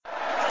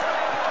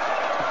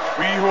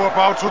We who are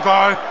about to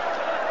die,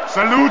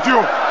 salute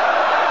you!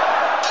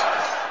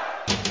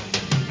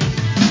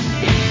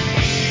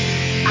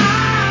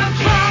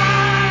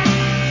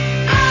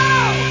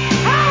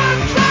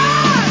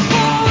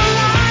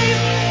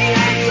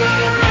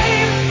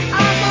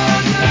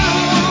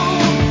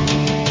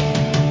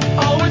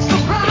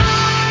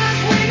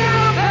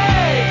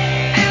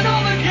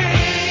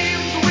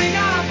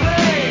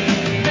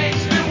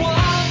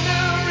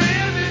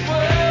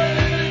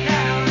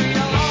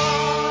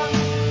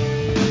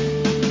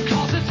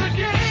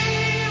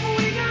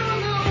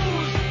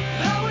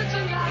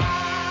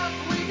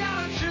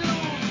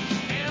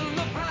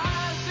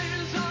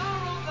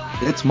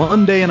 It's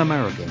Monday in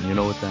America, and you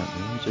know what that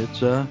means. It's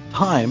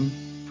time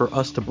for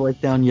us to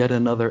break down yet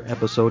another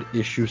episode,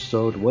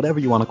 issue-sode, whatever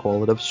you want to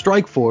call it, of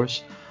Strike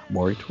Force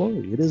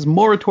Morituri. It is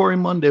Morituri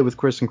Monday with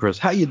Chris and Chris.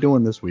 How you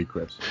doing this week,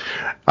 Chris?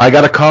 I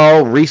got a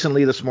call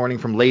recently this morning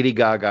from Lady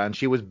Gaga, and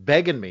she was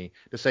begging me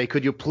to say,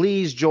 could you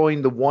please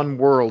join the One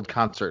World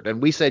concert?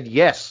 And we said,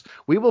 yes,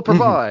 we will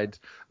provide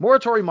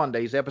Morituri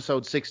Mondays,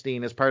 episode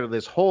 16, as part of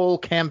this whole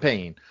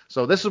campaign.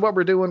 So this is what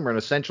we're doing. We're an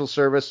essential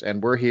service,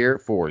 and we're here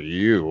for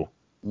you.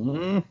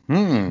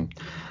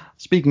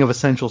 Speaking of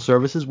essential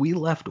services, we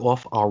left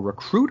off our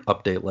recruit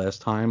update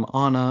last time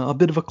on a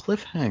bit of a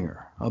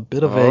cliffhanger, a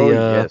bit of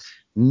yes.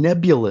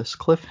 nebulous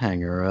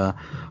cliffhanger.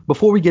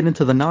 Before we get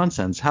into the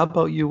nonsense, how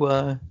about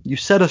you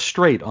set us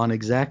straight on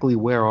exactly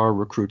where our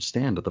recruits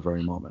stand at the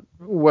very moment?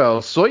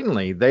 Well,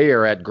 certainly. They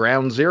are at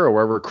ground zero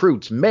where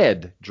recruits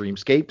Med,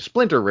 Dreamscape,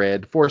 Splinter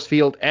Red, Force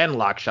Field, and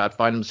Lockshot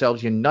find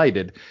themselves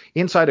united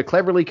inside a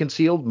cleverly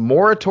concealed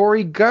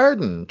Morituri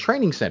Garden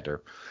training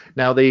center.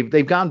 Now,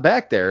 they've gone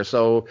back there,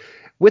 so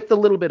with a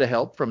little bit of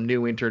help from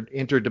new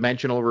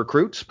interdimensional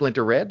recruit,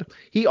 Splinter Red,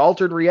 he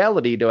altered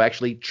reality to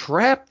actually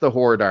trap the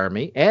Horde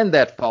army and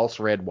that false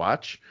Red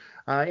Watch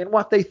in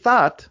what they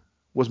thought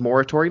was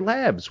Morituri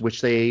Labs, which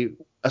they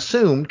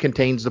assumed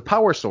contains the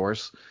power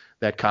source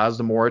that caused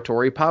the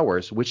Morituri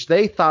powers, which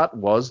they thought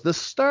was the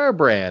Star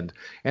Brand.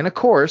 And of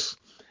course,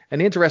 an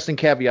interesting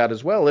caveat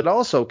as well, it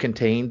also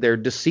contained their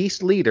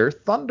deceased leader,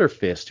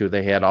 Thunderfist, who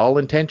they had all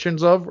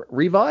intentions of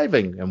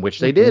reviving, and which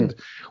they did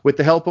with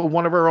the help of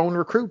one of our own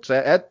recruits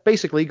at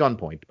basically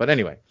gunpoint. But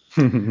anyway,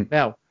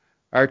 now,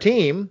 our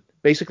team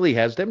basically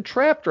has them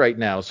trapped right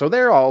now, so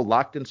they're all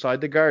locked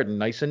inside the garden,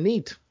 nice and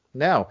neat.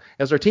 Now,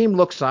 as our team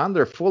looks on,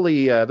 they're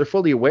fully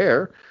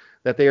aware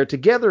that they are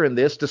together in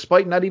this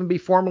despite not even be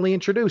formally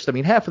introduced. I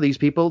mean, half of these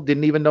people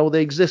didn't even know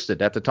they existed.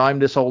 At the time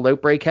this whole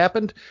outbreak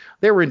happened,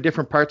 they were in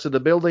different parts of the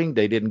building.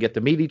 They didn't get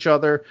to meet each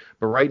other.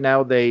 But right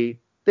now they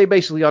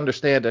basically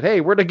understand that, hey,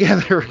 we're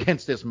together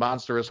against this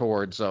monstrous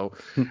Horde. So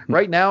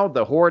right now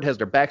the Horde has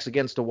their backs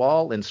against the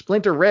wall, and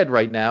Splinter Red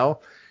right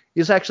now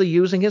is actually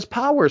using his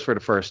powers for the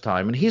first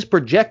time. And he's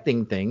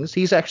projecting things.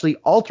 He's actually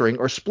altering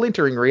or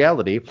splintering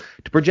reality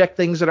to project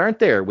things that aren't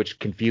there, which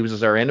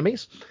confuses our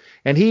enemies.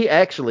 And he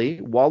actually,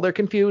 while they're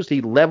confused,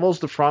 he levels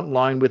the front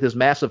line with his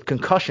massive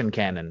concussion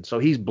cannon. So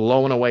he's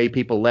blowing away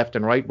people left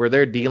and right where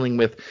they're dealing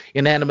with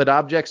inanimate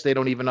objects they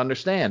don't even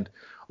understand.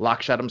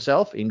 Lockshot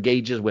himself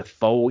engages with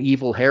faux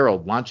evil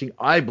Herald, launching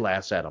eye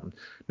blasts at him.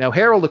 Now,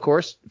 Herald, of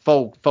course,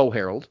 faux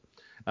Herald,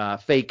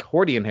 fake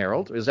Hordian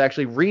Herald, is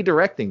actually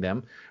redirecting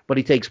them, but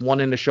he takes one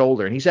in the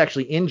shoulder, and he's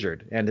actually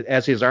injured, and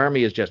as his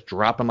army is just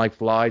dropping like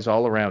flies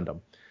all around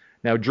him.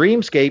 Now,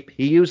 Dreamscape,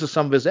 he uses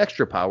some of his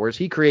extra powers.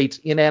 He creates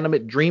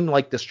inanimate,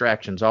 dreamlike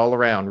distractions all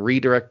around,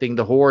 redirecting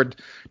the Horde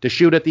to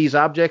shoot at these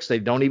objects they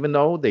don't even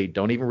know, they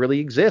don't even really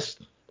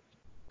exist.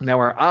 Now,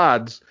 our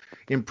odds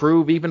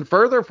improve even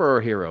further for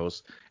our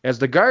heroes, as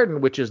the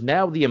Garden, which is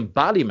now the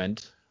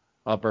embodiment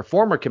of our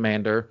former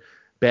commander,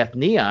 Beth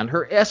Neon,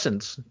 her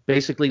essence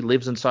basically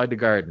lives inside the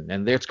Garden,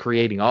 and it's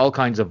creating all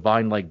kinds of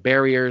vine-like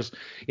barriers,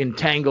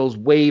 entangles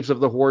waves of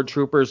the Horde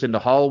troopers into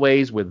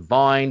hallways with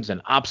vines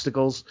and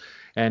obstacles,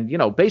 and,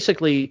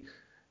 basically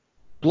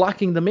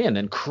blocking them in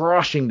and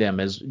crushing them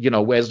as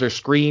their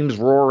screams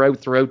roar out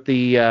throughout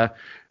the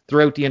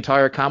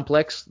entire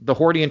complex. The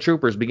Hordian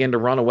troopers begin to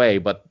run away,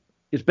 but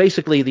it's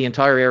basically the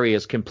entire area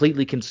is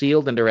completely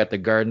concealed and they're at the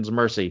Garden's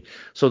mercy.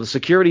 So the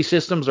security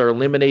systems are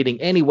eliminating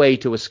any way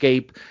to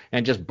escape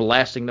and just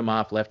blasting them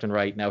off left and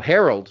right. Now,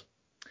 Herald,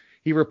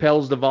 he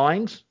repels the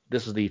vines.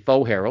 This is the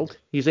faux Herald.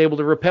 He's able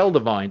to repel the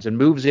vines and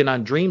moves in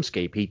on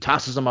Dreamscape. He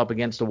tosses them up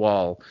against a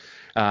wall,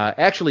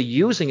 actually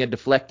using a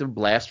deflective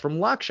blast from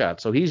Lockshot.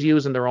 So he's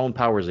using their own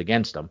powers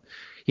against them.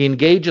 He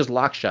engages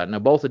Lockshot. Now,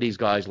 both of these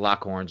guys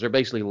lock horns. They're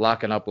basically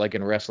locking up like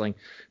in wrestling.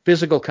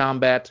 Physical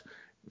combat.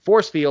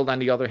 Force Field, on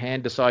the other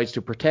hand, decides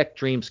to protect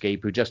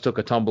Dreamscape, who just took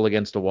a tumble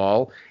against a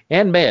wall,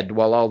 and Med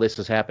while all this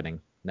is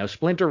happening. Now,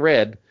 Splinter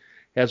Red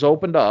has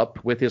opened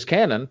up, with his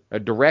cannon, a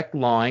direct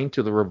line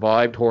to the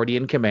revived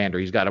Hordian commander.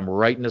 He's got him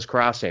right in his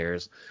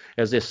crosshairs,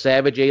 as this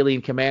savage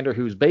alien commander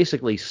who's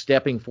basically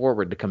stepping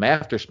forward to come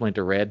after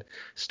Splinter Red,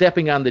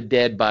 stepping on the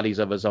dead bodies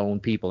of his own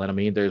people. And I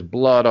mean, there's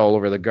blood all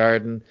over the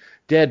garden,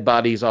 dead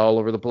bodies all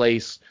over the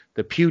place.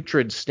 The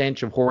putrid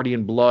stench of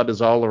Hordian blood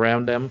is all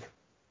around them.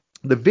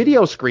 The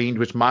video screens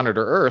which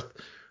monitor Earth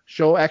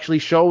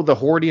show the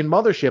Hordian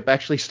mothership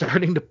actually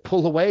starting to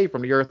pull away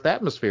from the Earth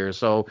atmosphere.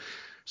 So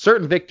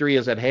certain victory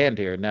is at hand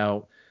here.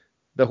 Now,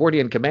 the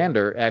Hordian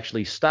commander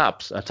actually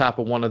stops atop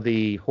of one of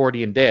the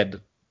Hordian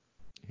dead,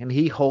 and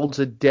he holds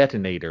a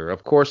detonator.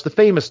 Of course, the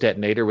famous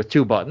detonator with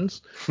two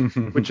buttons,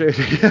 which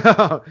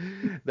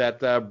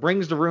that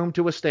brings the room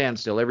to a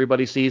standstill.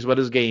 Everybody sees what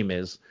his game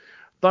is.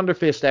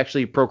 Thunderfist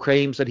actually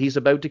proclaims that he's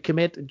about to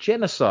commit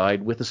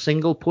genocide with a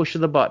single push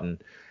of the button.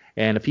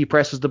 And if he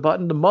presses the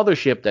button, the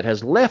mothership that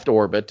has left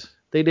orbit,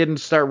 they didn't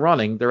start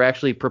running. They're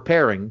actually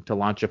preparing to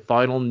launch a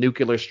final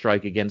nuclear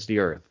strike against the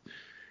Earth.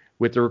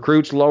 With the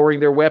recruits lowering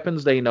their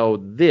weapons, they know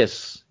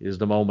this is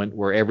the moment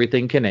where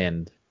everything can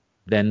end.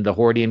 Then the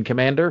Hordian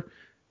commander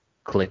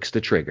clicks the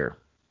trigger.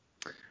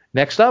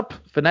 Next up,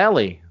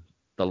 finale.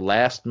 The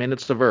Last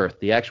Minutes of Earth.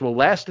 The actual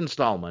last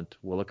installment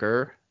will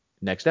occur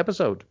next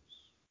episode.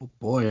 Oh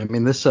boy, I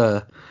mean this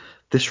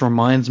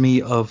reminds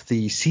me of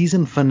the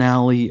season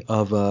finale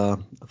of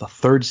the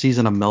third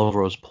season of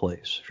Melrose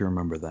Place, if you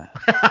remember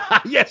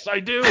that. Yes, I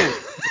do.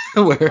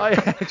 I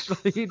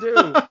actually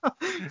do.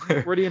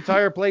 Where the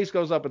entire place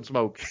goes up in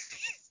smoke.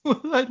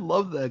 I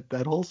love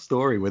that whole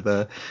story with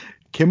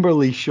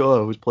Kimberly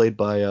Shaw, who's played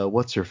by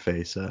what's her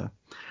face?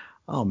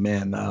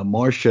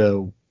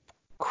 Marsha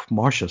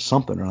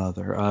something or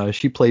other.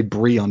 She played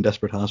Bree on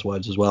Desperate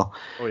Housewives as well.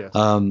 Oh yes.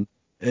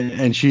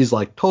 And she's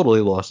like totally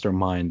lost her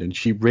mind, and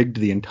she rigged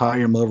the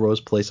entire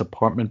Melrose Place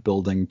apartment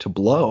building to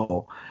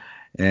blow,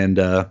 and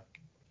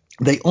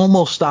they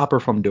almost stop her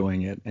from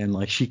doing it. And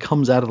like she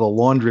comes out of the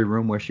laundry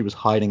room where she was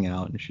hiding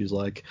out, and she's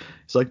like,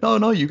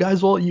 no, you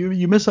guys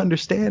you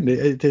misunderstand.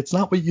 It's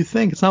not what you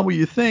think. It's not what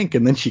you think.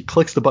 And then she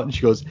clicks the button.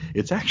 She goes,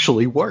 it's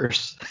actually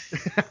worse,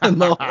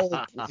 and the whole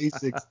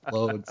place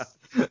explodes.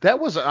 That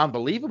was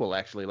unbelievable,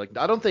 actually. Like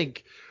I don't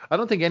think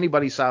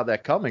anybody saw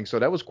that coming. So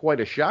that was quite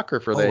a shocker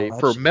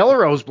for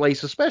Melrose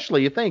Place,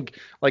 especially. You think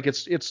like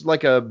it's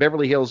like a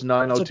Beverly Hills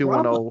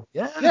 90210.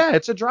 Yeah,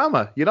 it's a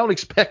drama. You don't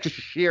expect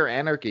sheer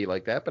anarchy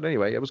like that, but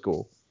anyway, it was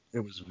cool.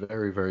 It was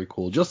very, very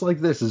cool. Just like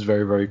this is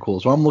very, very cool.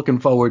 So I'm looking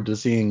forward to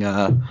seeing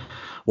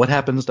what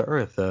happens to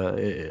Earth.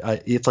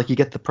 It's like you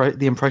get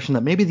the impression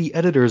that maybe the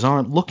editors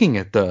aren't looking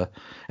at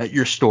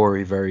your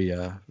story very,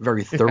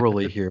 very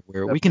thoroughly here,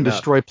 where we can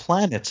destroy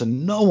planets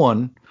and no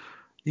one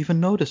even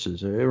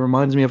notices. It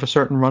reminds me of a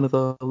certain run of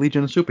the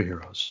Legion of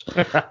Superheroes.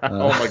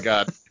 Oh my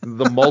God,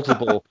 the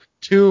multiple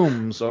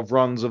tombs of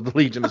runs of the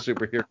Legion of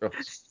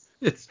Superheroes.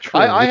 It's true.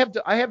 I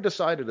have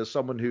decided as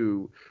someone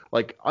who,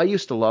 like, I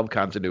used to love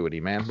continuity,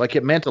 man. Like,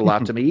 it meant a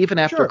lot to me. Even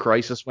after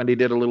Crisis, when they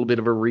did a little bit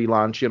of a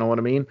relaunch, you know what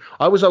I mean?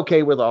 I was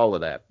okay with all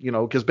of that, you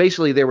know, because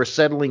basically they were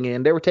settling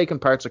in. They were taking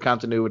parts of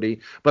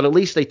continuity, but at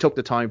least they took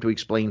the time to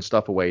explain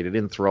stuff away. They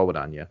didn't throw it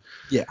on you.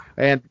 Yeah.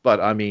 But,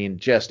 I mean,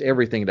 just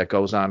everything that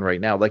goes on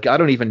right now. Like, I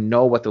don't even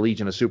know what the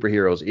Legion of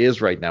Superheroes is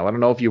right now. I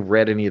don't know if you've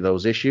read any of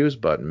those issues,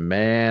 but,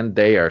 man,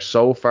 they are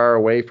so far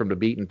away from the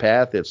beaten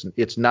path.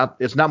 It's not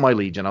my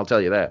Legion, I'll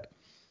tell you that.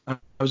 I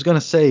was going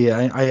to say,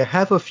 I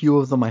have a few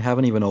of them. I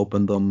haven't even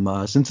opened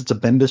them. Since it's a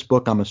Bendis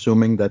book, I'm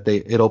assuming that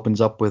it opens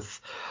up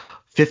with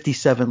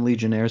 57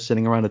 Legionnaires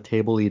sitting around a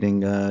table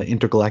eating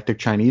intergalactic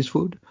Chinese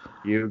food.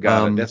 You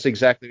got it. That's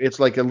exactly. It's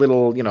like a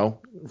little, you know,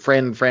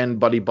 friend,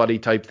 buddy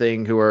type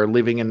thing who are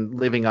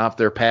living off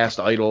their past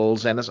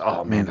idols. And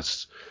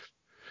it's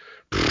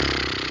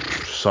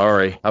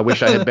sorry. I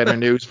wish I had better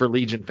news for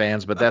Legion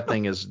fans, but that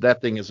thing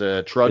is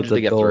a trudge to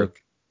get through.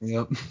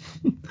 Yep.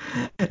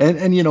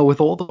 and you know,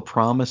 with all the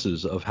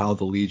promises of how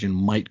the Legion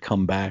might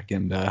come back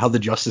and how the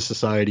Justice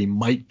Society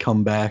might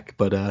come back,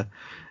 but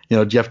you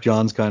know, Jeff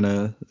Johns kind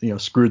of, you know,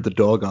 screwed the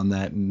dog on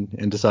that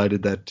and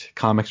decided that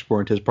comics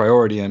weren't his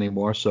priority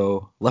anymore,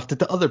 so left it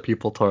to other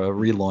people to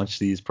relaunch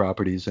these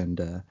properties.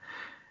 And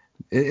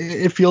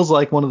it feels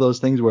like one of those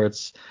things where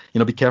it's, you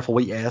know, be careful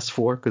what you ask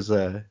for, because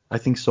I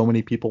think so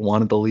many people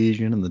wanted the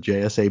Legion and the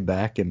JSA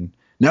back, and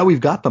now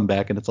we've got them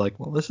back, and it's like,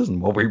 well, this isn't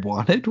what we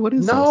wanted. What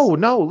is this?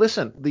 No,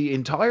 listen, the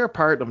entire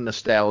part of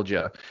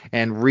nostalgia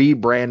and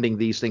rebranding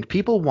these things,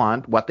 people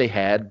want what they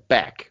had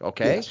back,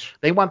 okay? Yes.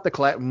 They want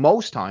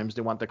most times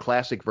they want the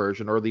classic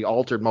version or the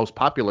altered, most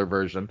popular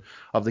version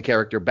of the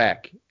character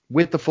back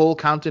with the full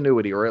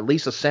continuity, or at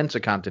least a sense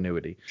of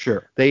continuity.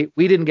 Sure.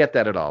 We didn't get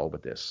that at all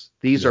with this.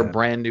 These are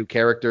brand new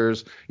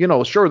characters. You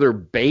know, sure, they're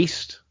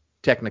based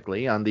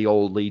technically on the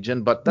old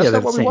Legion, but that's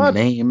not what we want.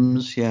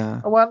 Names,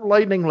 yeah. I want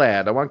Lightning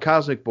Lad, I want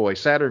Cosmic Boy,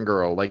 Saturn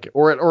Girl, like,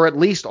 or at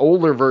least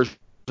older versions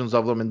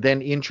of them, and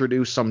then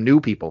introduce some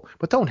new people.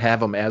 But don't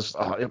have them as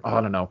I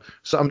don't know.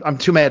 So I'm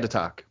too mad to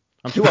talk.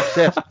 I'm too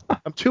upset.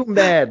 I'm too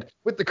mad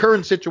with the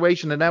current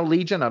situation, and now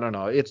Legion. I don't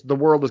know. The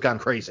world has gone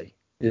crazy.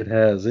 It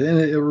has, and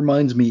it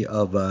reminds me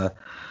of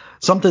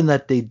something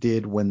that they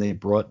did when they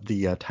brought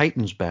the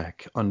Titans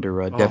back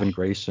under Devin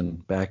Grayson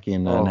back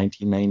in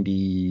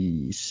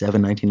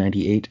 1997,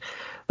 1998.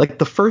 Like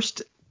the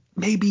first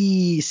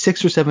maybe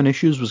 6 or 7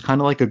 issues was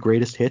kind of like a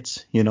greatest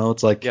hits. You know,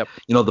 it's like, you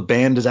know, the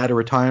band is out of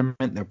retirement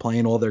and they're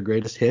playing all their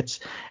greatest hits.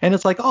 And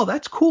it's like, oh,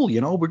 that's cool.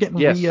 You know, we're getting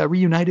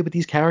reunited with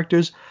these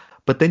characters.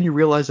 But then you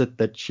realize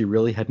that she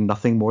really had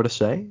nothing more to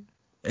say.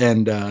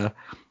 And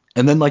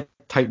And then like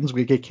Titans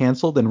would get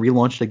canceled and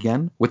relaunched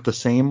again with the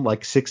same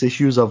like 6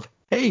 issues of,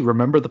 hey,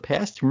 remember the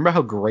past? Remember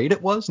how great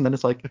it was? And then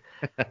it's like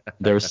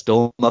there's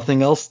still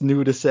nothing else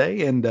new to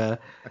say, and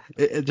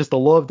just the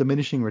law of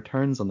diminishing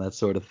returns on that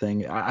sort of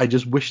thing. I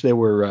just wish there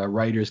were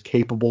writers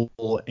capable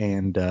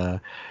and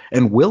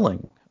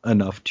willing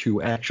enough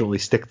to actually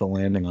stick the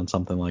landing on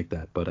something like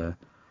that. But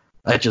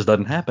that just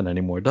doesn't happen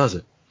anymore, does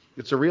it?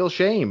 It's a real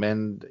shame,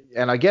 and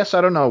I guess I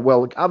don't know.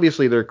 Well,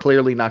 obviously they're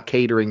clearly not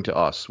catering to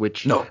us,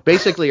 which No.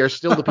 basically are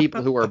still the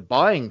people who are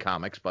buying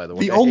comics, by the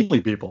way. The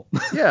only people.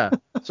 Yeah.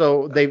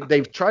 So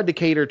they've tried to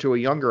cater to a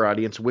younger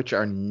audience, which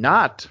are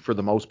not, for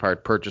the most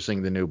part,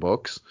 purchasing the new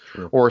books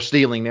Sure. or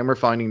stealing them or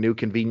finding new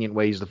convenient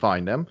ways to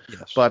find them.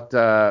 Yes. But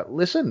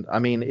listen, I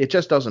mean, it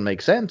just doesn't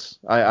make sense.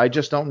 I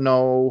just don't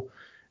know.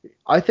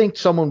 I think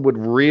someone would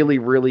really,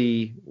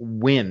 really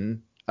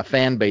win a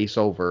fan base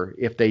over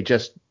if they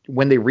just,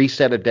 when they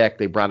reset a deck,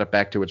 they brought it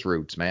back to its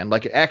roots, man,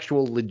 like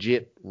actual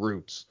legit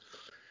roots.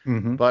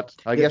 Mm-hmm. But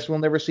I guess we'll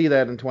never see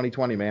that in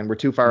 2020, man. We're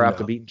too far off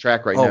the beaten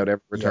track right now to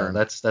ever return.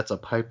 Yeah, that's a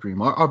pipe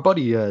dream. Our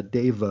buddy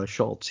Dave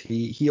Schultz,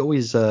 he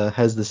always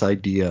has this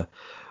idea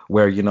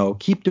where,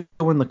 keep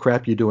doing the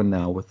crap you're doing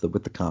now with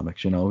the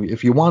comics.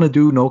 If you want to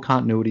do no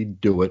continuity,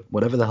 do it,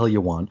 whatever the hell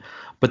you want.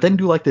 But then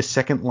do like the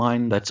second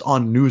line that's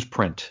on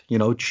newsprint,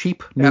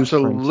 cheap newsprint.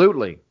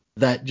 Absolutely.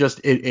 That just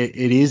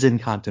it is in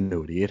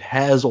continuity. It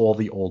has all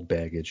the old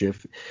baggage.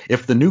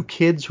 If the new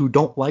kids who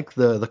don't like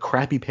the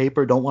crappy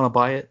paper don't want to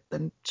buy it,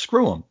 then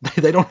screw them.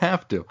 They don't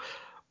have to.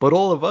 But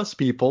all of us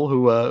people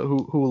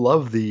who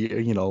love the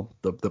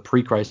the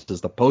pre-crisis,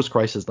 the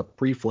post-crisis, the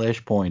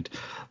pre-Flashpoint,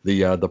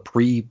 the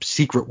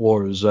pre-Secret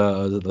Wars,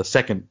 the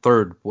second,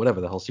 third,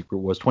 whatever the hell Secret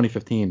Wars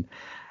 2015.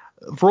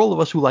 For all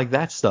of us who like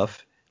that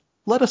stuff,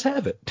 let us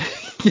have it.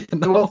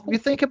 Well, you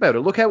think about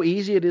it. Look how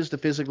easy it is to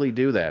physically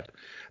do that.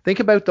 Think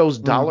about those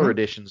dollar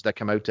editions that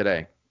come out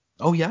today.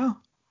 Oh yeah.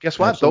 Guess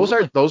what?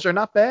 Absolutely. Those are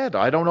not bad.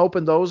 I don't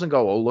open those and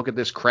go, oh, look at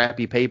this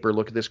crappy paper.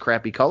 Look at this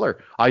crappy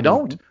color. I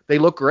don't. They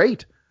look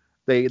great.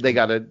 They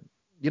got a,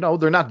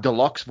 they're not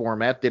deluxe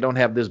format. They don't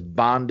have this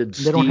bonded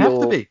steel. They don't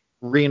have to be.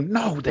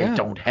 No, they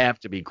don't have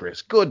to be,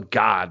 Chris. Good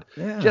God.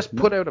 Yeah, just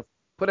put out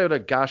a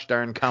gosh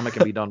darn comic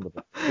and be done with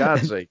it. For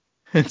God's sake.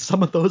 And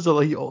some of those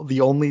are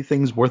the only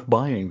things worth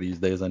buying these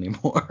days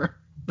anymore.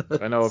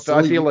 I know.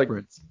 I feel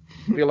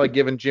like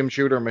giving Jim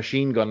Shooter a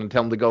machine gun and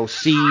tell him to go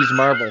seize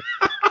Marvel.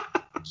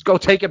 Just go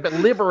take it, but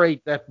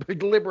liberate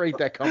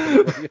that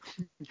company.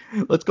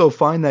 Let's go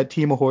find that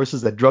team of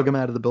horses that drug him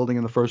out of the building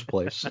in the first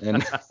place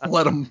and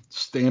let him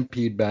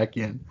stampede back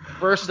in.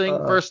 First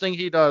thing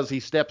he does, he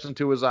steps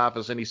into his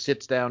office and he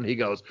sits down. He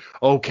goes,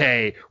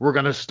 "Okay, we're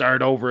gonna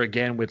start over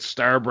again with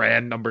Star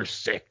Brand number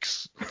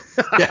 6."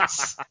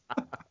 Yes.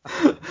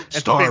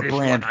 Star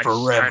Brand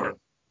forever.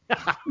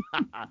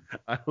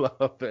 I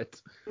love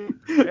it.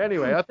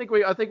 Anyway, I think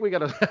we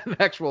got an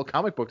actual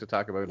comic book to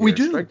talk about here. We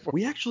do.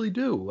 We actually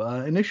do.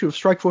 An issue of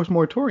Strikeforce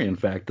Moratorium, in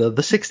fact. The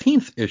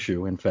 16th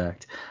issue, in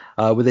fact,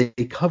 with a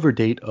cover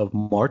date of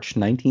March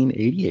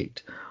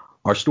 1988.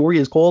 Our story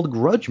is called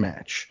Grudge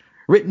Match,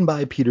 written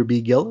by Peter B.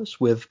 Gillis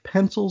with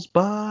pencils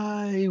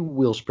by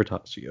Will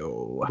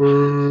Spertasio.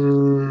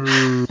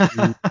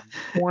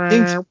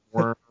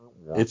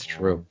 It's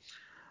true.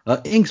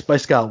 Inks by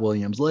Scott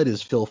Williams,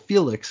 letters Phil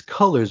Felix,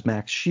 colors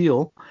Max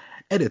Scheele,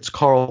 edits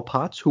Carl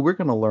Potts, who we're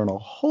going to learn a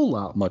whole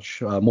lot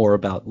much more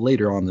about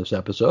later on this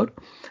episode.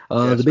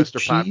 Yes, the big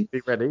Mr. Potts,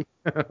 be ready.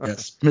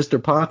 Yes,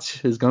 Mr.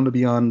 Potts is going to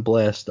be on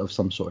blast of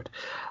some sort.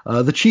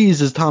 The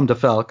cheese is Tom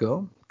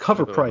DeFalco.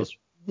 Cover price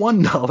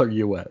 $1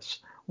 US,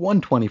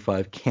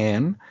 $1.25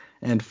 can,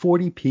 and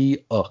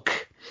 40p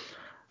UK.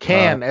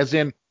 Can, as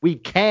in we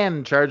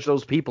can charge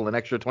those people an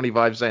extra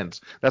 25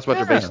 cents. That's what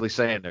they're basically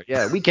saying there.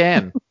 Yeah, we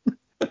can.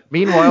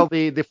 Meanwhile,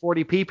 the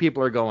 40p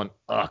people are going,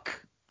 ugh.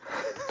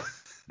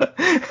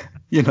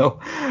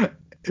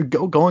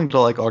 Going to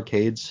like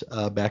arcades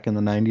back in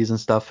the 90s and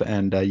stuff,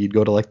 and you'd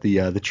go to like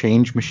the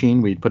change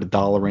machine where you'd put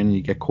 $1 in and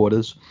you get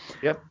quarters.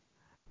 Yep.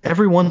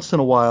 Every once in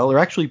a while, or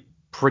actually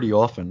pretty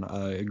often,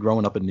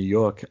 growing up in New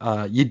York,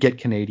 you'd get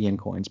Canadian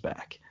coins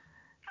back.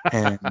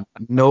 And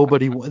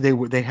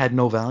they had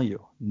no value.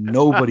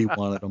 Nobody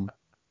wanted them.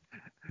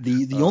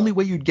 The only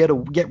way you'd get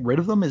rid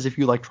of them is if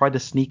you like tried to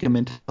sneak them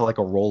into like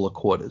a roll of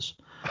quarters,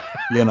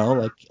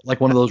 like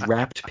one of those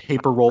wrapped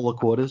paper roll of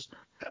quarters.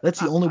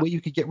 That's the only way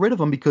you could get rid of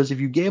them, because if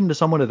you gave them to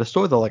someone at a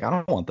store, they're like, I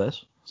don't want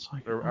this.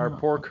 Like, our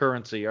poor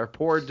currency, our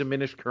poor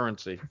diminished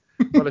currency.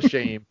 What a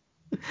shame.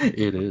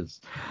 It is.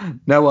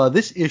 Now,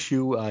 this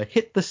issue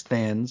hit the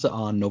stands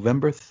on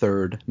November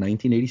 3rd,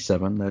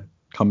 1987. That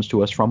comes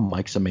to us from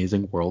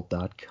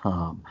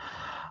Mike'sAmazingWorld.com.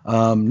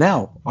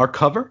 Now, our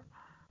cover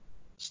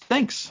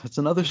stinks. It's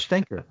another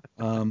stinker.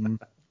 On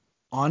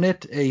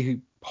it,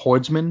 a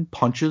hordeman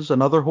punches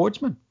another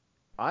hordeman.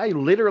 I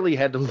literally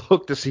had to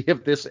look to see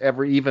if this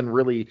ever even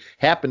really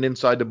happened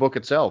inside the book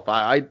itself.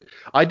 I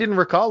didn't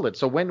recall it.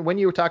 So when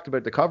you talked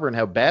about the cover and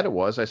how bad it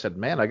was, I said,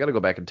 man, I got to go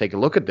back and take a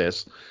look at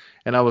this.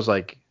 And I was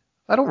like,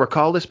 I don't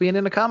recall this being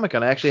in a comic,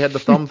 and I actually had to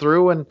thumb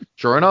through, and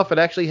sure enough, it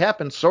actually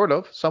happened,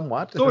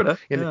 somewhat,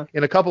 Yeah.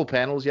 in a couple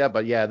panels. Yeah,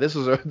 but yeah, this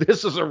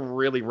is a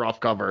really rough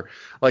cover.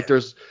 Like,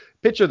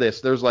 picture this.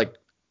 There's like,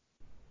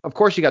 of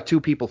course, you got two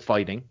people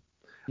fighting.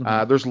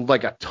 There's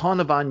like a ton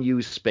of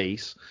unused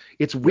space.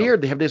 It's weird.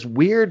 Yep. They have this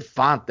weird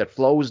font that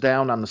flows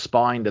down on the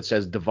spine that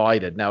says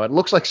divided. Now, it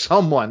looks like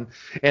someone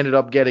ended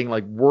up getting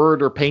like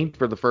Word or Paint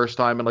for the first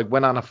time and like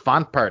went on a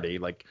font party.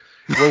 Like,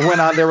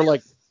 they were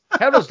like,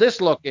 how does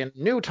this look in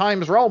New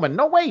Times Roman?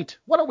 No, wait.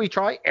 Why don't we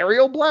try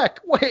Arial Black?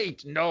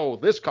 Wait, no.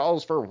 This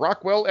calls for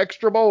Rockwell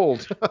Extra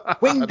Bold.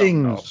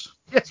 Wingdings.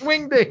 Yes,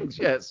 Wingdings,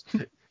 yes.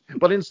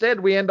 But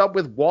instead, we end up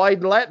with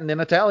wide Latin in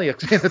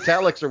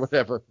italics or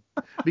whatever.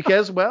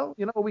 Because, well,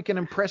 we can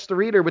impress the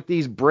reader with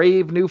these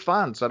brave new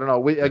fonts. I don't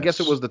know. I guess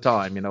it was the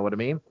time, you know what I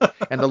mean?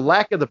 And the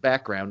lack of the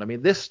background. I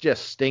mean, this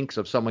just stinks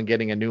of someone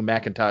getting a new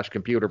Macintosh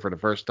computer for the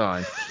first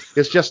time.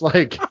 It's just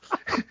like,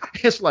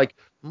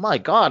 my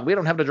God, we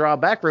don't have to draw a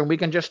background. We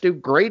can just do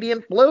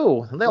gradient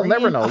blue. They'll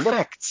never know.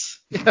 Effects.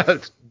 Yeah,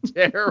 it's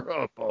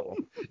terrible.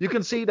 You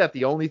can see that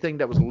the only thing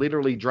that was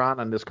literally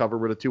drawn on this cover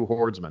were the two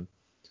hordemen.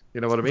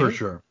 You know what I mean? For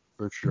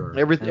sure.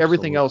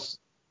 Everything else,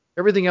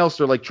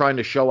 they're like trying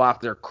to show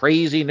off their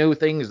crazy new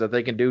things that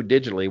they can do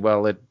digitally.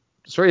 Well, it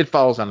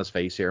falls on his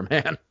face here,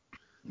 man.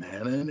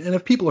 And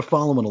if people are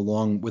following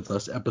along with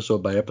us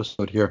episode by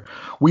episode here,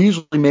 we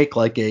usually make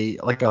like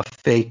a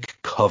fake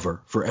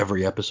cover for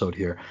every episode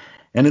here.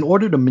 And in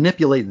order to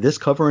manipulate this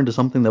cover into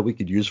something that we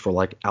could use for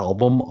like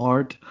album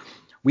art,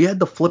 we had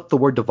to flip the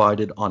word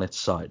divided on its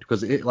side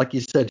because, like you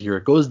said here,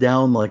 it goes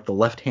down like the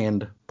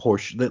left-hand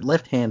portion, the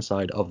left-hand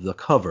side of the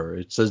cover.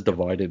 It says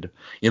divided,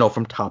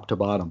 from top to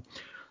bottom.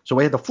 So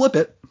we had to flip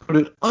it, put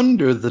it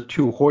under the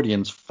two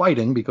Hordians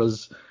fighting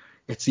because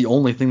it's the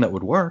only thing that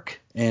would work.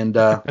 And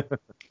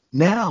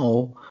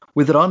now,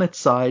 with it on its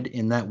side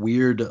in that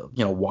weird,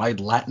 wide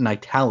Latin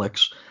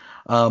italics,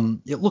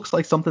 it looks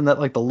like something that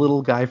like the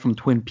little guy from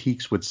Twin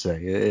Peaks would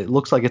say. It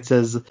looks like it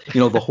says,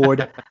 the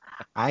Horde.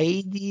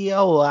 Idea.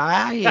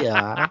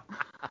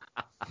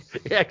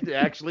 It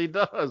actually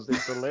does.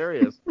 It's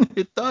hilarious.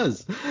 It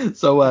does.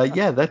 So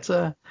that's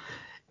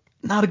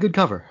not a good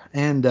cover,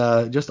 and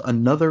just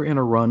another in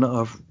a run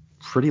of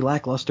pretty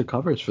lackluster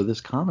covers for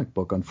this comic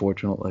book,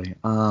 unfortunately.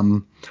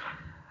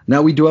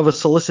 Now we do have a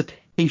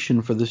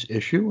solicitation for this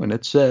issue, and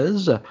it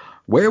says,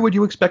 where would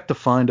you expect to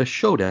find a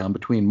showdown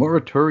between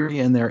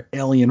Morituri and their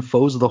alien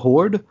foes, the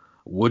Horde?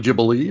 Would you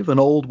believe an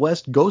Old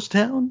West ghost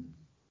town?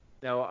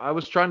 Now, I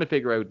was trying to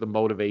figure out the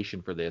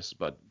motivation for this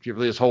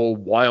whole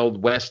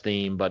Wild West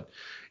theme, but,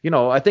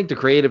 I think the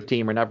creative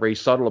team are not very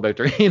subtle about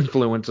their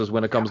influences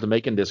when it comes to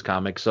making this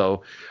comic.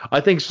 So I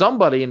think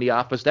somebody in the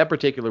office that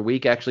particular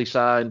week actually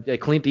saw a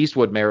Clint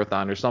Eastwood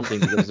marathon or something,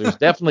 because there's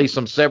definitely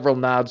several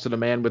nods to the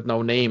man with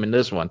no name in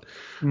this one.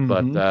 Mm-hmm.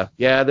 But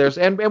there's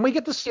and we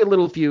get to see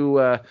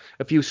a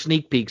few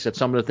sneak peeks at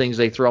some of the things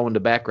they throw in the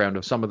background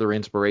of some of their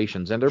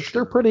inspirations, and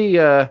they're pretty.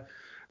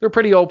 They're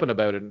pretty open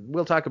about it.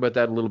 We'll talk about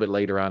that a little bit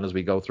later on as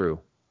we go through.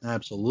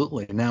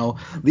 Absolutely. Now,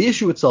 the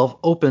issue itself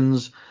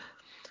opens.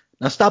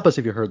 Now, stop us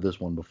if you heard this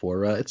one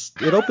before. It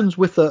opens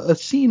with a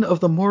scene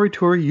of the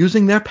Morituri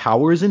using their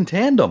powers in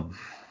tandem.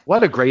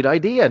 What a great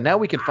idea. Now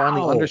we can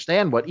finally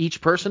understand what each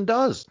person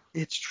does.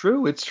 It's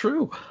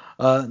true.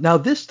 Now,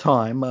 this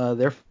time,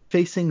 they're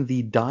facing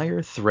the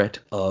dire threat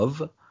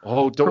of...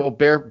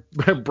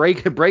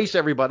 brace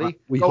everybody.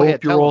 We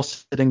hope you're all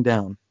sitting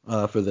down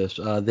for this.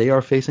 They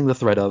are facing the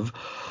threat of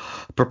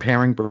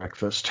preparing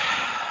breakfast.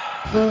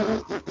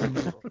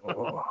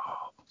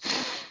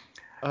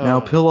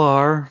 Now,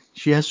 Pilar,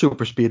 she has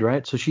super speed,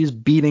 right? So she's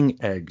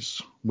beating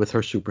eggs with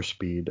her super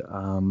speed.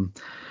 And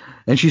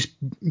she's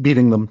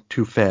beating them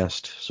too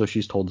fast, so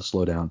she's told to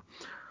slow down.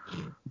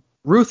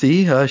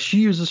 Ruthie, she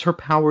uses her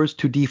powers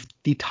to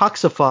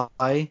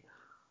detoxify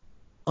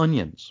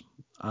onions.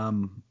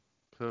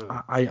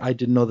 I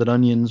didn't know that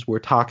onions were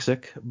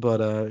toxic,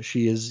 but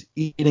she is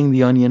eating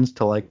the onions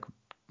to like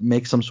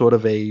make some sort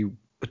of a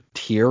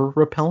tear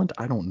repellent.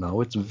 I don't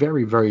know. It's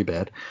very, very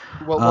bad.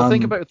 Well,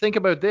 think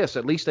about this.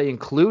 At least they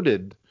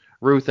included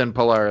Ruth and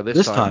Pilar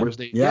this time.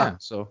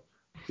 So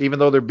even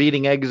though they're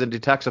beating eggs and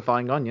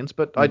detoxifying onions,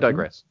 but I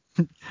digress.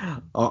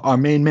 Our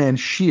main man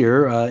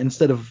Sheer,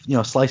 instead of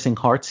slicing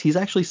hearts, he's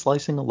actually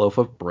slicing a loaf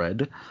of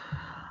bread.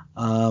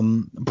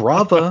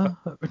 Brava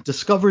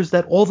discovers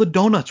that all the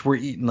donuts were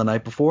eaten the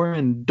night before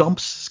and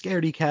dumps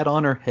Scaredy Cat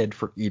on her head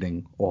for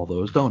eating all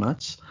those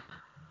donuts.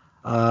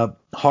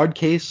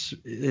 Hardcase,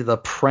 the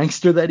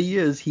prankster that he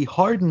is, he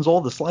hardens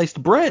all the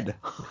sliced bread.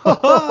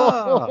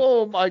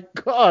 Oh my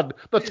God,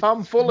 the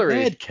tomfoolery.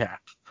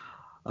 Madcap.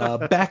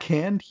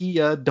 Backhand, he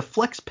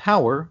deflects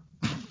power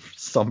for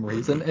some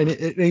reason, and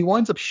he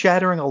winds up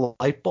shattering a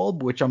light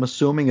bulb, which I'm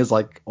assuming is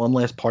like one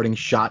last parting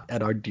shot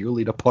at our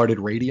dearly departed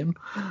Radian.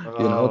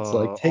 It's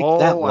like, take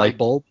that light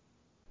bulb.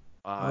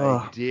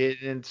 I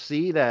didn't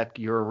see that.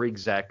 You're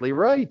exactly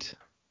right.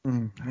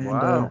 And,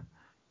 wow.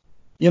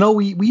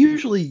 We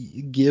usually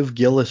give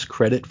Gillis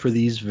credit for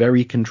these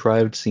very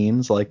contrived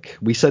scenes. Like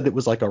we said, it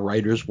was like a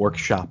writer's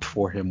workshop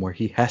for him where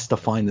he has to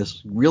find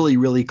this really,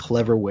 really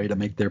clever way to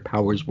make their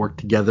powers work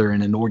together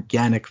in an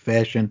organic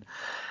fashion.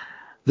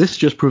 This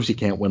just proves he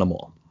can't win them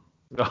all.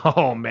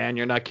 Oh, man,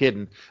 you're not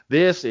kidding.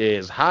 This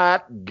is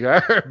hot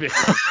garbage.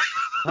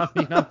 I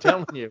mean, I'm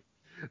telling you.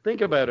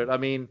 Think about it. I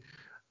mean,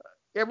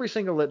 every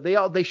single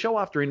they show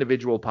off their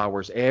individual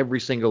powers every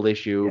single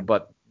issue,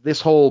 but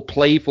this whole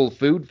playful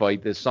food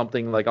fight is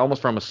something like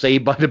almost from a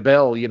Saved by the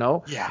Bell,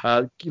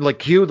 Yeah. Like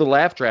cue the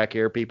laugh track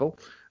here, people.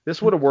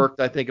 This would have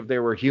worked, I think, if they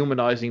were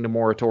humanizing the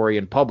Morituri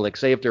in public.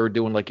 Say if they were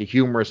doing like a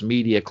humorous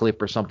media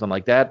clip or something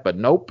like that. But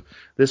nope,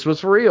 this was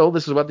for real.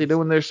 This is what they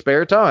do in their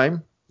spare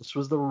time. This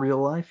was the real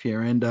life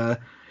here, and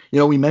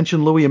we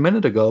mentioned Louis a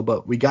minute ago,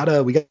 but we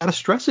gotta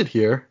stress it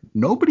here.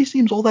 Nobody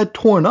seems all that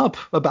torn up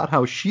about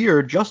how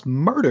Shear just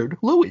murdered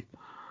Louis.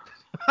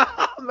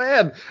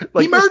 Man,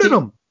 like he murdered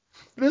him.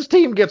 This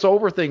team gets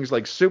over things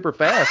like super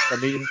fast. I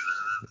mean,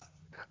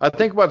 I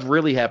think what's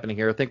really happening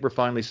here, I think we're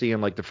finally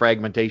seeing like the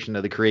fragmentation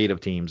of the creative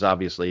teams,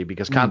 obviously,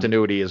 because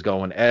continuity is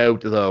going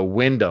out the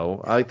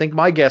window. I think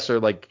my guess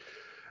are like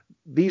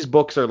these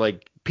books are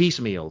like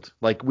piecemealed.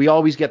 Like we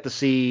always get to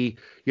see,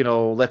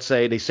 let's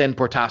say they send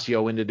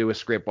Portacio in to do a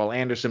script while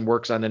Anderson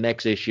works on the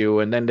next issue,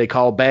 and then they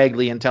call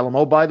Bagley and tell him,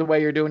 oh, by the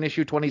way, you're doing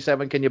issue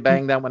 27. Can you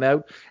bang that one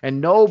out? And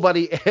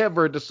nobody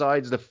ever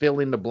decides to fill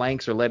in the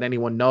blanks or let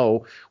anyone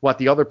know what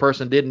the other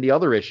person did in the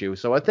other issue.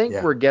 So I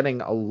think we're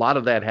getting a lot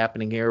of that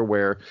happening here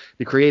where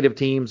the creative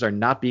teams are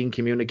not being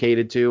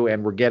communicated to,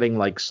 and we're getting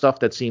like stuff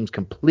that seems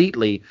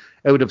completely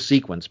out of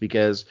sequence,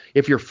 because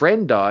if your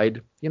friend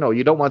died,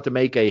 you don't want to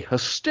make a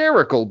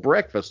hysterical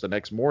breakfast the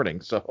next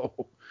morning.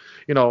 So,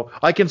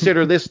 I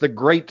consider this the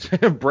great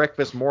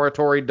breakfast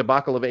Morituri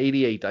debacle of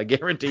 88. I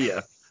guarantee you.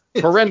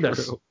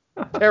 Horrendous.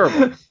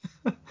 Terrible.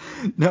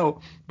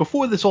 Now,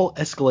 before this all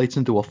escalates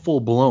into a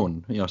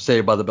full-blown,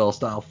 Saved by the Bell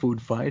style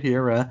food fight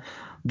here,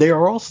 they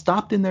are all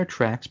stopped in their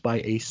tracks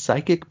by a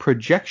psychic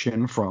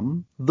projection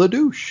from the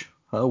douche,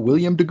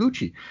 William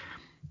Degucci.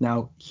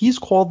 Now, he's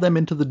called them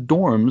into the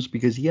dorms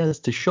because he has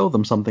to show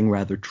them something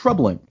rather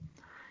troubling.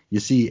 You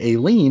see,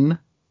 Aileen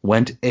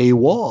went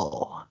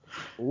AWOL.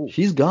 Ooh.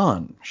 She's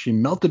gone. She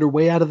melted her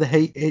way out of the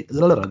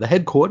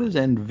headquarters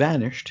and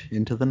vanished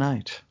into the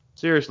night.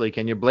 Seriously,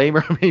 can you blame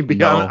her? I mean,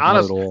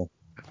 Not at all.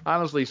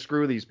 Honestly,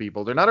 screw these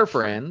people. They're not her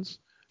friends.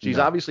 She's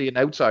obviously an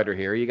outsider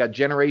here. You got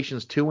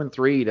generations 2 and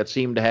 3 that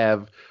seem to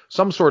have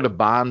some sort of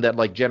bond that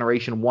like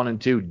generation 1 and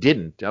 2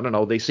 didn't. I don't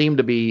know. They seem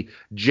to be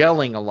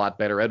gelling a lot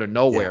better out of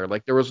nowhere. Yeah.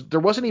 Like there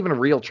wasn't even a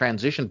real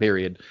transition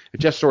period.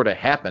 It just sort of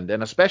happened,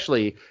 and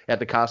especially at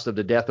the cost of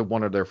the death of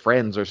one of their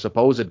friends or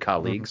supposed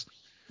colleagues.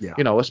 Mm-hmm.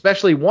 Yeah.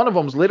 Especially one of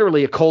them's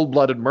literally a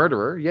cold-blooded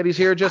murderer. Yet he's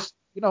here just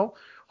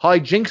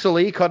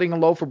hijinksily cutting a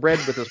loaf of bread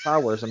with his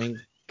powers. I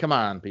mean, come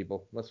on,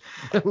 people.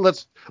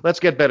 Let's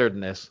get better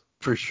than this.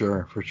 For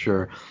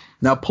sure.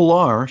 Now,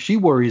 Pilar, she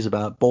worries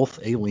about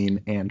both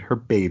Aileen and her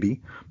baby,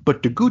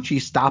 but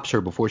Degucci stops her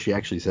before she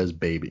actually says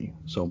baby.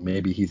 So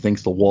maybe he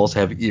thinks the walls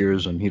have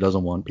ears and he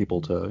doesn't want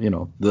people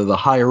to, the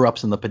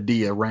higher-ups in the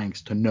Padilla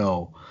ranks to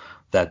know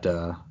that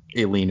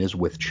Aileen is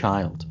with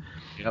child.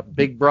 Yep,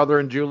 Big Brother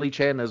and Julie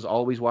Chen is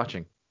always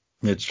watching.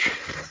 It's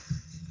true.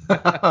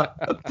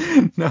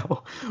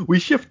 Now, we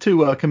shift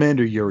to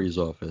Commander Yuri's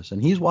office,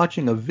 and he's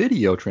watching a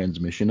video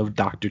transmission of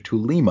Dr.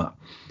 Tulima.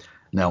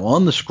 Now,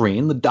 on the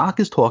screen, the doc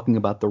is talking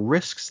about the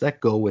risks that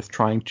go with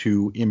trying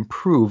to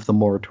improve the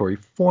Morituri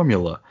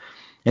formula.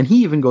 And he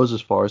even goes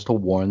as far as to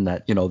warn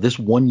that, this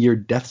 1-year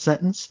death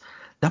sentence,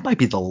 that might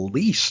be the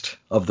least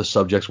of the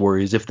subject's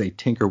worries if they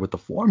tinker with the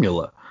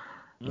formula.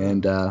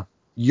 And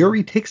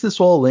Yuri takes this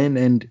all in,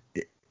 and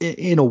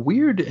in a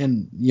weird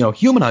and,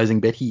 humanizing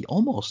bit, he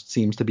almost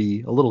seems to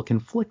be a little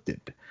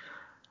conflicted.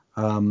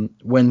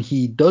 When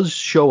he does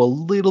show a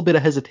little bit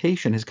of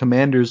hesitation, his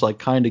commanders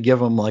kind of give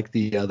him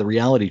the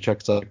reality check.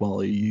 It's like,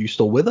 well, are you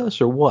still with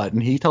us or what?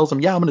 And he tells him,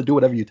 yeah, I'm going to do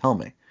whatever you tell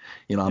me.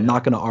 I'm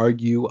not going to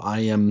argue. I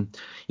am,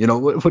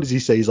 what does he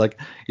say? He's like,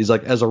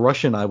 as a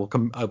Russian, I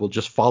will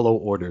just follow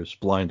orders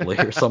blindly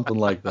or something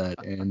like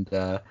that.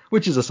 And,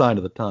 which is a sign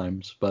of the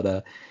times,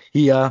 but,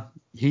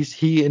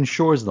 he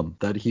ensures them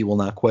that he will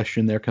not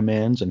question their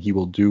commands and he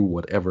will do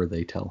whatever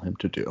they tell him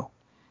to do.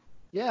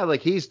 Yeah,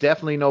 he's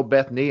definitely no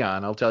Beth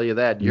Neon, I'll tell you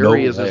that.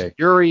 Yuri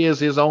is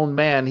his own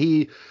man.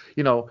 He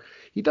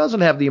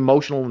doesn't have the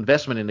emotional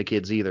investment in the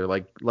kids either,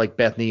 like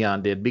Beth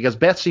Neon did, because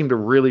Beth seemed to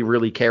really,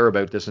 really care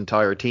about this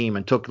entire team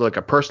and took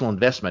a personal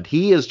investment.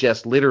 He is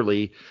just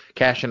literally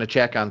cashing a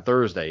check on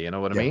Thursday, you know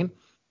what I mean?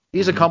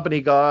 He's a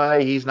company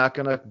guy. He's not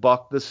going to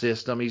buck the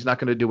system. He's not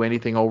going to do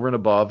anything over and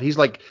above. He's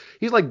like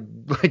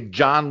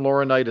John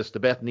Laurinaitis to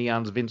Beth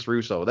Neon's Vince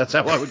Russo. That's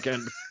how I would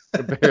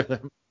compare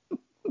them.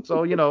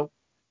 So,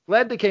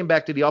 glad they came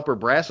back to the upper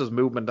brasses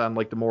movement on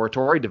the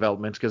Morituri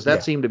developments, because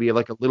that seemed to be a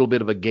little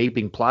bit of a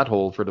gaping plot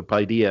hole for the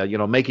idea,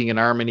 making an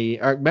army.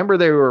 Remember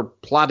they were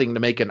plotting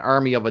to make an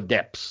army of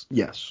adepts.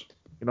 Yes.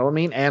 You know what I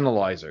mean?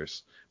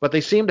 Analyzers. But they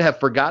seem to have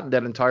forgotten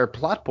that entire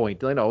plot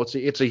point. You know,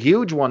 it's a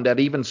huge one that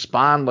even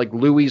spawned like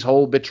Louis's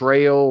whole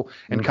betrayal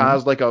and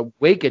caused like a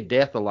wake of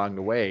death along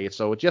the way.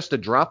 So just to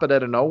drop it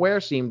out of nowhere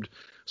seemed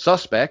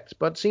suspect,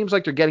 but seems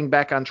like they're getting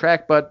back on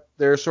track. But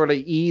they're sort of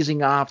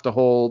easing off the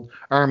whole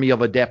army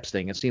of adepts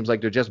thing. It seems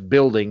like they're just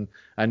building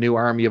a new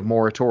army of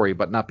Moratori,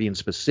 but not being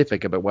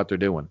specific about what they're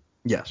doing.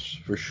 Yes,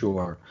 for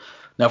sure.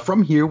 Now,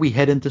 from here, we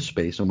head into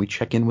space and we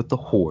check in with the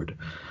Horde.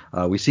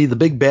 We see the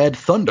big bad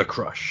Thunder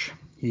Crush.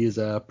 He is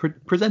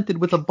presented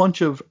with a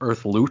bunch of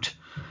Earth loot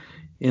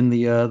in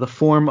the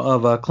form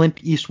of Clint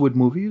Eastwood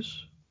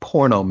movies,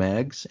 porno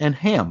mags, and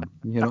ham.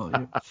 You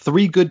know,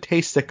 three good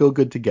tastes that go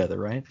good together,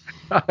 right?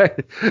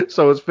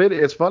 So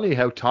it's funny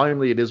how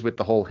timely it is with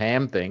the whole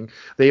ham thing.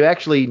 They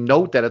actually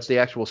note that it's the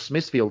actual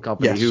Smithfield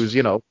company who's,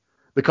 you know,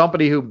 the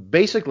company who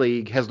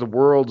basically has the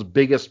world's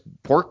biggest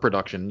pork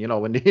production, you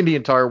know, in the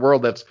entire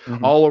world. That's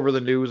all over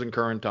the news in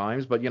current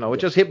times. But, you know,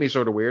 it just hit me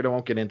sort of weird. I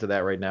won't get into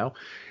that right now.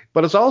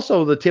 But it's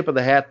also the tip of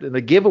the hat and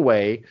the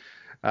giveaway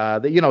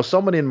that, you know,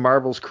 someone in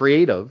Marvel's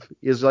creative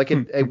is like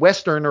a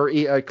Western or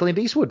a Clint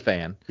Eastwood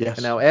fan. Yes.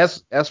 And now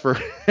as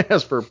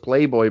for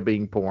Playboy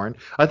being porn,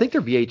 I think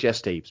they're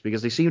VHS tapes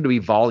because they seem to be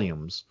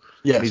volumes.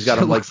 Yes. And he's got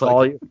them like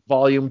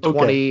volume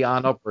 20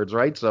 on upwards,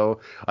 right?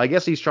 So I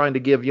guess he's trying to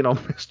give, you know,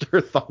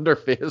 Mr.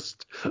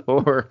 Thunderfist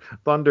or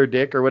Thunder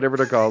Dick or whatever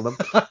they're called them,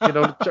 you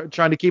know,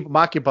 trying to keep him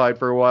occupied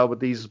for a while with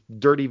these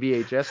dirty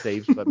VHS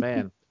tapes. But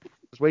man,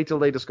 just wait till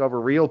they discover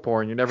real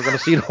porn. You're never going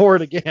to see the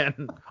Horde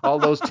again. All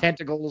those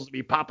tentacles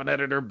be popping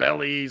out of their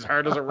bellies,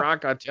 hard as a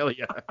rock, I tell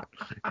you.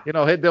 You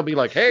know, they'll be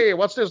like, hey,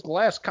 what's this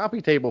glass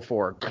coffee table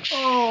for?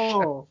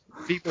 Oh.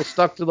 People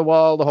stuck to the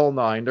wall, the whole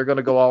nine. They're going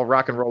to go all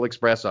Rock and Roll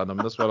Express on them.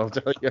 That's what I'll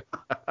tell you.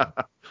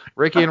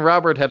 Ricky and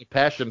Robert had a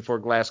passion for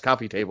glass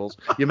coffee tables.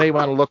 You may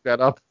want to look that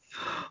up.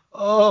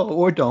 Oh,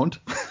 or don't.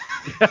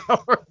 Yeah,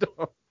 or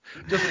don't.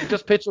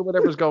 Just picture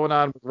whatever's going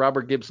on with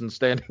Robert Gibson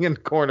standing in the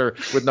corner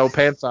with no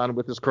pants on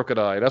with his crooked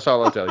eye. That's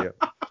all I'll tell you.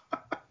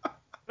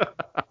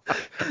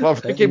 Well,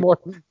 Ricky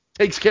Morton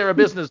takes care of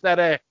business that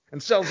day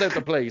and sells out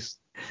the place.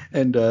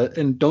 And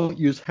don't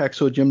use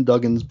Hacksaw Jim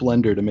Duggan's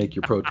blender to make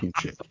your protein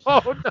shakes.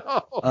 Oh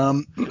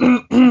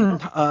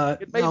no.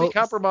 It may be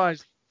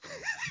compromised.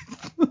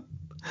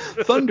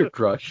 Thunder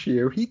Crush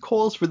here, he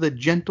calls for the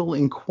gentle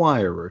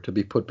inquirer to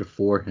be put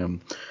before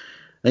him.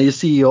 Now you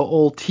see,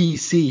 old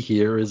TC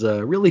here is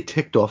really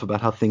ticked off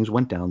about how things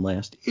went down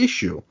last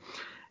issue,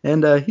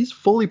 and he's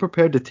fully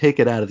prepared to take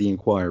it out of the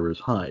Inquirer's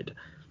hide.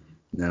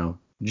 Now,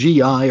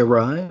 GI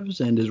arrives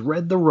and has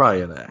read the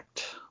Riot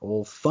Act.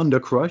 Old Thunder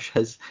Crush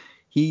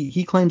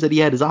he claims that he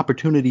had his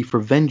opportunity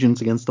for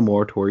vengeance against the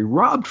Moratori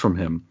robbed from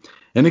him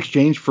in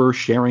exchange for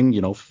sharing,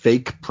 you know,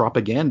 fake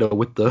propaganda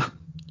with the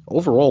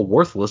overall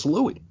worthless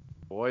Louis.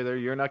 Boy,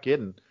 you're not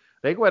kidding.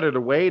 They go out of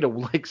their way to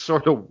like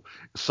sort of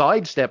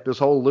sidestep this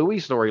whole Louis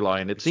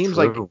storyline. It seems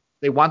like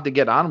they want to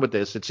get on with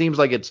this. It seems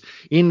like it's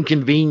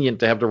inconvenient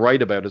to have to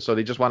write about it, so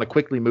they just want to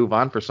quickly move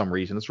on for some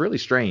reason. It's really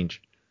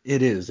strange.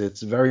 It is.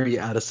 It's very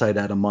out of sight,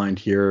 out of mind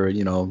here.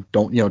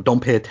 Don't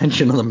pay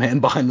attention to the man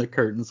behind the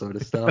curtain sort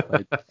of stuff.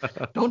 I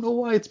don't know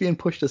why it's being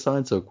pushed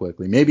aside so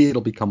quickly. Maybe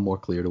it'll become more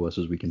clear to us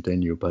as we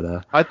continue.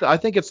 But I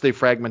think it's the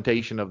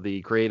fragmentation of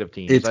the creative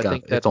teams.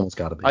 It's almost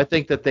got to be. I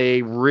think that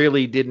they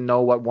really didn't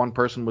know what one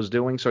person was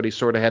doing, so they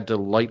sort of had to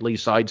lightly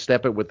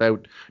sidestep it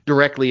without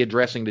directly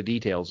addressing the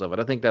details of it.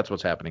 I think that's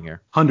what's happening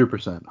here.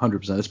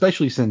 100%.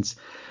 Especially since,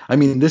 I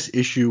mean, this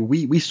issue,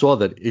 we saw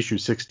that issue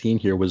 16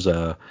 here was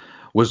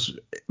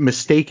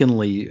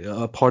mistakenly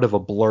a part of a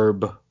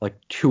blurb like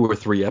 2 or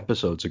 3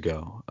 episodes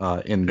ago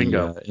in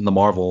the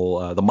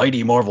Marvel, the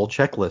mighty Marvel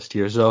checklist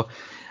here. So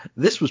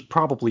this was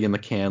probably in the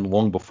can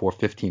long before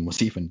 15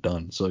 was even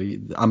done. So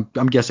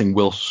I'm guessing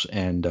Wills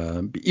and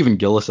even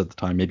Gillis at the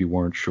time maybe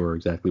weren't sure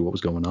exactly what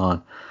was going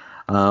on.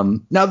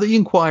 Now the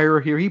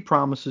Inquirer here, he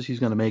promises he's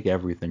going to make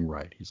everything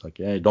right. He's like,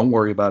 hey, don't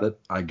worry about it.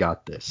 I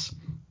got this.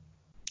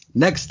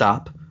 Next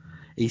stop,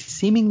 a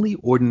seemingly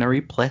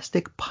ordinary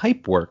plastic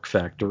pipework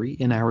factory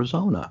in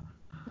Arizona.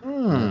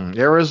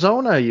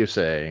 Arizona, you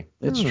say?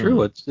 It's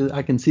true.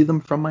 I can see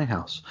them from my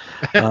house.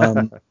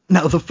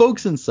 Now, the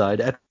folks inside,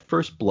 at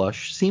first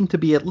blush, seem to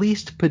be at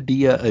least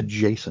Padilla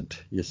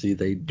adjacent. You see,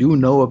 they do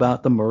know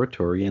about the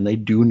Moratori, and they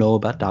do know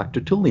about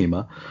Dr.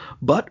 Tulima,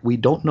 but we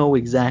don't know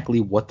exactly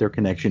what their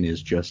connection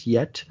is just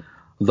yet,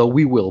 though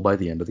we will by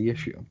the end of the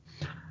issue.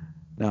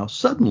 Now,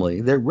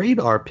 suddenly, their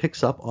radar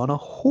picks up on the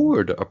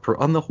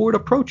Horde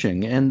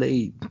approaching, and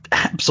they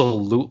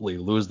absolutely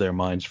lose their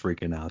minds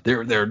freaking out.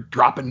 They're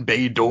dropping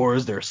bay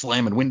doors, they're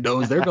slamming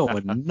windows, they're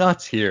going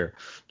nuts here,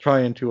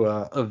 trying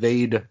to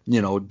evade,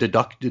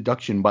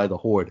 deduction by the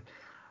Horde.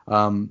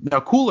 Now,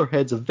 cooler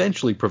heads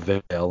eventually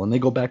prevail, and they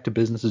go back to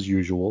business as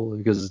usual,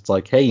 because it's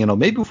like, hey,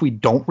 maybe if we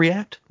don't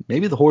react,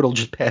 maybe the Horde will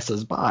just pass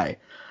us by.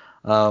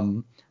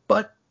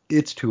 But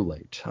it's too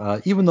late.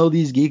 Even though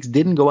these geeks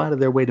didn't go out of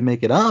their way to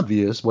make it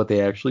obvious what they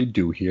actually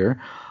do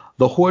here,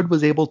 the Horde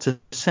was able to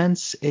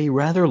sense a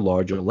rather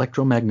large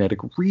electromagnetic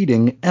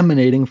reading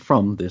emanating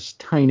from this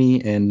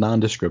tiny and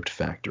nondescript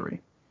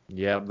factory.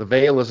 Yeah, the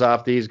veil is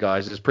off these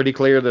guys. It's pretty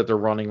clear that they're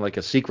running like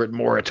a secret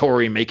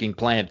Moratori making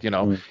plant.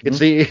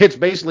 It's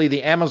basically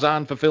the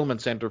Amazon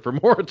fulfillment center for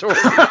Moratori.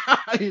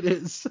 It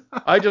is.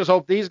 I just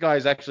hope these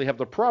guys actually have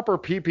the proper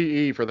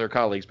PPE for their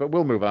colleagues, but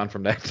we'll move on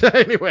from that.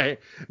 Anyway,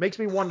 makes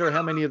me wonder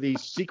how many of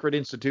these secret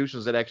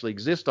institutions that actually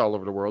exist all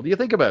over the world. Do you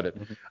think about it?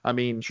 I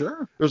mean,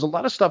 Sure. there's a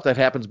lot of stuff that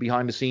happens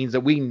behind the scenes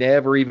that we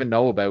never even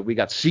know about. We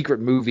got secret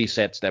movie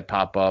sets that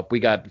pop up. We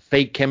got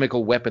fake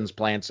chemical weapons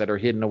plants that are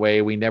hidden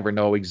away we never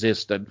know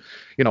exist. And,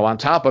 on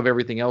top of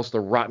everything else, the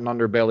rotten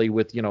underbelly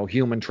with,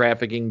 human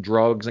trafficking,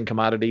 drugs, and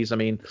commodities. I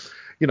mean,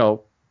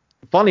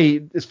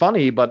 it's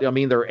funny, but I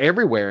mean, they're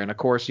everywhere. And of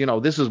course,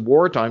 this is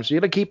wartime, so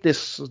you got to keep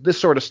this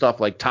sort of stuff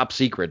like top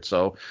secret.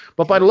 So,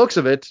 but by the looks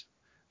of it,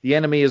 the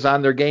enemy is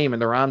on their game,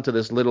 and they're on to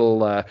this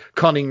little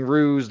cunning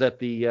ruse that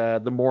the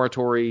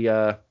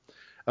Moratori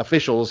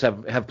officials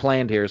have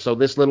planned here. So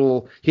this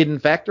little hidden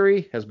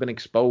factory has been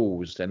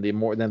exposed, and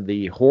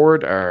the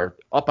Horde are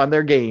up on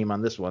their game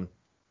on this one.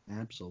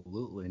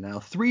 Absolutely. Now,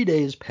 3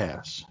 days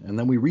pass, and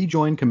then we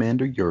rejoin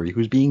Commander Yuri,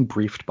 who's being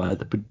briefed by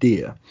the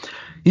Padilla.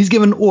 He's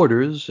given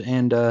orders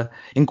and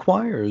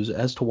inquires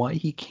as to why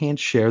he can't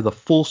share the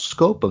full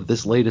scope of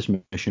this latest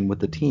mission with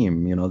the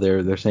team.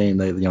 They're saying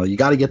that you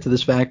got to get to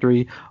this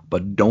factory,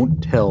 but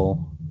don't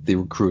tell the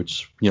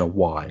recruits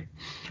why.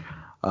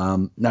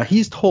 Now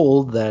he's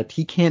told that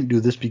he can't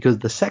do this because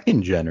the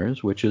second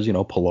Jenners, which is,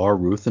 Pilar,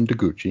 Ruth, and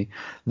Deguchi,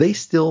 they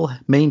still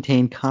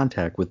maintain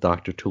contact with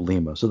Dr.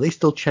 Tulima. So they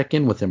still check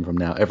in with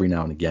him every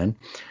now and again.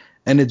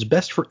 And it's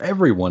best for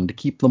everyone to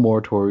keep the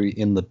Moratori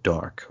in the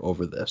dark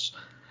over this.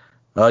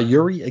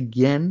 Yuri,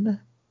 again,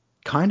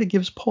 kind of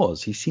gives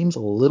pause. He seems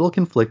a little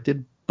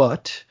conflicted,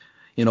 but,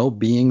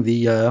 being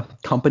the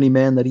company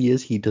man that he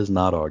is, he does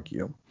not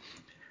argue.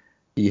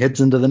 He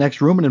heads into the next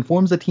room and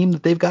informs the team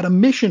that they've got a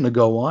mission to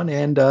go on,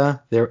 and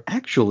they're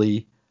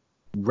actually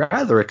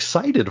rather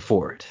excited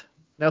for it.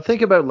 Now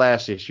think about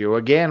last issue.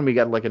 Again, we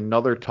got like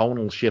another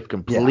tonal shift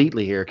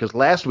completely here, because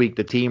last week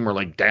the team were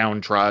like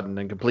downtrodden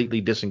and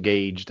completely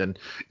disengaged. And,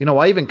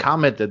 I even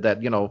commented that,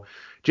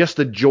 just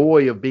the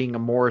joy of being a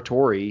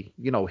Moratori,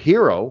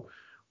 hero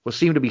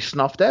seemed to be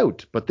snuffed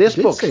out. But this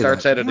book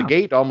starts out of the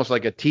gate almost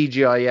like a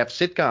TGIF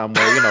sitcom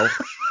where,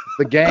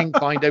 the gang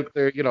find out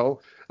they're,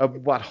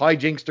 what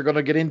hijinks they're going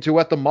to get into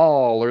at the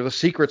mall, or the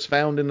secrets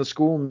found in the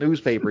school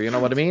newspaper. You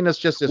know what I mean? It's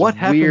just this what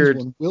weird.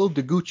 Happens when Will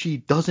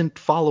Deguchi doesn't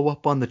follow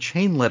up on the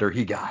chain letter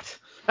he got?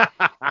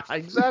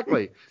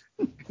 Exactly.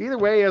 Either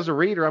way, as a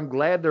reader, I'm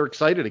glad they're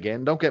excited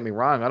again. Don't get me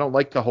wrong. I don't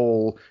like the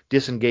whole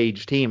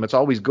disengaged team. It's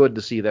always good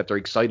to see that they're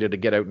excited to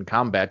get out in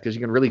combat, because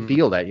you can really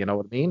feel that. You know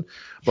what I mean?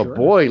 But Sure.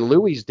 Boy,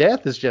 Louis'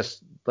 death is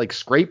just like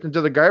scraped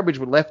into the garbage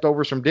with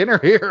leftovers from dinner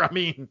here. I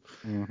mean,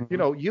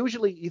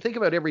 usually you think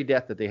about every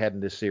death that they had in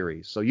this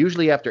series. So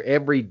usually after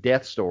every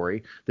death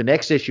story, the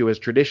next issue is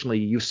traditionally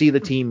you see the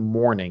team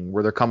mourning,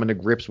 where they're coming to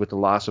grips with the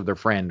loss of their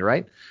friend,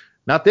 right?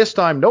 Not this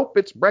time. Nope.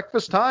 It's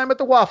breakfast time at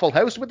the Waffle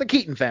House with the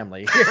Keaton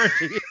family.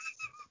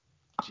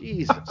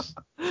 Jesus.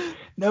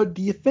 Now,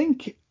 do you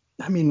think?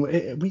 I mean,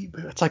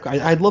 it's like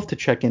I'd love to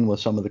check in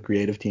with some of the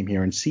creative team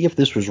here and see if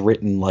this was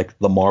written like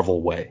the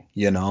Marvel way,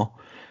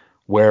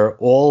 where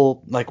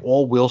all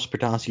Will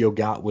Spartacio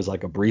got was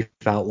like a brief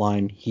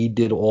outline. He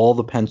did all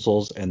the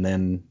pencils and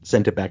then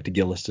sent it back to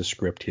Gillis to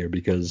script here,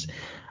 because,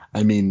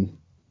 I mean,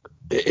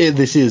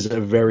 this is a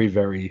very,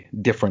 very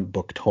different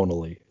book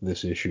tonally,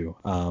 this issue.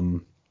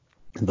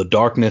 The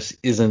darkness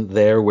isn't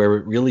there where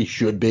it really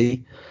should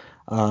be.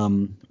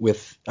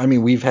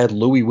 We've had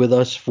Louis with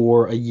us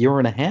for a year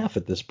and a half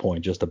at this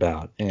point, just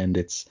about, and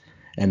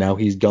now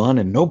he's gone,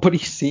 and nobody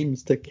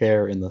seems to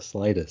care in the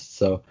slightest.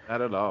 So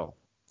Not at all.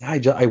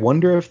 I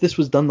wonder if this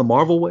was done the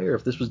Marvel way, or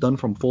if this was done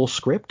from full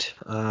script.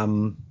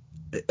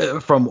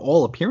 From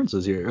all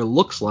appearances here,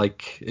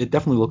 it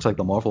definitely looks like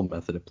the Marvel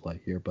method at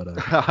play here. But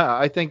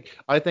I think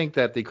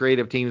that the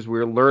creative teams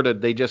were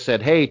alerted. They just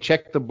said, "Hey,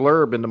 check the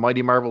blurb in the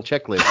Mighty Marvel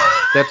checklist.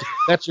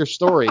 That's your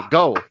story.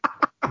 Go."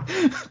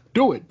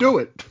 Do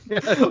it.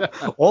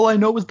 All I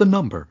know is the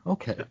number.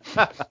 Okay.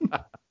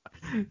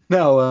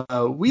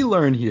 Now, we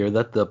learn here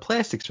that the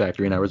plastics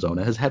factory in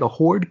Arizona has had a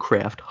Horde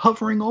craft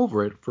hovering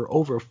over it for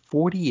over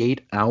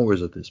 48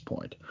 hours at this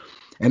point.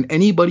 And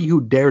anybody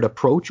who dared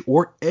approach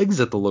or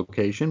exit the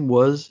location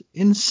was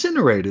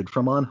incinerated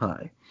from on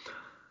high.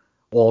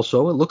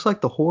 Also, it looks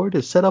like the Horde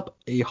has set up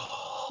a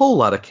whole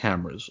lot of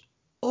cameras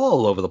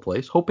all over the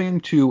place, hoping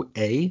to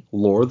A,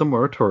 lure the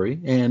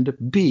Moratori, and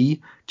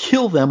B,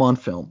 kill them on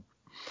film.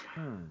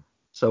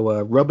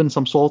 So rubbing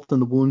some salt in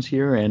the wounds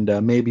here,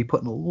 and maybe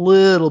putting a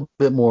little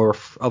bit more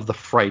of the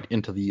fright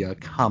into the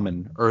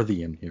common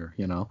Earthian here,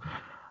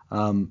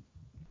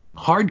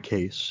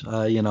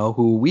 Hardcase,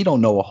 who we don't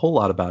know a whole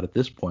lot about at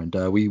this point.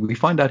 We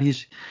find out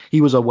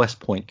he was a West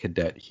Point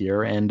cadet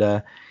here,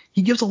 and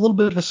he gives a little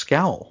bit of a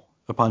scowl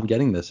upon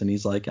getting this, and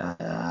he's like,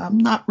 I'm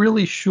not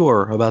really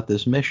sure about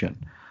this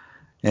mission.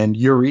 And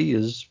Yuri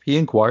he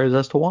inquires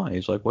as to why.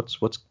 He's like, what's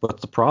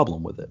the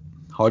problem with it?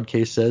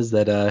 Hardcase says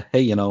that,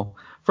 hey,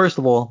 first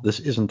of all, this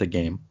isn't a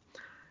game.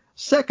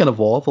 Second of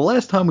all, the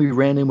last time we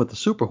ran in with the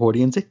Super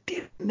Hordians, it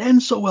didn't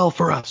end so well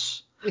for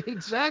us.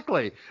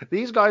 Exactly.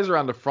 These guys are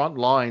on the front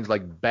lines,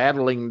 like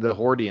battling the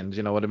Hordians.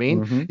 You know what I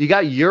mean? Mm-hmm. You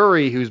got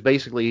Yuri, who's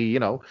basically,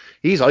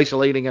 he's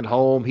isolating at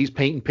home. He's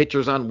painting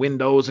pictures on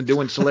windows and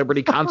doing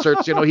celebrity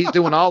concerts. He's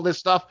doing all this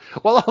stuff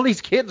while all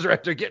these kids are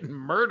out there getting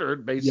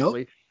murdered,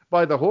 basically,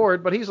 by the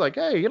Horde. But he's like,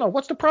 hey,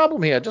 what's the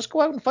problem here? Just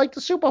go out and fight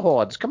the Super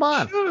Hordes. Come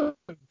on.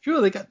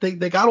 Sure.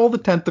 They got all the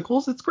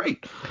tentacles. It's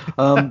great.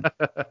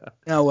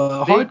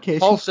 Now, hard case.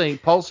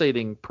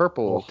 Pulsating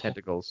purple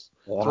tentacles,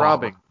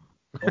 throbbing.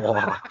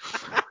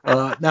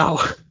 Now,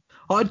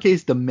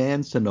 Hardcase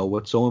demands to know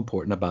what's so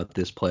important about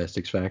this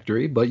plastics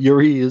factory, but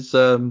Yuri is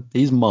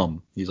he's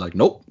mum. He's like,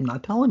 nope, I'm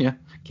not telling you,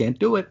 can't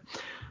do it.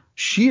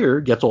 Sheer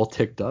gets all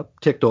ticked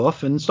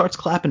off, and starts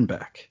clapping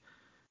back.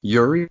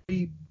 Yuri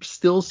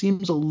still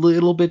seems a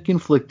little bit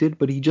conflicted,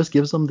 but he just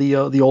gives them the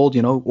old,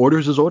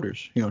 orders is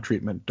orders,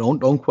 treatment.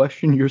 Don't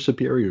question your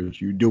superiors.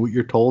 You do what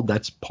you're told.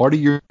 That's part of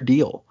your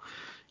deal.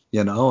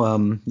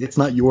 It's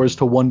not yours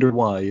to wonder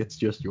why. It's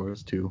just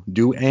yours to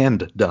do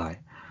and die.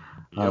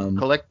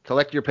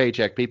 Collect your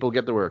paycheck. People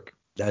get to work.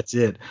 That's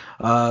it.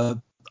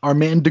 Our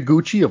man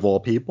Deguchi, of all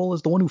people,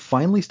 is the one who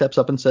finally steps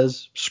up and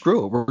says,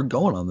 "Screw it. We're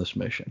going on this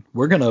mission.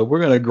 We're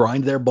gonna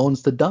grind their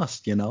bones to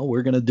dust.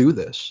 We're gonna do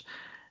this."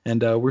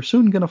 And we're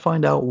soon gonna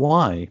find out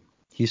why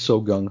he's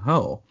so gung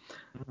ho.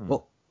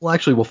 Well,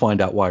 actually, we'll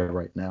find out why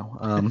right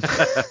now.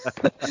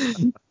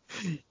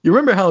 You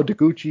remember how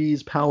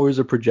Deguchi's powers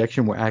of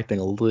projection were acting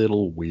a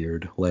little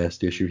weird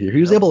last issue here?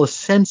 He was able to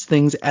sense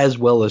things as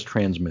well as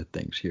transmit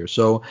things here.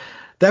 So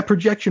that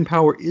projection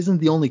power isn't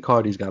the only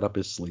card he's got up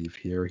his sleeve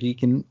here. He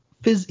can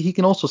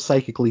also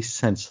psychically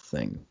sense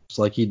things,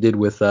 like he did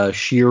with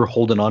Sheer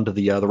holding onto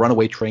the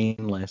runaway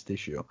train last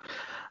issue.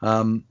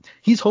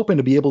 He's hoping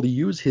to be able to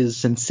use his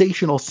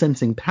sensational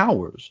sensing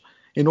powers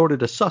in order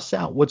to suss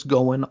out what's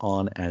going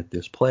on at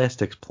this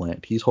plastics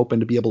plant. He's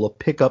hoping to be able to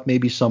pick up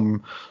maybe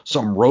some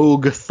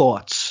rogue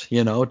thoughts,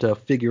 to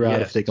figure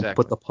out if they can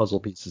put the puzzle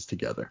pieces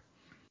together.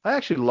 I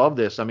actually love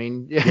this. I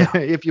mean,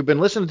 if you've been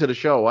listening to the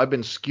show, I've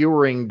been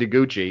skewering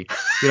Deguchi,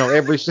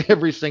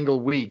 every single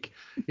week,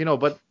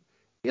 but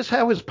just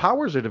how his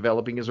powers are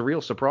developing is a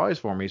real surprise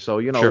for me. So,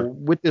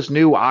 with this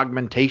new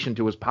augmentation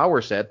to his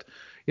power set,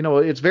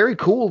 it's very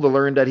cool to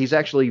learn that he's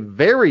actually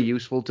very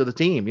useful to the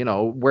team,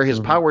 where his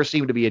powers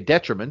seem to be a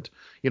detriment,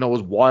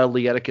 was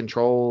wildly out of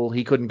control.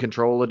 He couldn't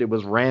control it. It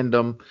was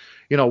random,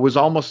 it was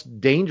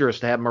almost dangerous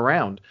to have him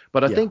around.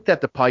 But I think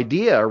that the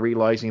Paideia are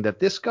realizing that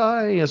this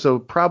guy is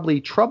probably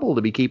trouble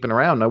to be keeping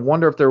around. I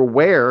wonder if they're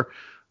aware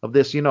of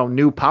this,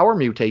 new power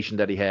mutation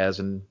that he has.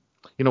 And,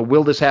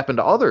 will this happen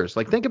to others?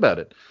 Like, think about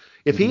it.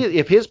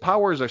 If his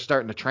powers are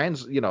starting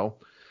to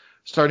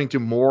starting to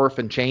morph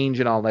and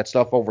change and all that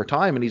stuff over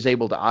time, and he's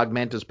able to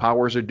augment his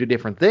powers or do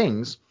different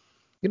things,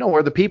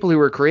 are the people who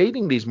are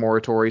creating these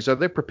Moratories, are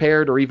they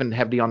prepared or even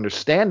have the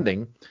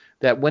understanding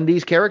that when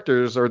these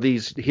characters or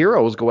these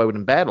heroes go out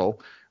in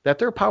battle, that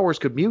their powers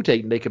could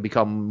mutate and they could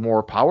become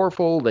more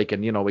powerful, they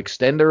can,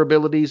 extend their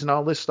abilities and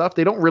all this stuff.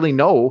 They don't really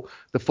know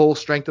the full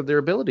strength of their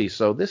abilities.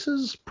 So this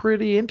is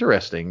pretty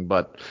interesting,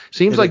 but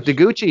seems like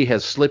Deguchi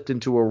has slipped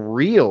into a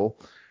real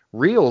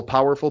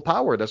powerful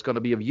power that's going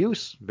to be of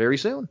use very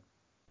soon.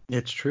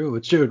 It's true.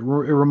 It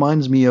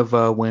reminds me of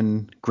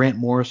when Grant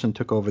Morrison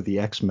took over the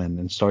X-Men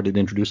and started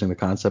introducing the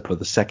concept of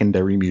the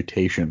secondary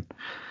mutation.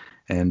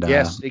 And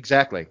yes,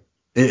 exactly.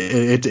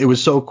 It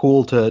was so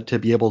cool to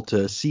be able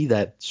to see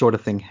that sort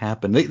of thing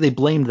happen. They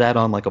blamed that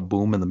on like a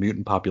boom in the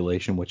mutant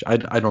population, which I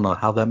don't know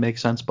how that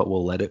makes sense, but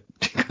we'll let it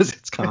because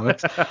it's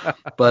comics.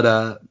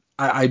 But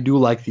I do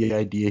like the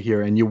idea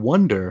here, and you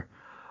wonder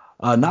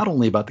not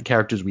only about the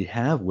characters we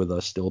have with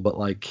us still, but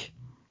like,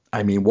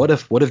 I mean, what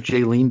if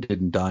Jaylene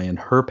didn't die and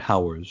her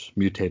powers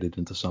mutated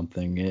into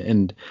something?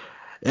 And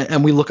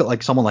we look at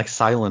like someone like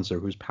Silencer,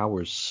 whose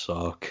powers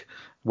suck.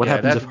 What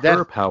happens if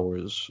her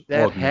powers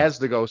augment? Has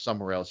to go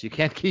somewhere else. You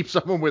can't keep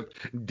someone with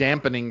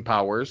dampening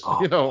powers.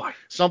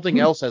 Something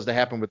else has to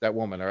happen with that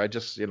woman, or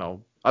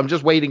I'm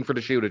just waiting for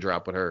the shoe to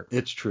drop with her.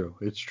 It's true.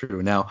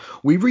 Now,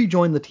 we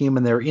rejoin the team,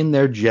 and they're in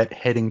their jet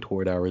heading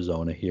toward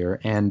Arizona here.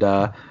 And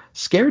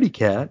Scaredy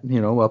Cat,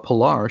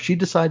 Pilar, she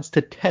decides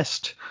to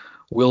test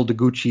Will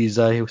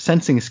Deguchi's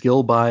sensing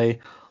skill by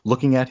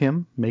looking at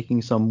him,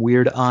 making some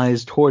weird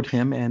eyes toward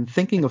him, and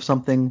thinking of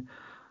something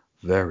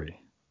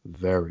very,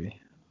 very,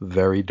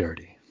 very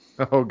dirty.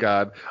 Oh,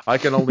 God. I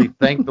can only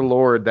thank the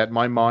Lord that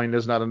my mind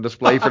is not on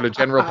display for the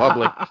general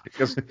public,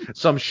 because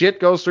some shit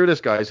goes through this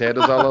guy's head,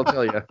 is all I'll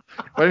tell you.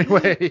 But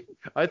anyway,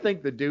 I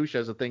think the douche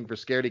has a thing for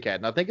Scaredy Cat,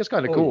 and I think it's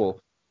kind of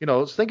cool.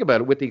 Let's think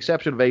about it. With the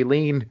exception of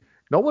Aileen,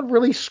 no one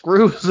really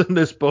screws in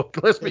this book,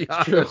 let's be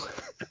honest.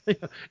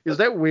 Is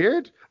that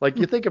weird? Like,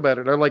 you think about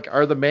it.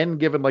 Are the men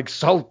given, like,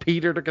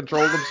 saltpeter to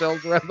control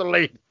themselves around the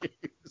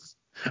ladies?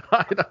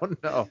 I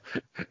don't know.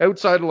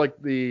 Outside of, like,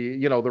 the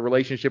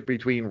relationship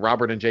between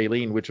Robert and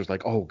Jaylene, which was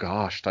like, oh,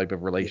 gosh, type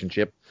of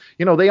relationship.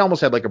 They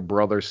almost had, like, a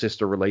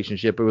brother-sister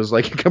relationship. It was,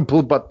 like,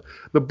 but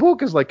the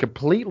book is, like,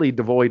 completely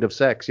devoid of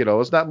sex.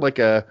 It's not like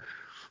a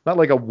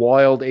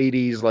wild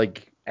 80s,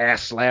 like,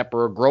 ass slap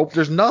or a grope.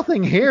 There's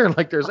nothing here.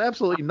 Like, there's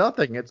absolutely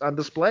nothing. It's on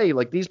display.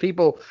 Like, these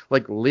people,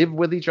 like, live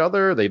with each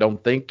other. They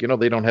don't think,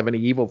 they don't have any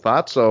evil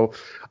thoughts. So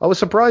I was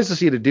surprised to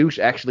see the douche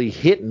actually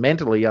hit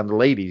mentally on the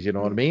ladies. You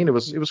know what I mean? It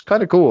was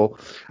kind of cool.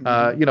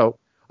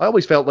 I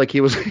always felt like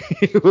he was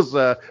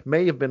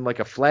may have been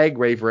like a flag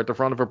waver at the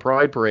front of a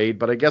pride parade,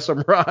 but I guess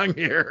I'm wrong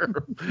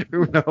here.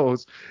 Who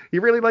knows? He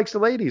really likes the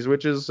ladies,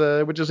 which is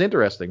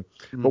interesting.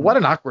 But what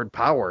an awkward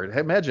power!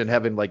 Imagine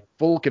having like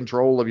full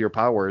control of your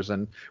powers.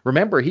 And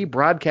remember, he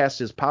broadcasts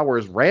his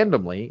powers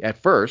randomly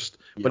at first,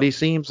 but he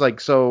seems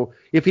like, so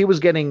if he was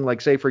getting,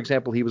 like, say for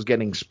example, he was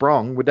getting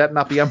sprung, would that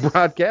not be on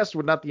broadcast?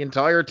 Would not the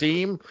entire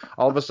team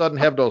all of a sudden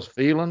have those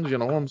feelings? You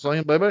know what I'm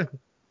saying, baby?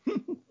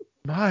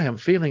 I am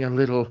feeling a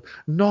little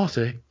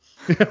naughty.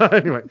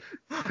 Anyway,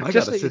 I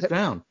gotta sit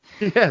down.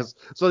 Yes.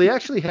 So they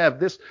actually have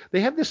this.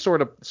 They have this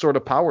sort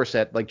of power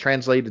set, like,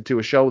 translated to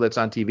a show that's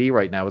on TV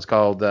right now. It's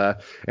called,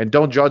 and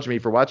don't judge me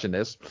for watching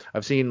this.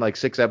 I've seen like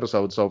 6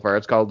 episodes so far.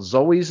 It's called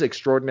Zoe's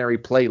Extraordinary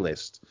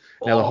Playlist.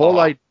 Now the whole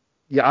idea.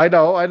 Yeah, I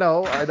know.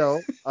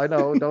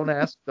 Don't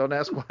ask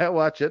why I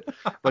watch it.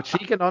 But she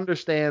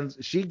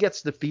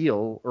gets to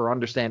feel or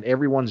understand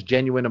everyone's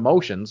genuine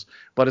emotions,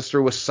 but it's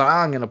through a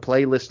song and a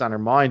playlist on her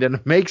mind, and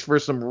it makes for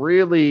some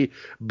really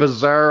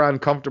bizarre,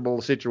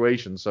 uncomfortable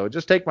situations. So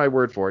just take my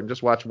word for it and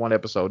just watch 1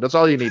 episode. That's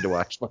all you need to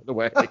watch, by the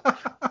way.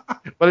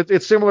 But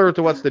it's similar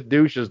to what the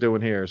douche is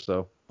doing here,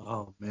 so.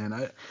 Oh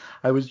man,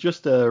 I was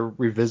just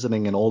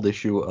revisiting an old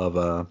issue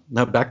of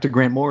now back to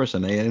Grant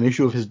Morrison, an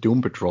issue of his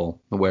Doom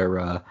Patrol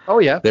where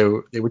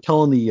they were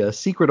telling the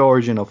secret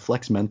origin of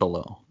Flex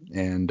Mentallo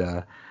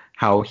and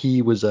how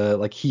he was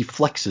like he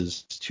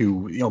flexes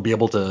to be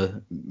able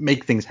to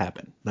make things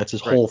happen. That's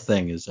his whole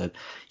thing, is that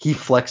he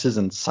flexes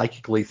and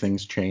psychically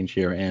things change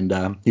here.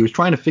 And he was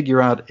trying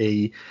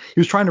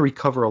to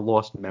recover a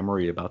lost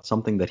memory about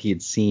something that he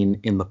had seen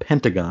in the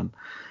Pentagon.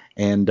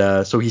 And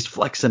so he's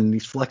flexing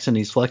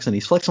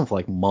for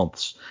like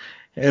months.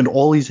 And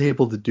all he's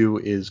able to do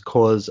is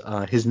cause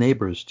his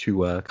neighbors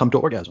to come to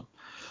orgasm.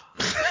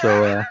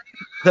 So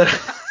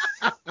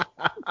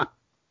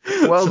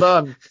well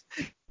done.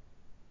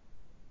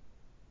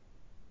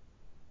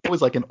 It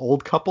was like an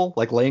old couple,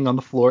 like laying on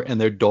the floor, and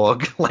their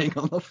dog laying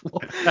on the floor.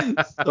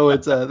 So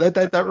it's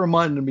that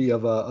reminded me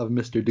of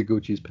Mr.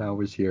 Deguchi's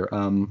powers here.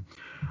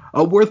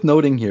 Worth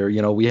noting here,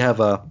 we have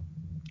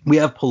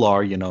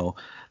Pilar,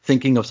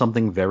 thinking of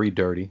something very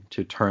dirty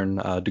to turn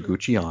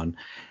Deguchi on.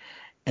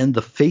 And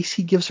the face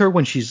he gives her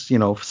when she's,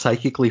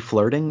 psychically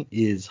flirting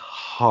is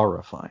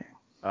horrifying.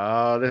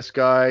 This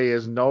guy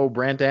is no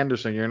Brent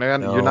Anderson. You're not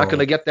going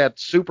to get that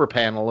super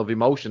panel of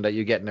emotion that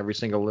you get in every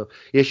single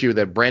issue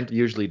that Brent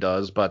usually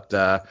does. But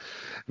Mr.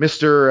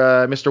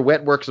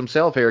 Wetworks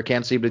himself here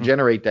can't seem to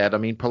generate that. I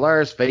mean,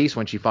 Pilar's face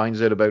when she finds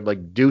out about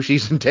like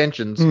douchey's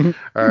intentions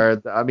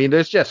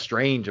it's just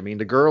strange. I mean,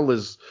 the girl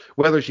is,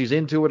 whether she's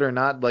into it or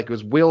not, like,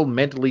 was Will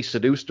mentally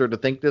seduced her to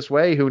think this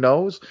way? Who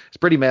knows? It's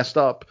pretty messed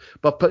up.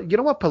 But you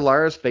know what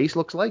Pilar's face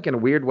looks like in a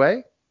weird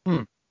way?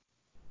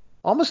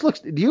 Almost looks.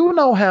 Do you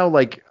know how,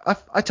 like,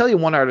 I tell you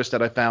one artist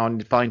that I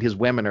find his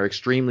women are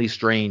extremely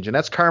strange, and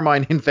that's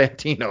Carmine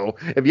Infantino.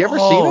 Have you ever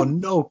seen him? Oh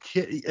no,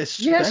 kid,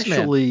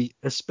 especially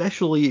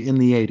in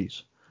the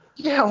 80s.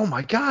 Yeah, oh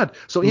my God.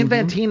 So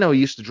Infantino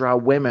used to draw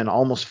women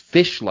almost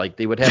fish-like.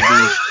 They would have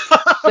these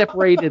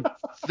separated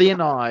thin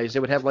eyes. They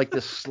would have like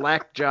this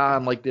slack jaw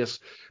and like this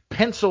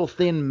pencil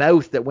thin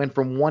mouth that went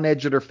from one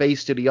edge of their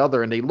face to the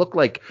other, and they look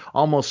like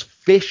almost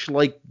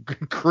fish-like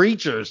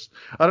creatures.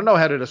 I don't know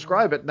how to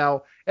describe it.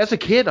 Now, as a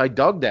kid, I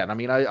dug that. I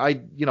mean, I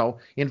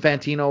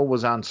Infantino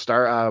was on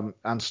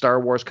Star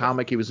Wars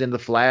comic. He was in The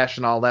Flash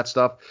and all that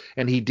stuff,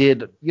 and he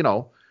did,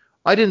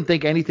 I didn't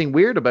think anything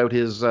weird about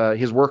his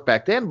work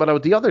back then.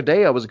 But the other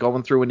day I was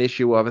going through an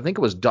issue of, I think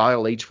it was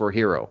Dial H for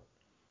Hero,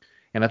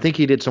 and I think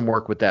he did some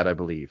work with that, I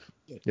believe,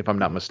 if I'm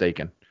not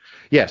mistaken.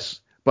 Yes,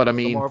 but I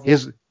mean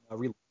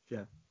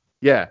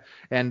Yeah,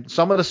 and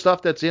some of the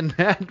stuff that's in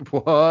that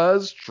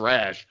was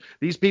trash.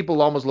 These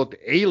people almost looked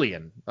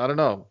alien. I don't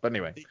know, but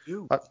anyway. They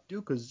do,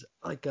 because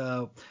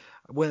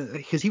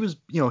because he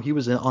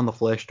was on The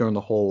Flash during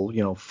the whole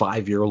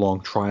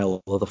 5-year-long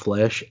trial of The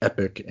Flash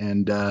epic,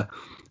 and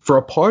for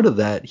a part of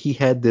that he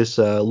had this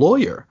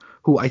lawyer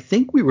who I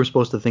think we were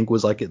supposed to think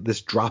was like this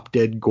drop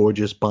dead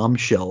gorgeous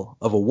bombshell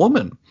of a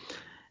woman.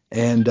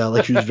 And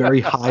like, she was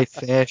very high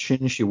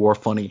fashion. She wore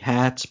funny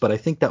hats, but I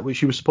think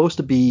she was supposed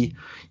to be,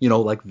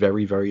 like,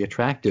 very, very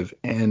attractive.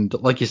 And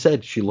like you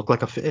said, she looked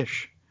like a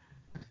fish.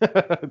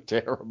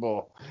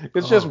 Terrible.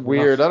 It's just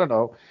weird. Rough. I don't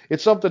know.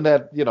 It's something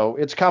that,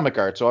 it's comic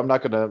art, so I'm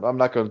not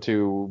going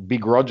to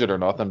begrudge it or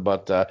nothing,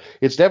 but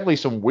it's definitely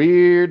some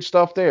weird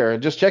stuff there.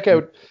 And just check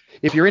out,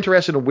 if you're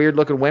interested in weird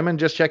looking women,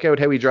 just check out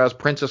how he draws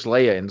Princess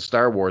Leia in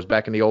Star Wars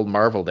back in the old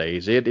Marvel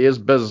days. It is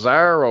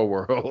bizarro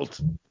world.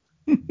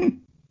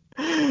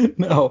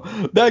 Now,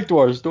 back to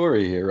our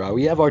story here.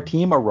 We have our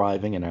team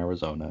arriving in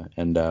Arizona,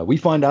 and we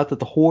find out that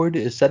the Horde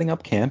is setting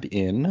up camp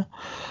in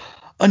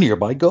a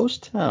nearby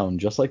ghost town,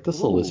 just like the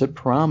solicit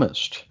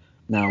promised.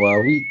 Now,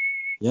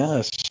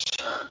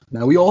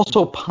 Now, we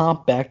also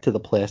pop back to the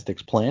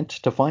plastics plant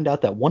to find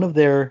out that one of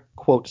their,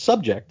 quote,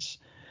 subjects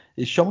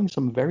is showing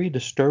some very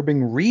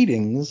disturbing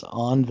readings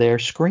on their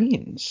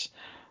screens.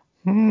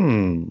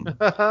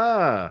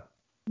 Now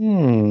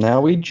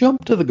we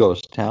jump to the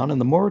ghost town, and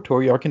the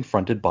Moratori are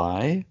confronted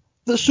by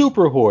the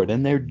Super Horde,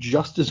 and they're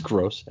just as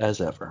gross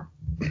as ever.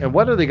 And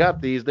what do they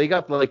got? They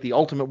got like the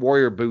Ultimate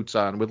Warrior boots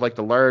on with like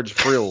the large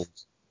frills.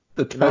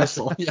 The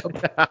tassel,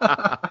 yep.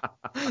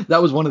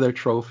 That was one of their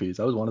trophies.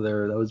 That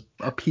was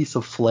a piece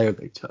of flair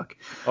they took.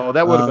 Oh,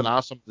 that would have been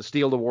awesome to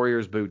steal the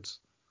Warriors' boots.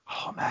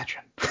 Oh,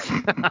 imagine.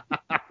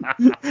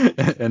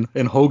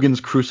 and Hogan's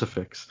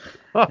crucifix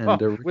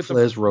and Ric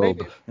Flair's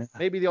robe.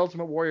 Maybe the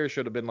Ultimate Warrior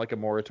should have been like a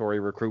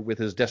Moratori recruit with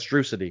his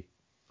Destrucity.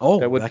 Oh,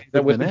 that would have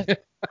been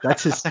it.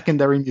 That's his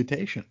secondary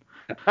mutation.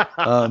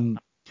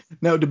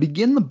 Now, to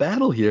begin the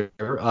battle here,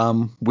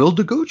 Will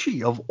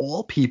Taguchi, of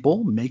all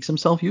people, makes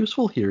himself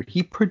useful here.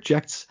 He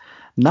projects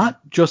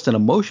not just an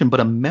emotion, but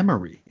a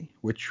memory,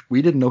 which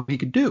we didn't know he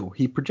could do.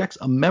 He projects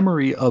a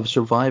memory of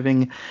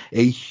surviving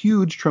a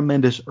huge,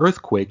 tremendous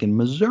earthquake in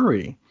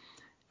Missouri.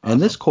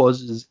 And this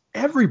causes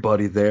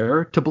everybody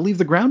there to believe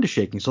the ground is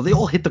shaking, so they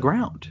all hit the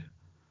ground.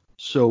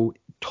 So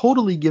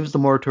totally gives the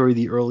Moratori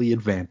the early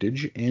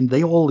advantage, and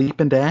they all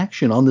leap into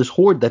action on this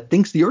horde that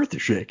thinks the earth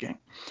is shaking.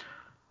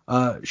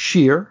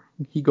 Shear,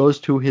 he goes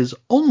to his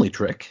only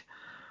trick,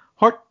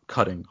 heart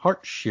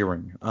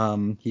shearing.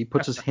 He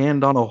puts his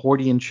hand on a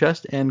Hordian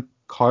chest and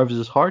carves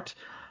his heart.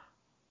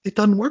 It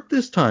doesn't work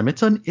this time.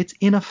 It's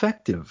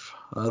ineffective.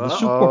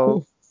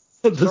 The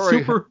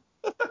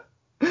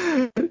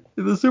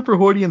Super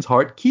Hordian's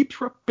heart keeps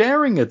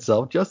repairing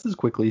itself just as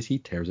quickly as he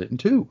tears it in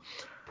two.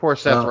 Poor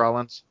Seth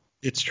Rollins.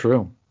 It's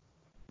true.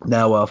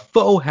 Now,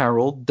 Foe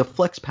Harold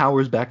deflects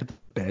powers back at the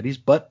baddies,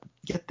 but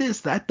get this,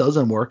 that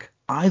doesn't work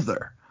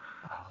either.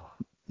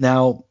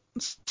 Now,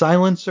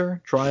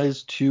 Silencer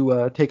tries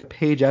to take a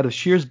page out of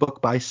Shear's book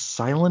by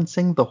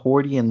silencing the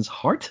Hordian's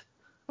heart.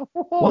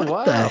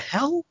 What the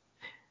hell?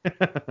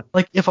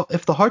 Like,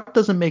 if the heart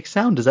doesn't make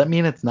sound, does that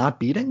mean it's not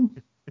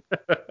beating?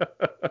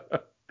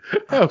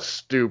 How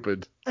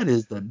stupid. That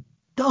is the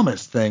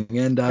dumbest thing.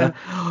 And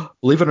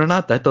believe it or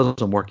not, that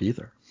doesn't work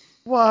either.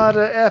 What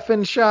a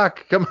effing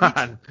shock. Come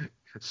on.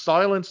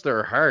 Silence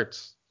their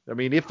hearts. I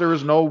mean, if there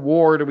is no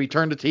war, do we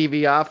turn the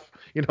TV off?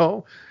 You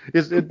know,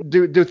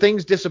 do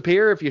things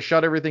disappear if you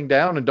shut everything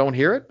down and don't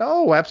hear it?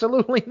 No,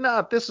 absolutely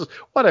not. This is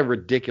what a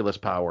ridiculous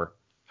power.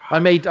 I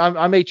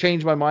may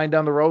change my mind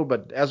down the road,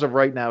 but as of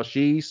right now,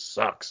 she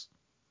sucks.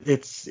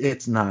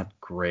 It's not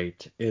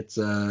great. It's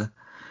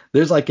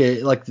there's like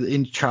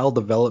in child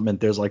development,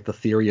 there's like the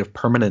theory of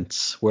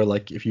permanence, where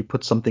like if you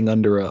put something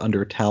under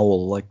a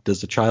towel, like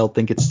does the child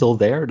think it's still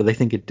there, or do they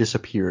think it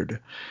disappeared?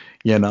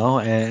 You know,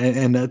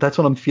 and that's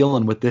what I'm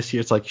feeling with this here.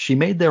 It's like she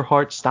made their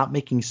heart stop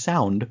making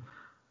sound,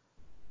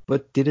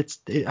 but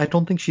I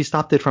don't think she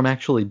stopped it from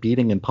actually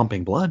beating and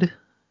pumping blood.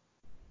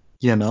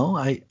 You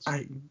know,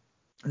 this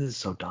is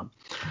so dumb.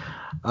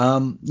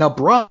 Now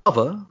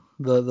Brava,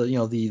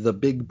 the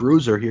big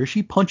bruiser here,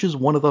 she punches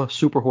one of the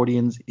Super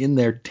Hordians in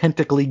their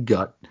tentacly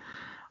gut,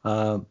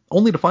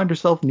 only to find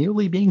herself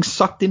nearly being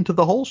sucked into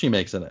the hole she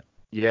makes in it.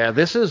 Yeah,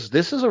 this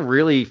is a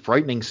really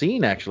frightening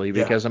scene, actually,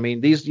 because I mean,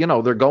 these,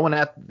 they're going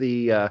at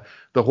the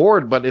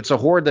horde, but it's a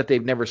horde that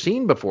they've never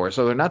seen before,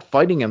 so they're not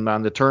fighting them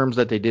on the terms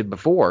that they did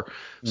before.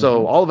 Mm-hmm.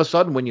 So all of a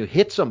sudden, when you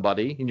hit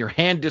somebody and your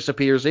hand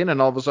disappears in,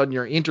 and all of a sudden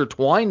you're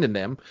intertwined in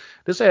them,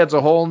 this adds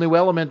a whole new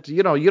element.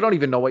 You don't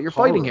even know what you're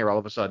fighting here all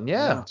of a sudden.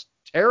 Yeah, it's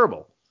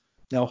terrible.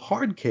 Now,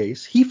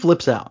 Hardcase, he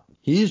flips out.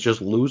 He's just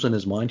losing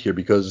his mind here,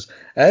 because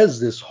as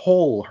this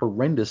whole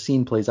horrendous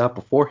scene plays out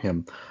before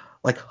him,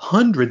 like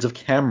hundreds of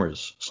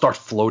cameras start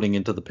floating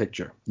into the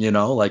picture,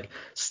 like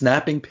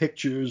snapping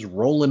pictures,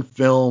 rolling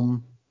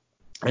film.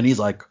 And he's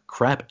like,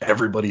 crap,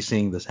 everybody's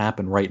seeing this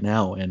happen right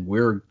now. And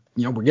we're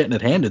getting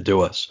it handed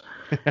to us.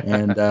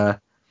 And,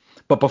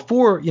 but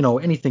before,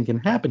 anything can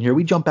happen here,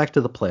 we jump back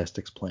to the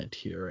plastics plant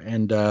here.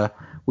 And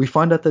we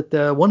find out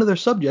that one of their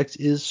subjects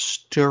is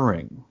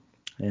Stirring.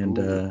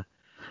 And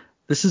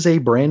this is a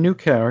brand new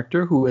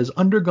character who has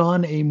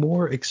undergone a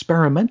more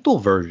experimental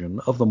version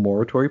of the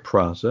Moratori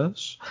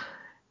process.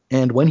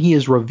 And when he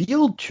is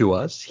revealed to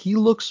us, he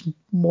looks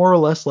more or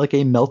less like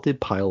a melted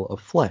pile of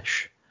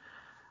flesh.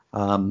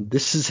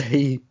 This is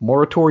a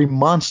Moratori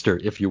monster,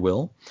 if you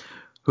will,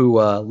 who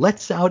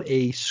lets out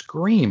a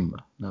scream.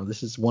 Now,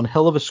 this is one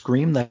hell of a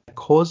scream that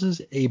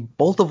causes a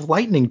bolt of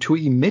lightning to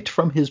emit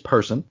from his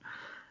person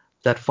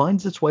that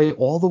finds its way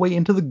all the way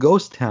into the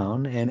ghost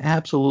town and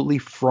absolutely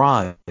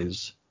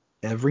fries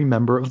every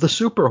member of the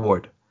Super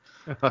Horde.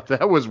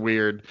 That was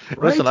weird.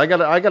 Right? Listen, I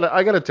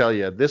gotta tell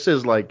you, this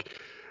is like,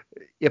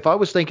 if I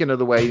was thinking of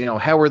the way,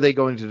 how are they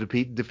going to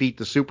defeat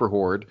the Super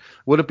Horde?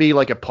 Would it be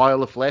like a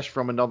pile of flesh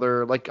from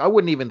another? Like, I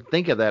wouldn't even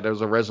think of that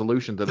as a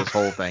resolution to this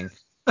whole thing.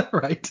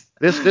 Right.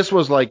 This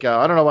was like,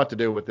 I don't know what to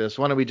do with this.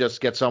 Why don't we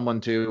just get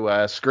someone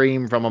to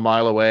scream from a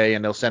mile away,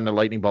 and they'll send a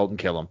lightning bolt and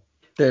kill him?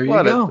 There you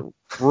go.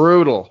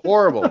 Brutal.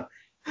 Horrible.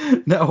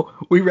 Now,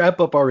 we wrap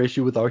up our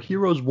issue with our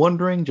heroes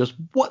wondering just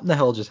what in the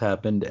hell just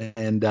happened,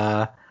 and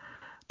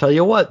Tell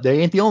you what,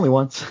 they ain't the only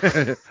ones.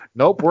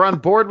 Nope, we're on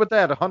board with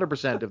that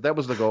 100% if that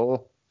was the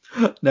goal.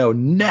 Now,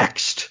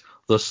 next,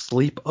 the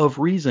sleep of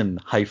reason,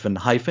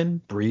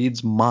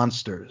 breeds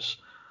monsters.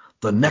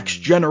 The next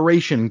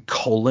generation,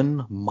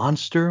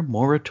 monster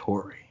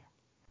moratorium.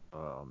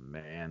 Oh,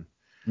 man.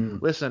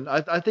 Mm. Listen,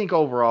 I think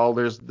overall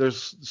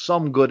there's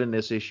some good in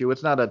this issue.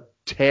 It's not a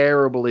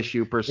terrible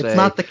issue per se. It's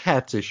not the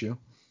Cats issue.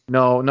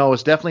 No,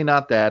 it's definitely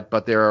not that,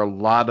 but there are a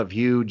lot of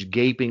huge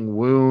gaping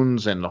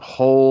wounds and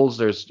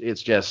holes.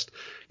 It's just,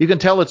 you can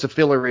tell it's a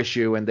filler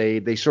issue, and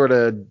they sort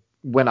of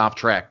went off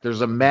track. There's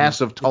a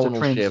massive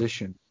tonal shift.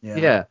 Transition.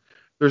 Yeah.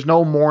 There's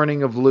no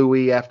mourning of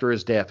Louis after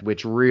his death,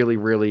 which really,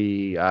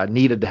 really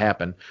needed to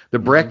happen. The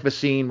breakfast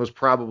scene was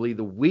probably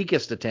the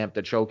weakest attempt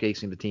at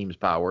showcasing the team's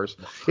powers.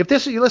 If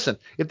this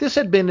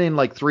had been in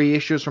like 3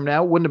 issues from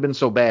now, it wouldn't have been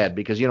so bad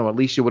because, at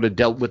least you would have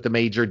dealt with the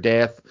major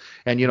death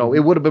and,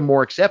 it would have been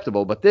more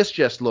acceptable. But this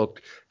just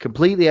looked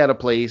completely out of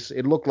place.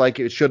 It looked like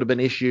it should have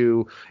been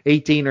issue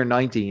 18 or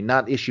 19,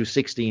 not issue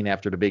 16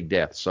 after the big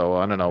death. So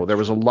I don't know. There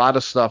was a lot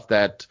of stuff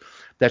that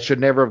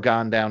should never have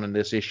gone down in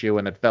this issue,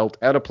 and it felt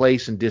out of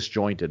place and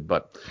disjointed.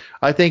 But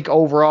I think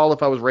overall,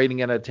 if I was rating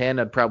it a 10,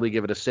 I'd probably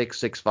give it a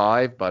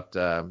 6.5. But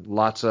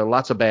lots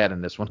of bad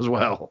in this one as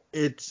well.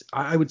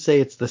 I would say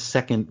it's the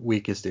second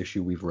weakest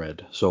issue we've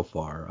read so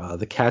far.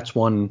 The Cats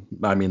one,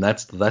 I mean,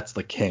 that's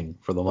the king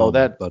for the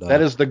moment.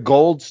 That is the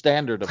gold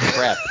standard of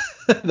crap.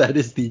 That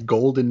is the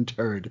golden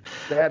turd.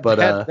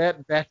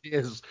 That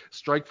is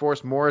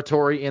Strikeforce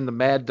Moratorium in the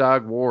Mad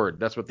Dog Ward.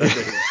 That's what that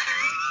is.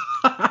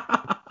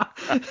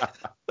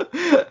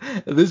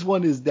 This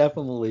one is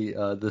definitely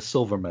the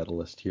silver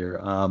medalist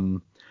here.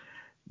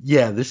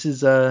 This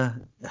is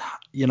and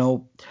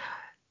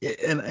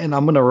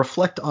I'm going to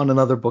reflect on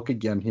another book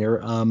again here.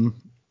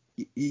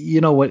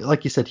 What,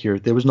 like you said here,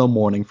 there was no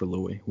mourning for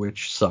Louis,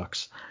 which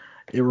sucks.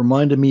 It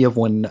reminded me of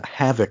when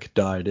Havoc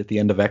died at the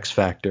end of X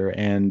Factor,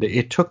 and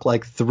it took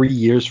like 3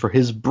 years for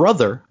his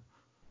brother,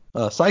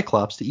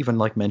 Cyclops, to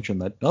even mention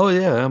that. Oh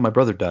yeah, my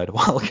brother died a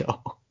while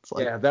ago.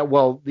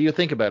 Do you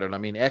think about it? I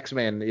mean,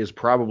 X-Men is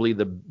probably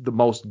the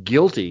most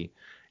guilty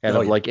out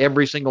of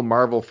every single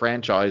Marvel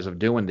franchise of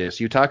doing this.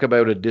 You talk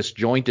about a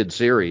disjointed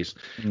series.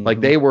 Mm-hmm.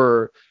 They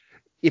were,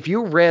 if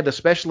you read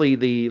especially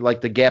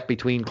the gap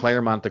between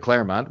Claremont to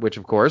Claremont, which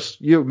of course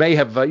you may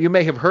have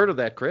heard of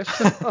that, Chris.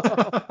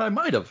 I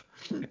might have.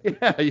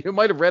 Yeah, you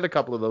might have read a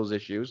couple of those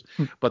issues,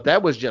 but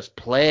that was just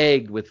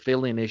plagued with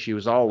fill-in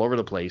issues all over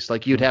the place.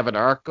 You'd have an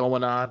arc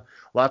going on,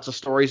 lots of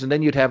stories, and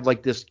then you'd have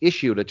this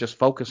issue that just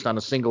focused on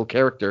a single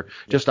character,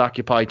 just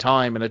occupy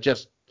time, and it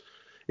just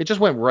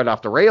went right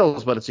off the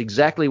rails. But it's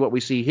exactly what we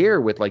see here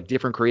with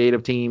different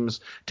creative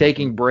teams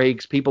taking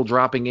breaks, people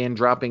dropping in,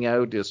 dropping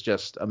out. It's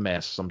just a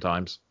mess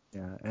sometimes.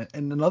 Yeah,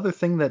 and another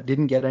thing that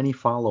didn't get any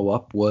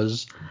follow-up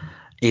was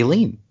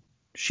Aileen.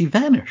 She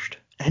vanished.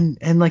 And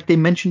they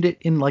mentioned it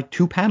in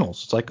 2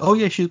 panels. It's oh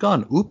yeah, she's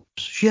gone. Oops,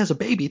 she has a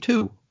baby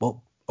too.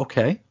 Well,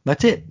 okay,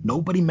 that's it.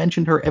 Nobody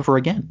mentioned her ever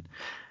again.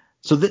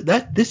 So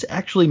this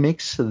actually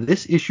makes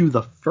this issue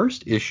the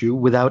first issue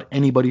without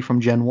anybody from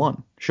Gen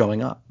 1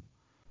 showing up.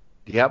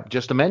 Yep,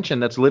 just to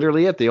mention, that's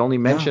literally it. They only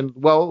mention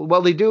well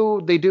they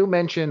do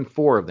mention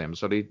 4 of them.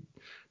 So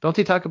don't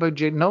they talk about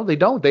Jade? No, they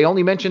don't. They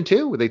only mention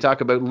 2. They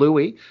talk about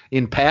Louis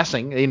in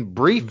passing, in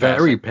brief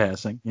very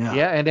passing. Yeah.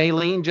 Yeah, and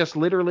Aileen just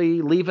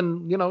literally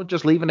leaving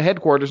the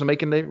headquarters and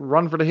making the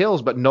run for the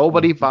hills, but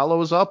nobody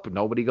follows up.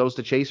 Nobody goes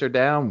to chase her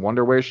down,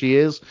 wonder where she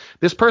is.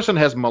 This person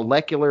has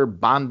molecular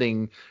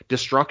bonding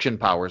destruction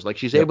powers.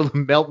 She's able to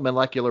melt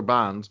molecular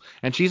bonds,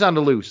 and she's on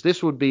the loose.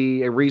 This would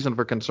be a reason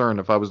for concern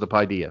if I was the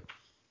Paideia.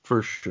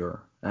 For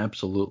sure.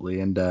 Absolutely.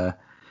 And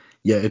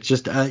it's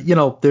just,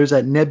 there's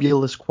that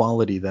nebulous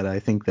quality that I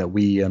think that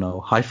we,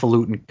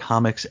 highfalutin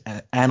comics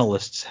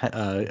analysts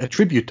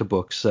attribute to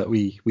books that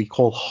we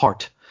call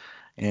heart.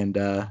 And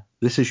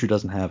this issue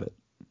doesn't have it.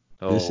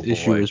 This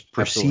issue is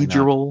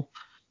procedural.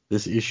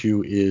 This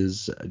issue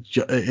is,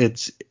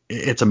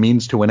 it's a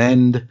means to an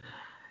end.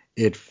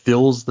 It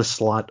fills the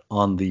slot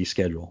on the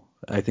schedule.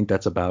 I think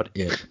that's about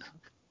it.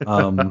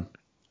 And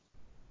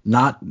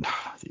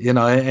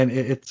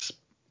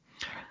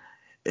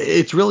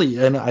it's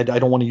really, and I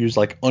don't want to use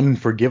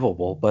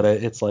unforgivable, but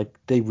it's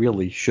they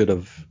really should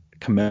have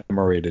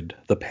commemorated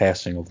the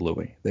passing of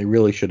Louis. They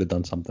really should have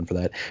done something for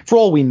that. For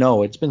all we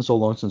know, it's been so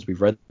long since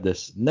we've read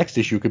this. Next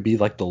issue could be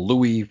the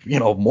Louis,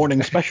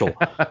 morning special.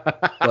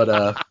 But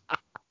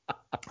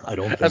I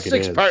don't think it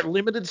is. A 6-part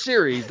limited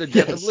series, The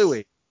Death of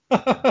Louis.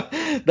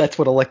 That's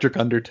what Electric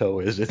Undertow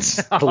is. It's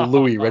the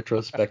Louis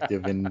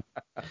retrospective in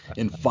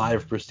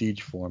 5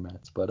 prestige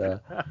formats.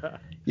 But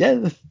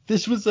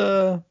this was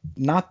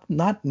not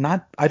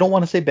I don't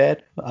want to say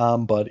bad,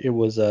 but it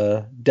was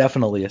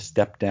definitely a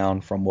step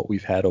down from what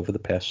we've had over the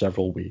past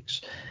several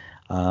weeks.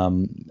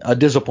 A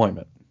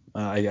disappointment.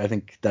 I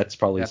think that's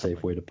probably a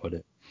safe way to put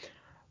it.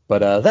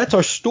 But that's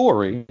our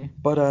story.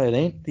 But it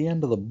ain't the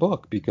end of the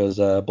book because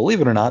believe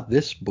it or not,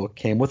 this book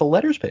came with a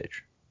letters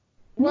page.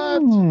 What?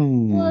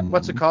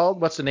 What's it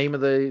called? What's the name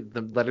of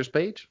the letters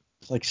page?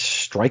 It's like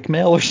strike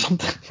mail or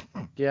something.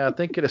 Yeah, I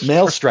think it is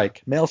Mail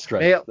strike.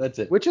 That's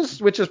it. Which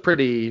is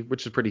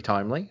pretty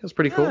timely. It's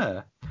pretty cool.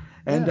 Yeah.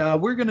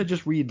 And we're going to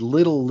just read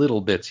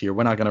little bits here.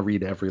 We're not going to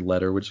read every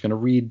letter. We're just going to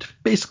read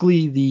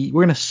basically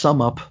we're going to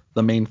sum up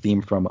the main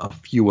theme from a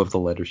few of the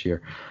letters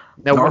here.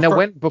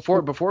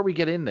 Before we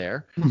get in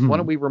there, why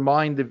don't we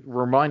remind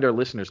our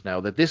listeners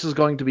now that this is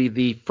going to be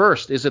the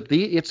first? Is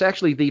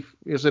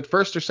it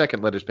first or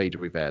second letters page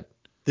we've had?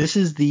 This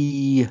is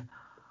the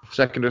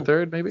second or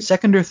third, maybe?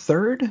 Second or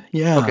third?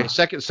 Yeah. Okay,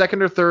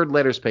 second or third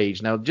letters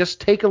page. Now,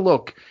 just take a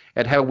look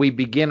at how we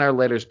begin our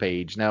letters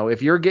page. Now,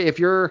 if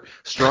you're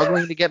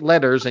struggling to get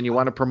letters and you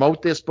want to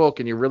promote this book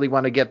and you really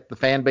want to get the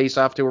fan base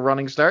off to a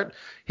running start,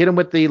 hit them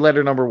with the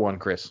letter number 1,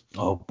 Chris.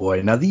 Oh,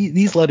 boy. Now,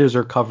 these letters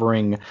are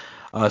covering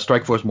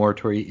Strikeforce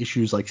Morituri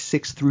issues like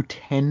 6 through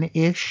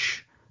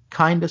 10-ish.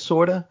 Kind of,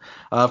 sort of.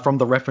 From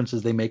the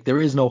references they make,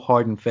 there is no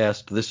hard and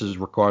fast, this is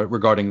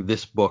regarding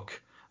this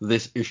book,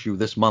 this issue,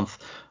 this month,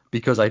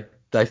 because I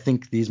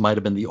think these might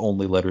have been the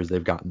only letters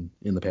they've gotten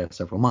in the past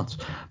several months.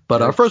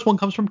 But our first one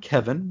comes from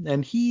Kevin,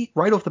 and he,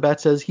 right off the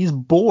bat, says he's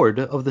bored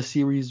of the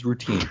series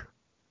routine.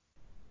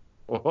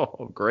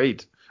 Oh,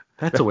 great.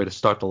 That's a way to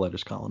start the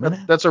letters column, isn't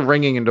it? That's a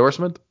ringing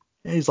endorsement.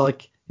 He's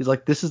like,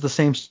 this is the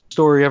same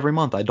story every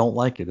month. I don't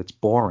like it. It's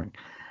boring.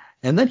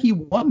 And then he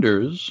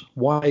wonders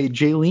why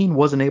Jaylene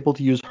wasn't able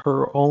to use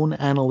her own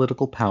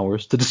analytical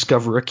powers to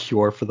discover a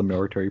cure for the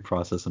military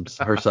process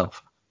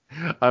herself.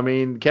 I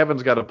mean,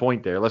 Kevin's got a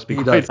point there. Let's be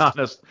quite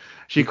honest.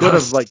 She could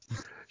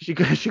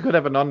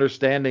have an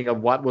understanding of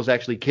what was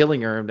actually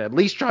killing her and at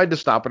least tried to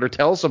stop it or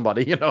tell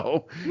somebody, you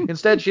know.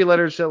 Instead, she let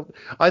herself.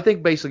 I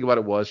think basically what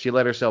it was, she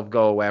let herself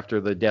go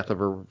after the death of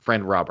her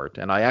friend Robert,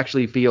 and I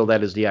actually feel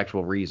that is the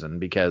actual reason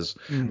because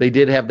they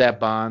did have that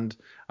bond.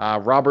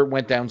 Robert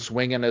went down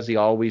swinging as he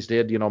always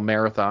did, you know,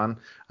 marathon.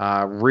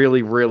 Really,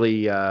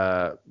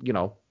 you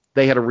know,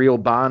 they had a real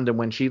bond, and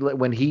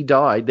when he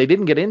died, they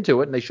didn't get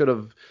into it, and they should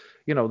have.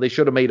 You know, they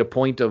should have made a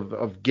point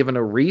of giving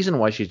a reason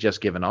why she's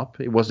just given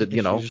up. It wasn't,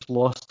 you know. She just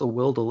lost the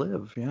will to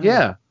live. Yeah.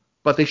 Yeah.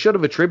 But they should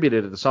have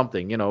attributed it to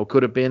something. You know,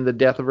 could have been the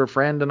death of her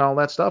friend and all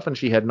that stuff, and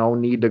she had no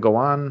need to go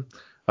on.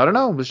 I don't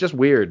know. It was just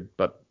weird.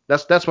 But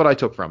that's what I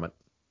took from it.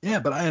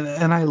 Yeah, but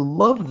I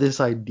love this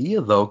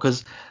idea, though,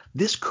 because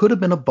this could have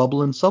been a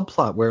bubbling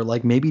subplot where,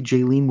 like, maybe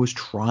Jaylene was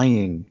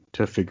trying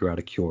to figure out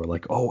a cure.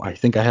 Like, oh, I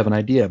think I have an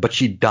idea. But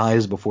she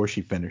dies before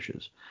she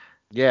finishes.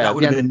 Yeah. That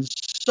would have been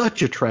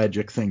such a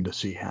tragic thing to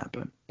see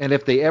happen. And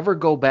if they ever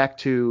go back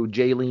to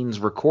Jaylene's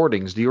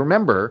recordings, do you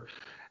remember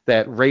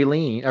that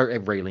Jaylene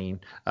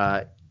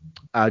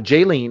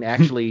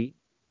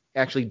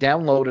actually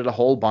downloaded a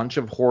whole bunch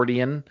of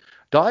Hordian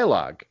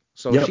dialogue?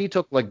 So she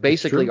took like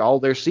basically all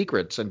their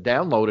secrets and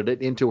downloaded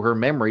it into her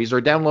memories,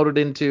 or downloaded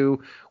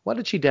into, what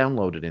did she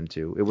download it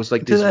into? It was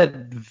like this that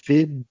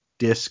vid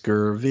disk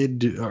or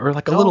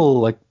like a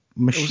little like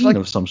machine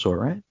of some sort,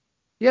 right?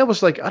 Yeah, it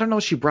was like, I don't know,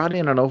 she brought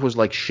in, I don't know if it was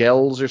like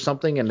shells or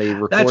something, and they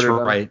recorded. That's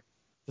right.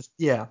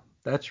 Yeah,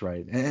 that's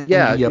right. And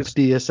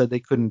Dia said they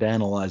couldn't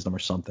analyze them or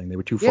something. They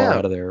were too far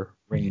out of their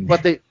range.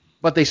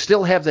 But they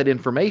still have that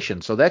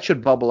information, so that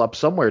should bubble up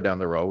somewhere down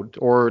the road,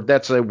 or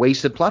that's a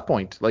wasted plot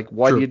point. Like,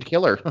 why did you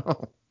kill her?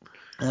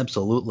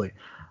 Absolutely.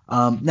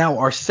 Now,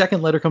 our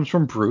second letter comes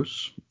from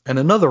Bruce, and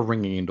another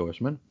ringing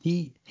endorsement.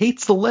 He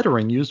hates the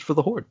lettering used for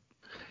the Horde.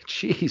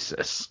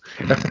 Jesus.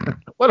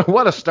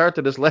 What a start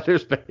to this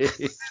letters page.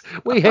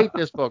 We hate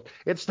this book.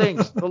 It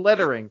stinks. The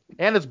lettering.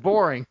 And it's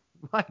boring.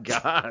 My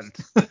God.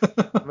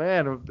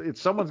 Man,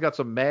 someone's got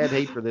some mad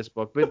hate for this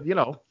book. But, you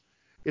know,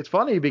 it's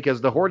funny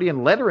because the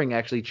Hordian lettering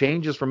actually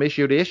changes from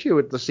issue to issue.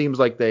 It seems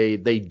like they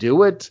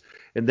do it,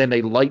 and then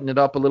they lighten it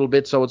up a little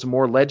bit so it's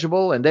more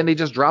legible, and then they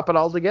just drop it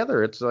all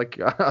together. It's like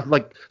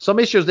some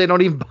issues they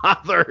don't even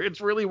bother.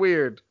 It's really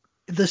weird.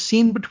 The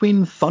scene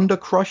between Thunder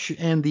Crush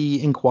and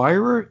the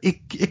Inquirer,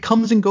 it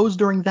comes and goes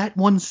during that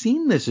one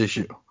scene this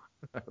issue.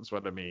 That's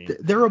what I mean.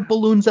 There are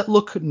balloons that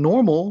look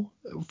normal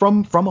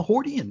from a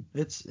Hordian.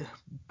 It's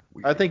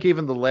weird. I think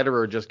even the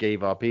letterer just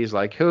gave up. He's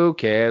like, who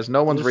cares?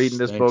 No one's reading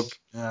this book.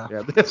 Yeah.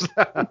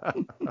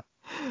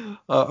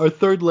 Our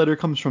third letter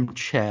comes from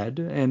Chad,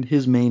 and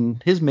his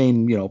main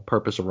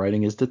purpose of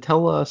writing is to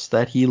tell us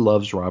that he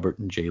loves Robert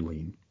and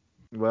Jaylene.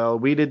 Well,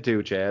 we did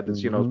too, Chad.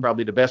 It's, it's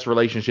probably the best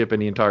relationship in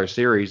the entire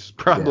series.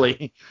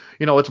 Probably,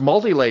 it's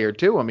multi-layered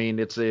too. I mean,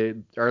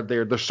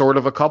 they're sort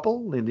of a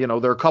couple, and,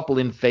 they're a couple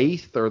in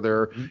faith, or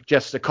they're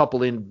just a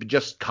couple in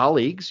just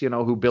colleagues,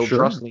 who build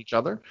trust in each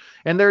other.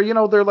 And they're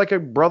like a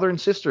brother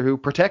and sister who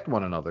protect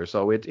one another.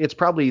 So it's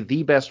probably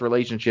the best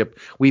relationship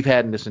we've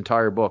had in this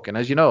entire book. And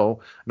as you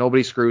know,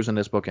 nobody screws in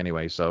this book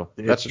anyway. So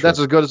that's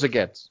as good as it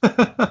gets.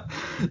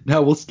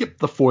 Now we'll skip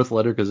the fourth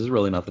letter because there's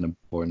really nothing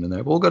important in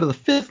there. But we'll go to the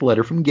fifth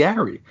letter from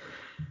Gary.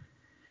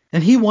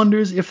 And he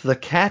wonders if the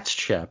Cats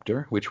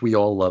chapter, which we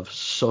all love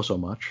so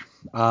much,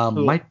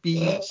 might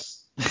be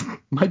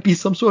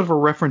some sort of a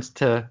reference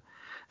to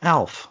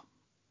Alf.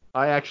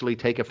 I actually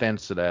take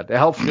offense to that.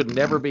 Alf should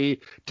never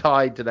be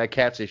tied to that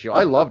Cats issue.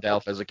 I loved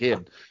Alf as a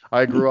kid.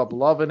 I grew up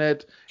loving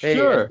it. Hey,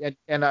 Sure.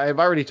 and I've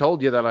already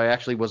told you that I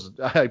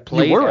You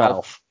played were Alf.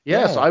 Alf.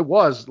 Yes, Yeah. I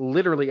was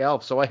literally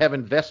Alf, so I have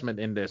investment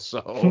in this.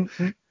 So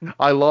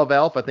I love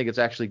Alf. I think it's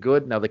actually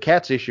good. Now the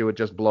Cats issue, it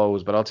just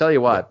blows. But I'll tell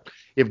you what,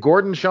 if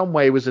Gordon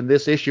Shumway was in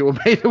this issue,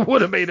 it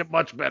would have made it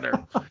much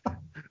better.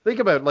 Think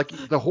about it, like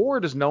the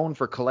Horde is known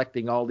for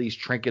collecting all these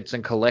trinkets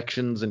and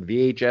collections and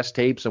VHS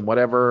tapes and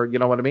whatever, you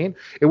know what I mean?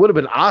 It would have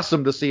been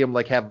awesome to see him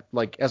like have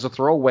like as a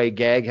throwaway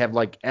gag have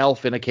like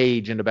Alf in a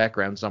cage in the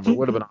background somewhere. It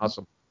would have been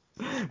awesome.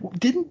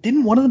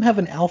 Didn't one of them have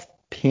an Alf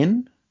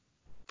pin?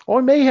 Oh,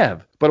 it may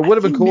have, but it would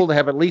have been think cool to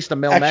have at least a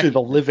Mel Actually,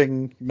 the Mackey.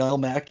 living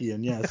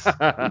Melmacian, yes.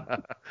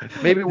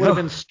 Maybe it would have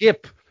been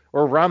Skip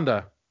or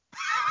Rhonda.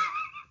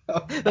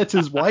 That's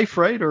his wife,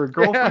 right? Or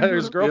girlfriend? Yeah,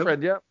 his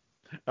girlfriend, yeah.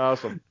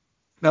 Awesome.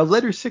 Now,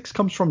 letter 6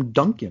 comes from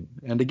Duncan.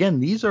 And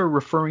again, these are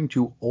referring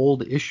to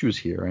old issues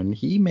here. And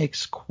he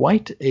makes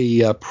quite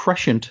a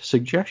prescient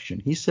suggestion.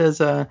 He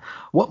says,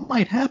 what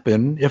might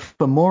happen if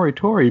the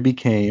Moritori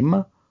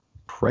became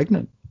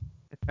pregnant?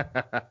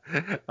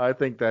 I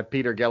think that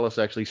Peter Gellis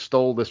actually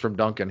stole this from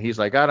Duncan. He's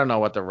like, I don't know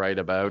what to write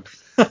about.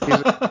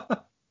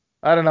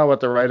 I don't know what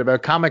to write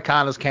about.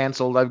 Comic-Con is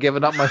canceled. I've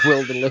given up my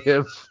will to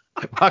live.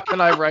 What can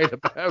I write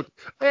about?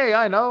 Hey,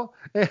 I know.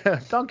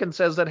 Duncan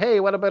says that, hey,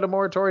 what about a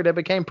Moritori that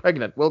became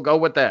pregnant? We'll go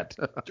with that.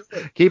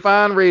 Keep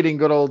on reading,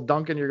 good old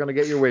Duncan. You're going to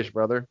get your wish,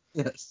 brother.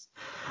 Yes.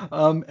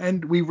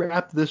 And we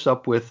wrap this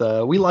up with,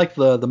 we like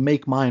the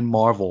Make Mine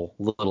Marvel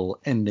little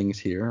endings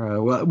here. I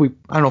don't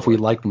know if we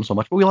like them so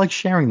much, but we like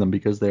sharing them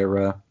because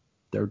they're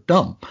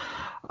dumb.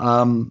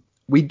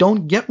 We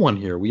don't get one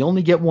here. We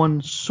only get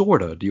one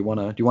sorta. Do you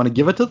wanna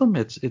give it to them?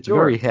 It's Sure.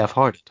 very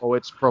half-hearted. Oh,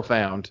 it's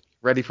profound.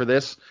 Ready for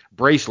this?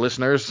 Brace,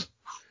 listeners.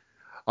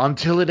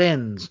 Until it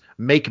ends,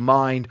 make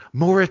mine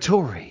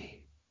Moritori.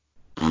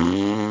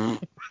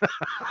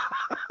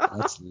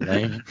 That's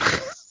lame.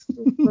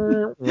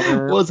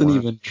 Wasn't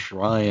even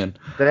trying.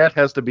 That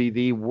has to be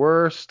the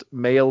worst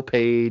mail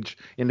page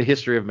in the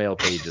history of mail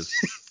pages.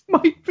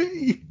 Might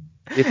be.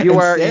 If you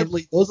And are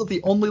sadly, those are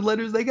the only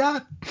letters they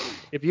got.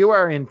 if you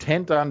are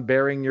intent on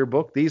burying your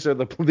book, these are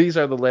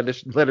the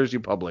letters you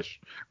publish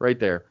right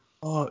there.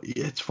 Oh,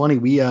 it's funny.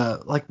 We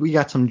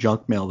got some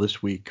junk mail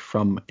this week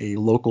from a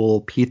local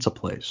pizza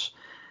place,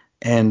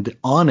 and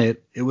on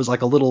it was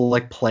like a little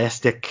like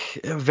plastic,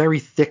 very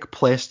thick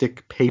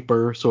plastic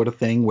paper sort of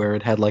thing where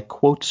it had like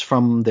quotes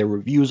from their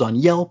reviews on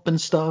Yelp and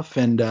stuff,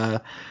 and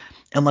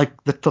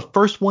like the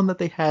first one that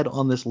they had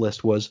on this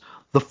list was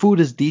the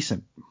food is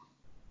decent.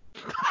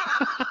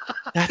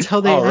 That's how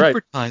they All right.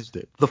 advertised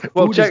it. The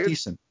food is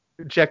decent.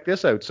 Check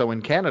this out. So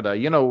in Canada,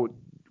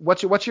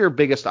 what's your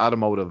biggest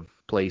automotive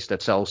place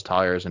that sells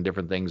tires and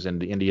different things in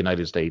the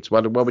United States?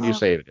 What would you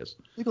say it is?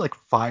 Maybe like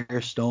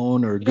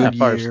Firestone or Yeah,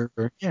 Goodyear.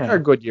 Or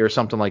Goodyear,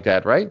 something like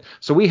that, right?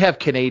 So we have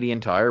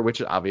Canadian Tire, which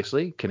is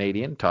obviously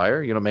Canadian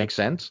Tire, makes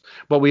sense.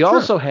 But we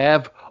also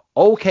have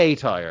OK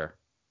Tire.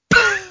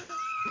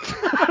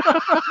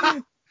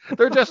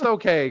 They're just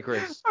okay,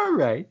 Chris. All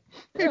right.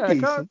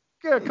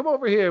 Yeah, come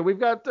over here. We've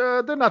got,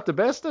 they're not the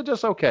best. They're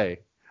just okay.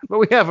 But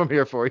we have them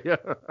here for you.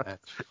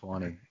 That's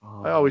funny.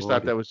 Oh, I always thought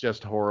Lordy. that was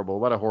just horrible.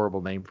 What a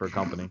horrible name for a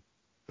company.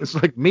 It's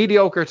like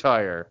Mediocre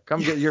Tire.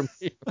 Come get your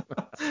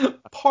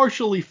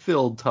Partially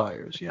filled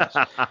tires. Yes,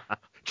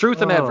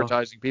 truth in Oh.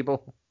 advertising,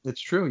 people. it's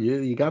true.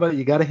 You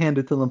gotta hand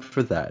it to them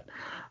for that.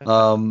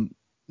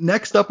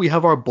 Next up, we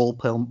have our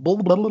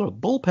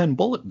bullpen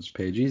bulletins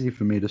page. Easy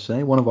for me to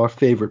say. One of our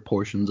favorite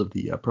portions of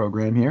the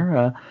program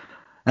here.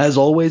 As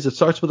always, it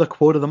starts with a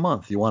quote of the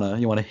month. You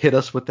wanna hit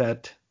us with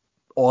that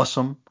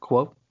awesome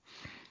quote?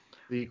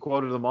 The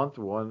quote of the month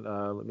one.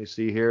 Let me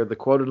see here. The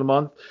quote of the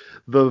month.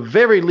 The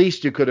very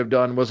least you could have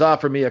done was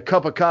offer me a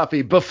cup of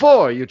coffee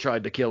before you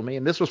tried to kill me.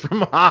 And this was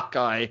from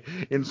Hawkeye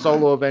in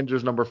Solo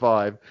Avengers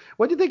 #5.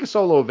 What do you think of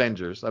Solo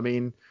Avengers? I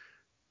mean,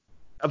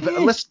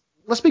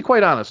 let's be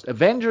quite honest.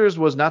 Avengers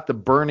was not the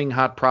burning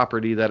hot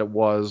property that it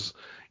was,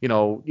 in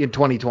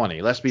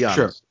 2020. Let's be honest.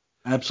 Sure.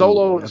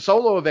 Absolutely.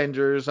 Solo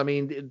Avengers. I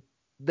mean,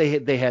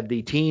 they had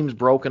the teams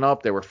broken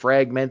up. They were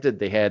fragmented.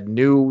 They had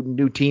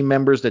new team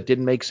members that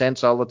didn't make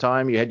sense all the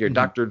time. You had your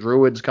Dr.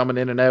 Druids coming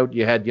in and out.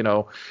 You had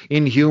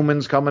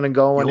Inhumans coming and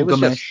going.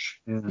 Gilgamesh.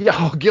 It was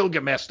just,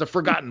 Gilgamesh, the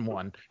forgotten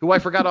one, who I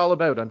forgot all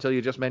about until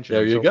you just mentioned.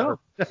 There you go.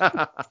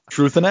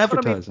 Truth in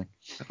advertising.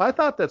 I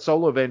thought that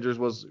Solo Avengers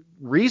was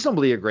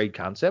reasonably a great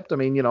concept. I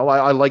mean,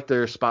 I like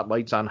their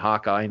spotlights on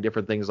Hawkeye and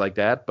different things like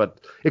that,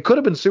 but it could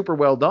have been super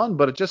well done,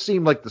 but it just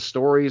seemed like the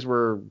stories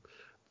were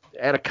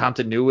out of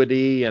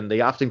continuity and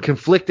they often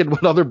conflicted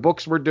with other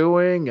books were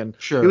doing. And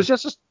Sure. It was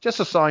just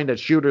a sign that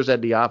shooters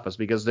at the office,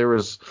 because there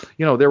was,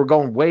 they were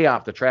going way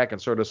off the track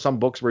and sort of some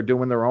books were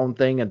doing their own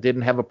thing and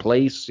didn't have a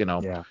place,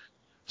 Yeah.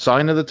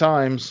 Sign of the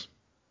times.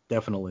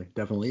 Definitely.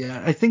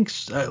 Yeah, I think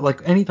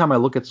like anytime I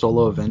look at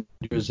Solo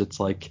Avengers, it's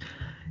like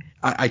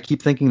I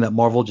keep thinking that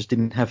Marvel just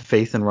didn't have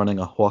faith in running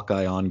a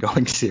Hawkeye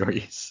ongoing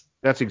series.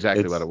 That's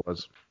exactly what it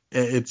was.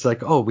 it's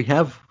like, oh, we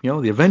have,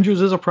 the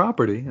Avengers as a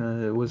property.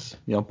 It was,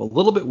 a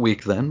little bit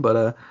weak then,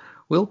 but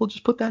we'll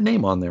just put that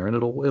name on there and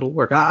it'll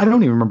work. I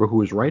don't even remember who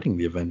was writing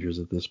the Avengers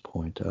at this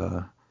point.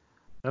 I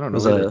don't know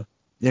was either.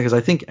 Yeah, because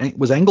I think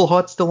was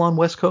Englehart still on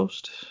West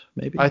Coast?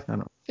 Maybe I don't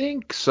know.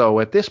 think so.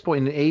 At this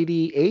point in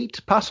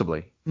 '88,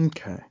 possibly.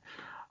 Okay.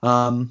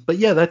 But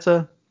yeah, that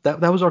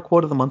was our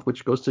quote of the month,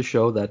 which goes to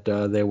show that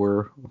there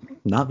were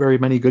not very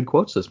many good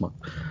quotes this month.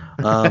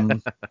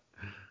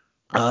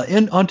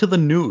 And onto the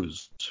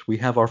news. We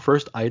have our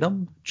first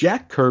item.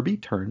 Jack Kirby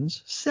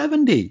turns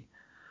 70.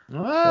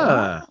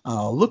 Ah.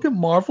 Wow, look at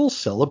Marvel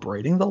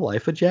celebrating the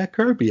life of Jack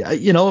Kirby.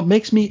 It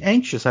makes me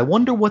anxious. I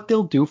wonder what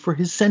they'll do for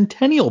his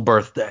centennial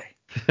birthday.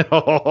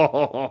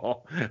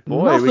 Oh,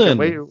 boy, we can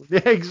wait.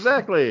 Yeah,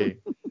 exactly.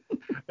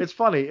 It's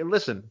funny.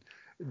 Listen,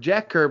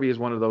 Jack Kirby is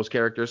one of those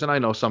characters, and I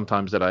know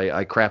sometimes that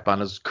I crap on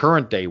his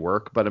current day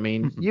work, but I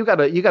mean, you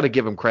gotta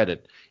give him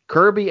credit.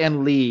 Kirby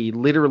and Lee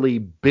literally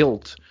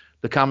built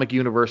the comic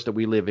universe that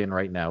we live in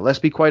right now. Let's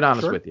be quite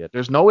honest with you.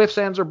 There's no ifs,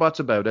 ands, or buts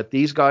about it.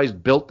 These guys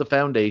built the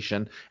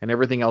foundation, and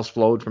everything else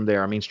flowed from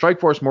there. I mean,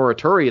 Strikeforce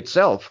Morituri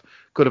itself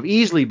could have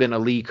easily been a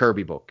Lee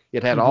Kirby book.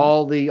 It had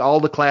all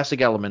the classic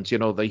elements,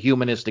 the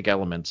humanistic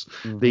elements,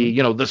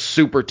 the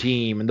super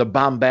team and the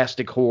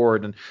bombastic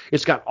horde, and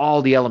it's got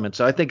all the elements.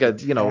 So I think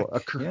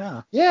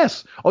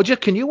yes. Oh,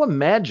 just can you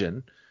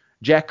imagine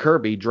Jack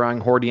Kirby drawing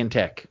Hordian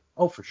Tech?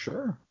 Oh, for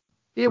sure.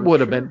 It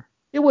would have been.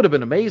 It would have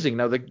been amazing.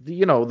 Now,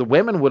 the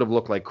women would have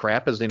looked like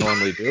crap as they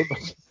normally do,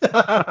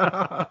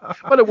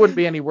 but it wouldn't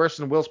be any worse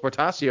than Will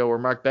Sportasio or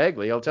Mark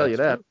Bagley. I'll tell you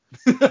that.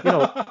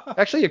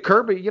 Actually, a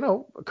Kirby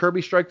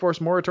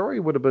Strikeforce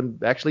Morituri would have been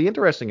actually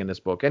interesting in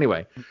this book.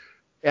 Anyway,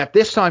 at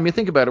this time, you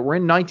think about it, we're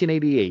in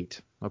 1988.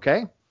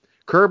 Okay,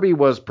 Kirby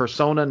was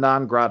persona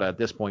non grata at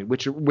this point,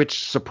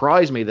 which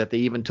surprised me that they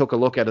even took a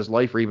look at his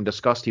life or even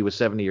discussed he was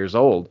 70 years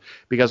old.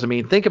 Because I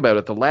mean, think about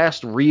it. The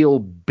last real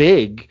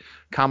big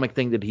comic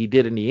thing that he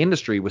did in the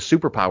industry was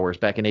Superpowers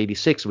back in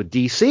 '86 with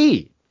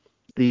DC,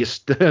 the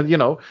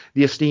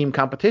esteemed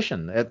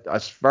competition.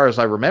 As far as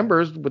I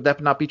remember, would that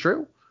not be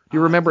true? Do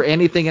you remember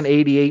anything in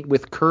 '88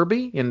 with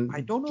Kirby?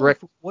 I don't know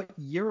what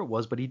year it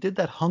was, but he did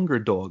that Hunger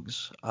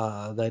Dogs,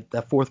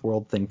 that Fourth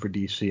World thing for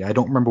DC. I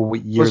don't remember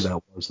what year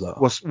that was though.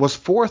 Was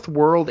Fourth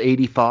World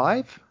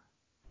 '85?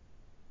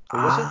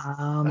 Was it?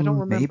 I don't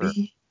remember.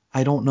 Maybe.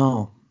 I don't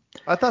know.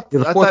 I thought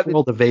the Fourth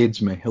World eludes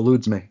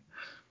me.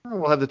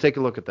 We'll have to take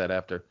a look at that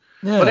after.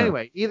 Yeah. But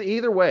anyway,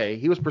 either way,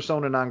 he was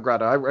persona non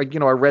grata. I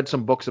read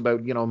some books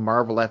about,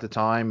 Marvel at the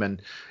time,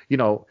 and,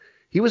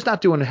 he was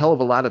not doing a hell of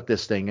a lot at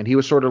this thing. And he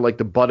was sort of like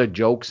the butt of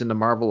jokes in the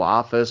Marvel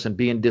office and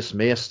being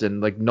dismissed.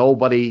 And like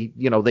nobody,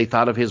 they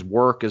thought of his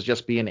work as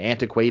just being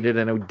antiquated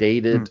and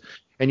outdated.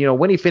 And,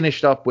 when he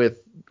finished up with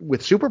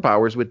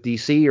Superpowers with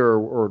DC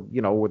or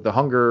with the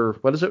Hunger,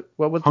 what is it?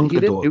 What was Hunger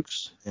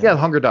Dogs? Yeah, the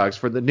Hunger Dogs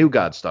for the New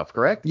God stuff,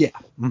 correct? Yeah.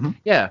 Mm-hmm.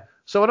 Yeah.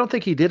 So I don't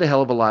think he did a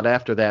hell of a lot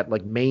after that,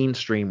 like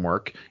mainstream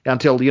work,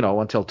 until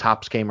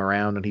Topps came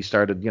around and he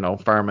started,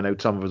 farming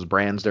out some of his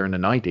brands there in the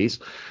 90s.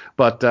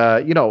 But,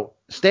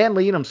 Stan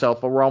Lee and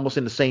himself were almost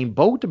in the same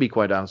boat, to be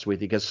quite honest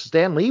with you, because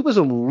Stan Lee was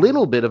a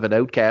little bit of an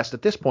outcast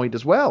at this point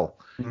as well.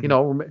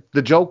 Mm-hmm.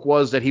 The joke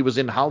was that he was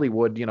in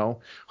Hollywood,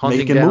 hunting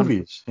making down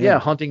movies. Yeah,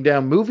 hunting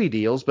down movie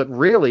deals. But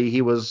really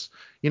he was,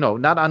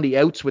 not on the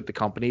outs with the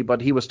company, but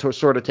he was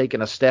sort of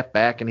taking a step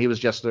back, and he was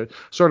just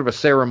sort of a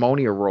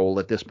ceremonial role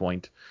at this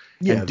point.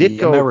 Yeah, and Ditko,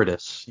 the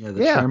emeritus. Yeah,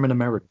 the chairman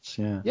emeritus.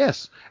 Yeah.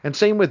 Yes, and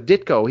same with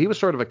Ditko. He was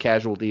sort of a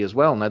casualty as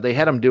well. Now, they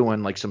had him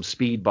doing like some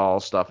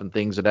speedball stuff and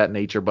things of that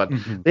nature, but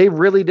they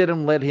really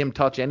didn't let him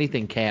touch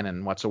anything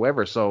canon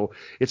whatsoever. So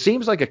it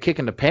seems like a kick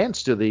in the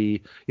pants to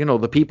the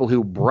people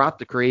who brought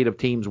the creative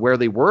teams where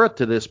they were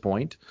to this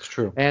point. It's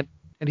true. And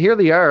here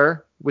they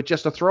are with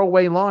just a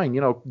throwaway line.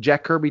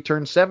 Jack Kirby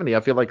turned 70.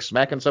 I feel like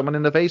smacking someone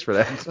in the face for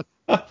that.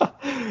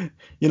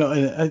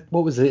 And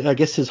what was it? I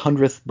guess his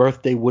 100th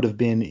birthday would have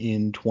been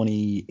in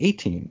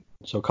 2018,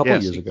 so a couple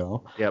of years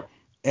ago. Yep.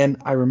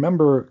 And I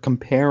remember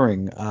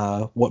comparing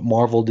what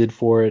Marvel did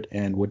for it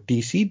and what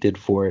DC did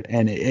for it,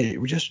 and it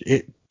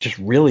just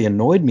really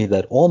annoyed me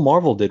that all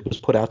Marvel did was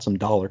put out some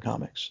dollar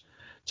comics.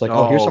 It's like,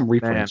 here's some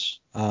reprints.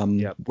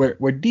 Where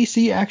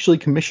DC actually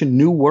commissioned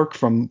new work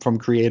from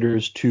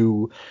creators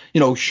to,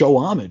 show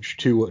homage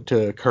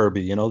to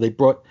Kirby. They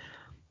brought.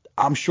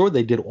 I'm sure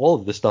they did all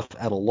of this stuff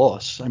at a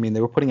loss. I mean, they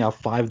were putting out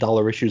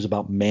 $5 issues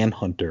about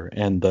Manhunter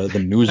and the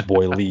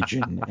Newsboy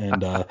Legion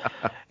and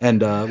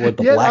what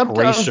the Black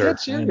Racer. I'm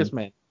serious,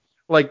 man.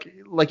 Like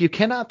you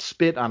cannot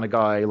spit on a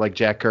guy like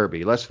Jack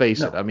Kirby. Let's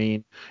face it. I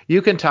mean,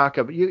 you can talk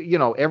about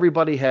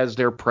everybody has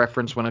their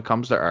preference when it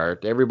comes to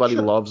art. Everybody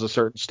loves a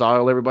certain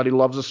style. Everybody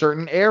loves a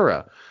certain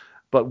era.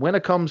 But when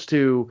it comes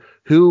to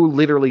who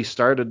literally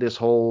started this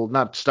whole,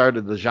 not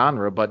started the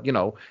genre, but,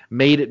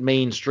 made it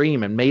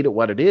mainstream and made it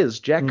what it is,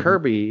 Jack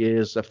Kirby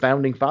is a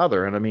founding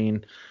father. And I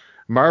mean,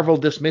 Marvel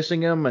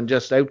dismissing him and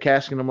just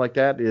outcasting him like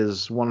that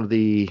is one of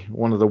the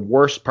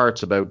worst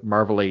parts about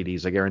Marvel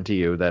 80s. I guarantee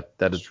you that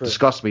it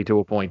disgusts me to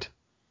a point.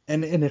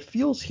 And it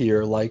feels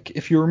here like,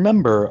 if you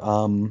remember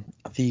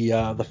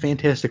the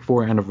Fantastic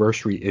Four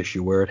anniversary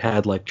issue where it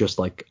had like just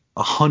like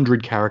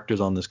 100 characters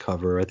on this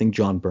cover. I think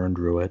John Byrne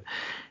drew it.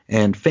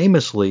 And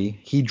famously,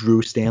 he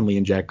drew Stanley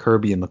and Jack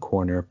Kirby in the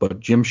corner, but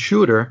Jim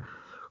Shooter,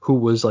 who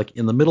was like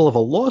in the middle of a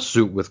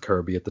lawsuit with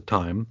Kirby at the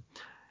time,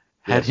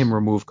 had him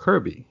remove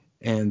Kirby.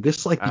 And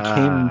this like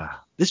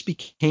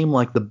became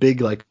like the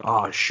big like,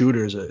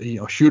 Shooter's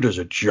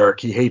a jerk.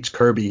 He hates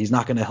Kirby. He's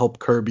not going to help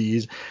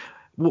Kirby.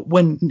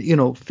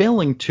 When,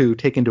 failing to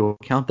take into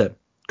account that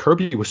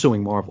Kirby was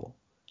suing Marvel,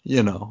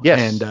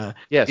 Yes. and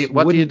yes.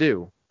 What do you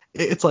do?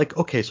 It's like,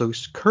 okay, so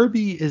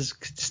Kirby is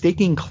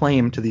staking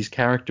claim to these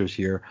characters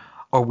here.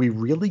 Are we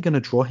really going to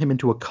draw him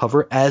into a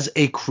cover as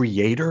a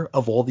creator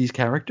of all these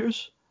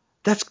characters?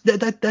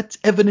 That's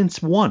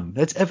evidence one.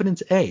 That's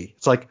evidence A.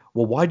 It's like,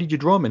 well, why did you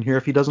draw him in here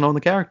if he doesn't own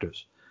the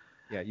characters?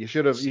 Yeah, you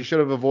should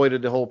have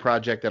avoided the whole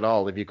project at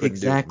all if you couldn't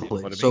do it. Exactly. You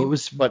know what I mean? So it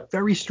was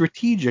very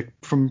strategic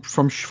from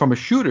a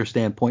Shooter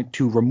standpoint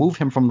to remove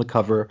him from the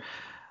cover,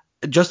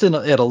 just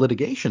at a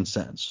litigation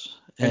sense,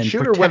 and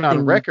Shooter went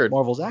on record.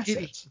 Marvel's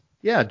assets.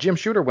 Jim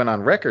Shooter went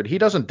on record. He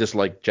doesn't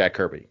dislike Jack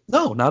Kirby.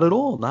 No, not at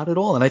all. Not at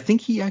all. And I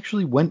think he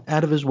actually went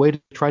out of his way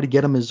to try to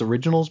get him his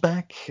originals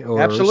back,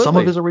 or Absolutely. some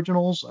of his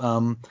originals.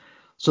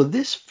 So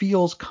this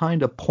feels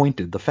kind of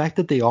pointed. The fact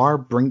that they are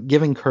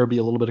giving Kirby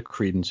a little bit of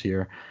credence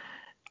here.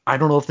 I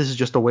don't know if this is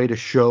just a way to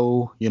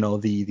show,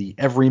 the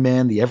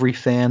everyman, the every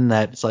fan,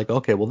 that it's like,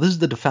 okay, well, this is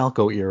the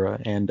DeFalco era,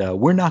 and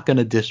we're not going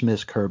to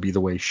dismiss Kirby the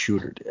way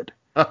Shooter did.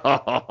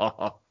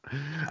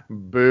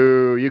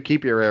 Boo! You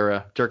keep your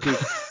era, turkey.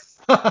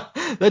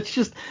 That's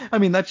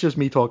just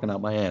me talking out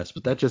my ass,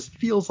 but that just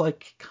feels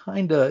like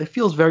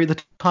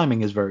the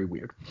timing is very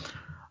weird.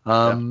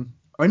 Our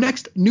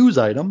next news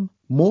item,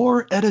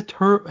 more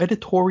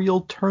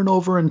editorial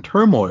turnover and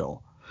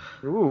turmoil.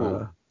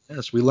 Ooh.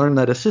 Yes, we learned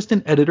that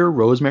assistant editor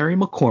Rosemary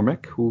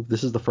McCormick, who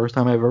this is the first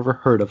time I've ever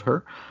heard of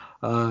her,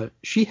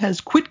 she has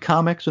quit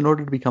comics in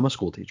order to become a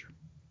school teacher.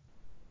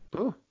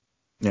 Ooh.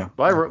 Yeah.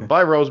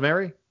 Bye,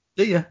 Rosemary.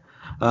 Yeah.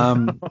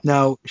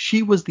 Now,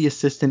 she was the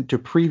assistant to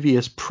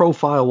previous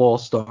Profile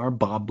All-Star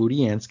Bob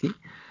Budiansky,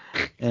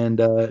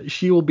 and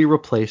she will be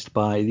replaced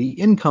by the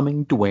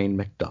incoming Dwayne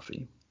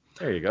McDuffie.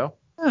 There you go.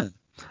 Yeah.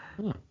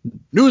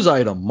 News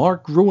item,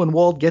 Mark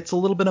Gruenwald gets a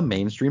little bit of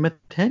mainstream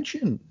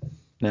attention.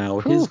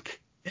 Now,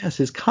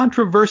 his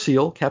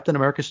controversial Captain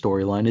America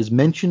storyline is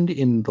mentioned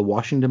in the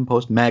Washington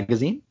Post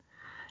magazine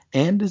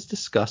and is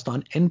discussed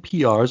on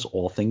NPR's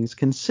All Things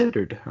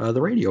Considered,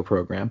 the radio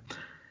program.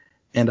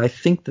 And I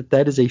think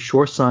that is a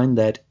sure sign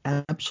that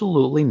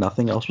absolutely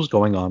nothing else was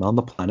going on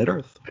the planet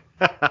Earth.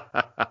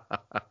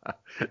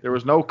 There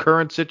was no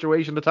current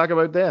situation to talk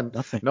about then.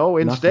 Nothing. No,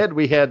 instead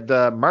we had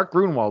Mark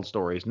Gruenwald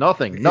stories.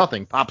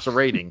 Nothing pops a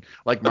rating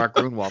like Mark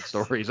Gruenwald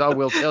stories. I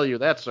will tell you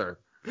that, sir.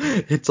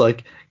 It's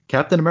like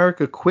Captain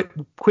America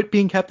quit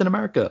being Captain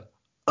America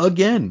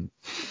again.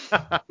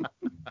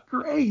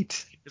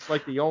 Great. It's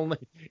like the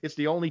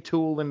only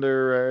tool in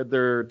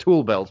their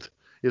tool belt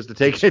is to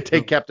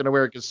take Captain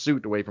America's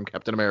suit away from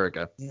Captain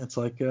America. Yeah, it's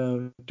like,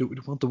 do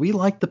we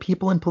like the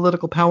people in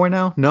political power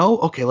now? No?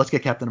 Okay, let's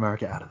get Captain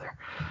America out of there.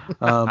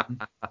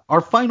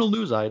 Our final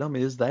news item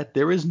is that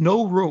there is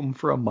no room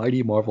for a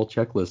Mighty Marvel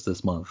checklist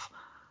this month.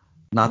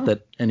 Not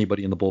that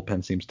anybody in the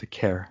bullpen seems to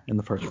care in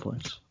the first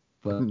place.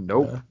 But,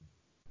 nope.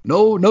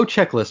 No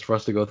checklist for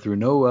us to go through.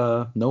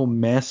 No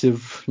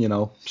massive,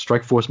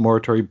 Strike Force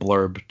Morituri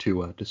blurb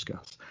to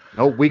discuss.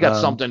 No, we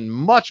got something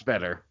much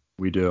better.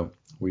 We do.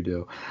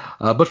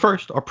 But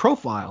first, our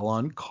profile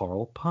on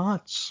Carl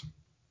Potts.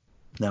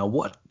 Now,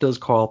 what does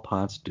Carl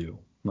Potts do?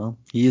 Well,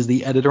 he is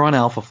the editor on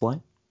Alpha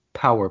Flight,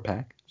 Power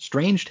Pack,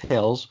 Strange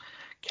Tales,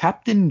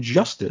 Captain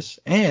Justice,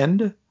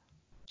 and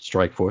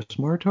Strike Force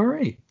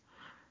Morituri.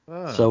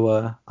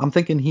 So I'm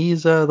thinking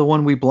he's the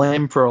one we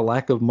blame for a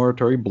lack of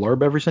Morituri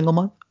blurb every single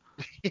month.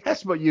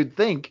 Yes, but you'd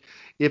think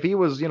if he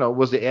was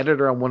the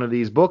editor on one of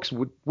these books,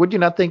 would you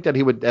not think that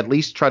he would at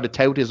least try to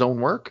tout his own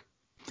work?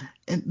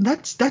 And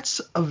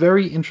that's a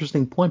very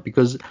interesting point,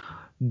 because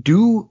I'm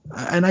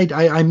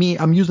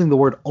using the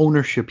word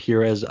ownership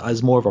here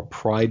as more of a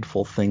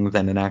prideful thing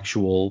than an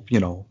actual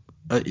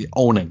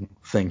owning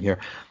thing here.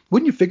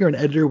 Wouldn't you figure an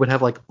editor would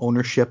have like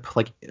ownership,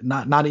 like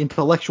not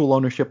intellectual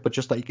ownership, but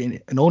just like an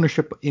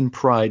ownership in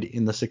pride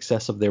in the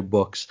success of their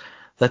books,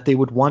 that they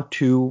would want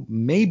to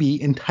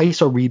maybe entice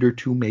a reader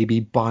to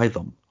maybe buy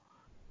them?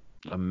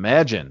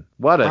 Imagine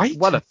what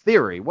a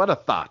theory, what a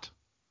thought.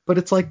 But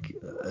it's like,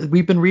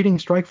 we've been reading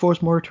Strike Force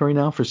Morituri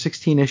now for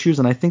 16 issues,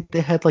 and I think they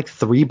had like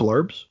 3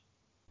 blurbs.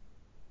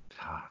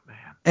 Oh,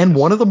 man. And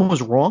one of them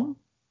was wrong.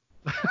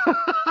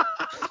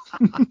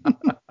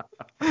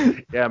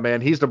 Yeah,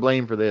 man, he's to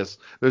blame for this.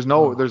 There's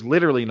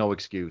literally no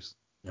excuse.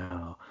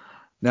 No.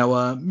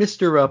 Now,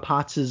 Mr.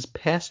 Potts'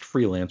 past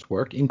freelance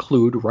work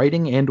include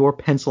writing and or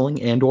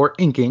penciling and or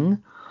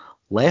inking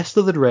Last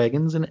of the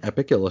Dragons in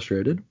Epic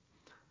Illustrated,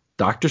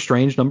 Doctor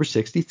Strange number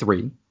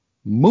 63,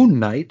 Moon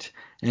Knight,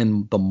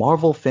 and the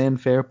Marvel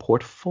Fanfare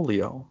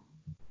Portfolio.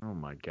 Oh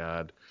my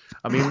God.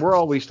 I mean, we're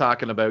always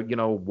talking about,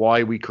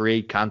 why we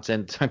create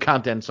content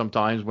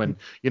sometimes when,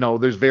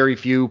 there's very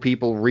few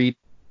people read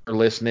or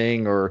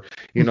listening or,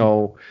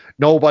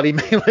 nobody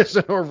may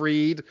listen or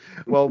read.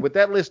 Well, with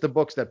that list of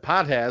books that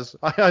Pot has,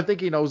 I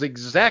think he knows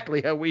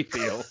exactly how we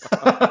feel.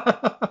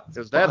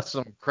 Because that's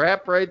some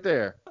crap right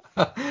there.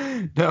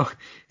 Now,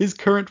 his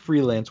current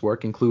freelance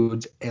work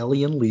includes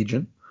Alien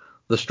Legion,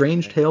 the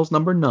Strange Tales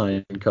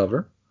 #9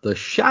 cover, the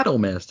Shadow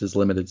Masters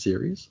limited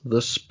series,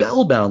 the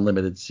Spellbound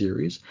limited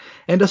series,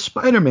 and a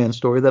Spider-Man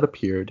story that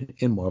appeared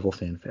in Marvel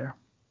Fanfare.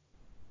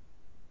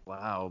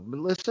 Wow. But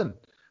listen,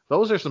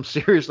 those are some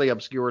seriously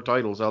obscure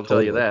titles, I'll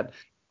tell you that.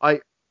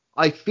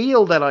 I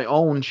feel that I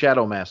own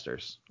Shadow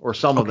Masters, or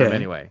some of them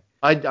anyway.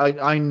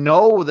 I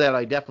know that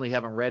I definitely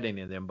haven't read any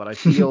of them, but I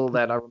feel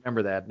that I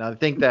remember that. And I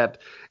think that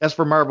as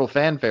for Marvel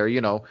Fanfare,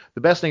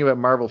 the best thing about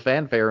Marvel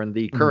Fanfare in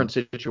the current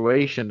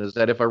situation is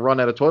that if I run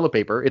out of toilet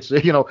paper, it's,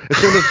 as soon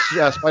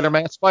as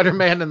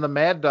Spider-Man and the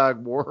Mad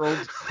Dog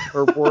world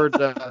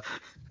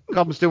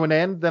comes to an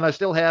end, then I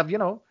still have,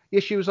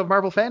 issues of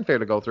Marvel Fanfare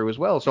to go through as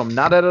well. So I'm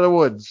not out of the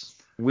woods.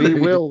 We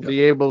will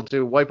be able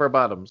to wipe our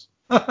bottoms.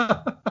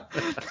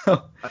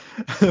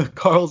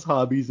 Carl's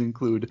hobbies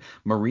include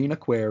marine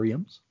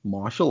aquariums,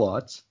 martial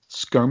arts,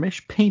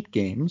 skirmish paint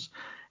games,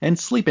 and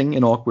sleeping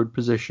in awkward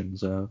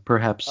positions.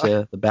 Perhaps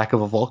the back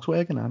of a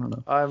Volkswagen? I don't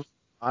know.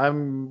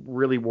 I'm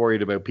really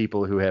worried about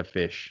people who have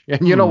fish.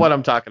 And you know what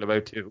I'm talking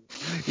about, too.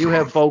 You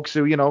have folks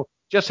who,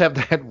 just have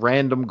that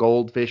random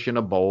goldfish in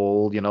a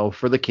bowl,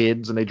 for the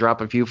kids, and they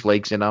drop a few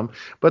flakes in them.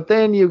 But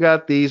then you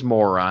got these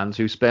morons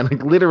who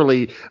spend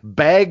literally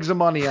bags of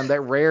money on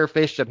that rare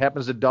fish that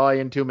happens to die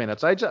in 2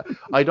 minutes. I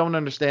don't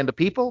understand the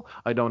people.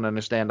 I don't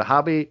understand the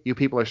hobby. You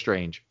people are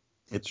strange.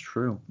 It's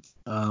true.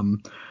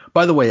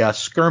 By the way,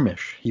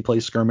 skirmish. He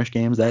plays skirmish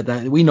games.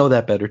 That we know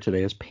that better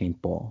today as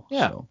paintball.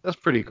 Yeah, so. That's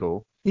pretty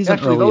cool. He's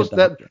actually an early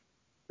adopter.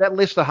 That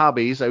list of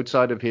hobbies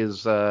outside of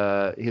his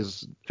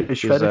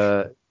fish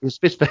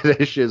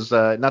fetish is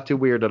not too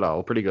weird at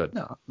all. Pretty good.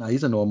 No,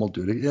 he's a normal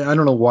dude. I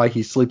don't know why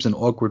he sleeps in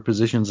awkward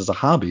positions as a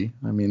hobby.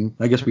 I mean,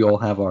 I guess we all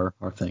have our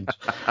things.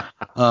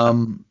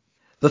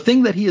 The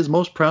thing that he is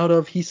most proud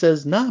of, he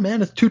says, nah,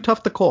 man, it's too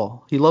tough to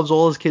call. He loves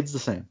all his kids the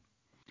same.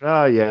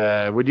 Oh,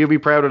 yeah. Would you be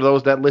proud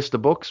of that list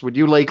of books? Would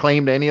you lay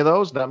claim to any of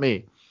those? Not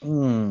me.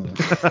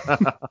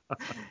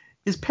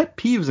 His pet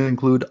peeves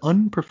include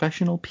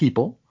unprofessional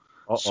people,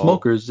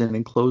 smokers in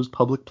enclosed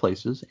public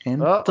places,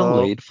 and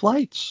delayed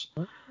flights.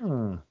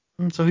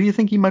 So who do you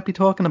think he might be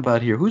talking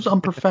about here? Who's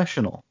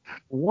unprofessional?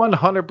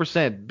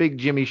 100% Big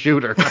Jimmy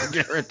Shooter, I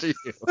guarantee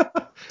you.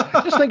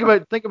 Just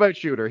think about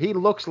Shooter. He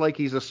looks like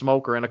he's a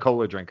smoker and a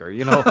cola drinker.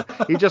 He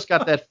just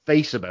got that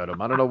face about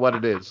him. I don't know what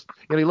it is.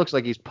 He looks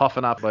like he's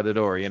puffing up by the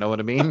door. You know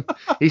what I mean?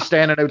 He's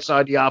standing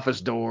outside the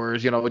office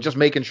doors, just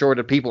making sure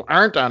that people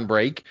aren't on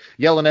break,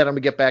 yelling at him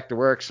to get back to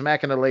work,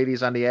 smacking the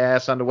ladies on the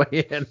ass on the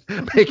way in,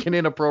 making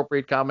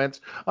inappropriate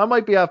comments. I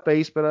might be off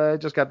base, but I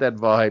just got that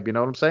vibe. You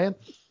know what I'm saying?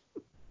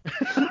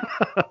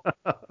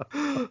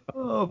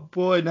 Oh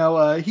boy,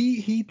 now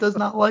he does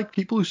not like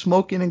people who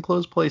smoke in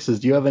enclosed places.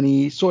 Do you have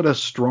any sort of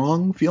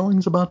strong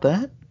feelings about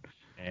that?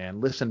 And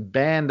listen,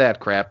 ban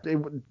that crap.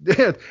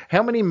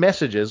 How many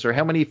messages or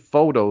how many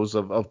photos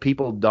of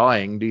people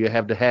dying do you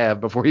have to have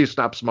before you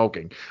stop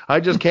smoking? I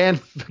just can't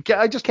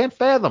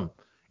fathom.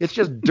 It's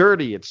just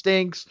dirty. It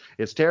stinks.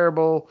 It's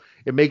terrible.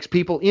 It makes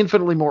people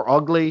infinitely more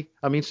ugly.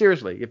 I mean,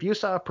 seriously, if you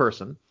saw a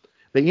person,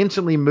 they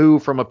instantly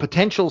move from a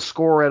potential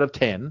score out of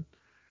 10.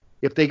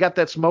 If they got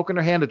that smoke in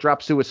their hand, it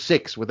drops to a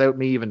 6 without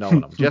me even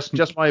knowing them.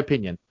 Just my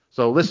opinion.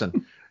 So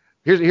listen,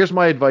 here's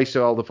my advice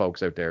to all the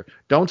folks out there: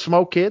 don't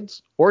smoke,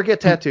 kids, or get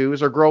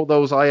tattoos, or grow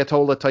those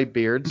Ayatollah type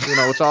beards.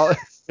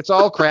 It's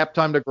all crap.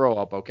 Time to grow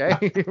up, okay?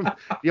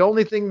 The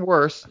only thing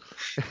worse,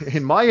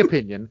 in my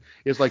opinion,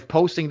 is like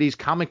posting these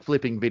comic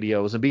flipping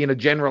videos and being a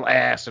general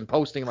ass and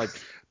posting my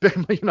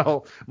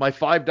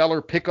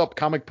 $5 pickup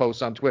comic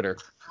posts on Twitter.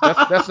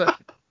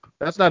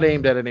 That's not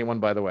aimed at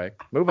anyone, by the way.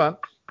 Move on.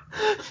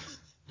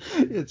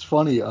 It's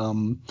funny.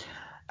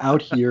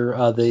 Out here,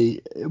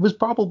 it was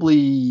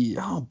probably,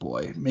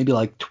 maybe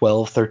like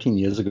 12, 13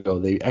 years ago,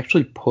 they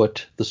actually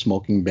put the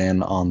smoking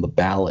ban on the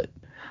ballot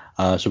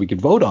so we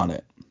could vote on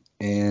it.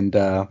 And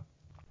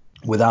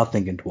without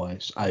thinking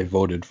twice, I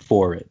voted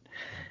for it.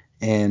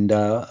 And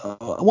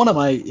one of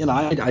my,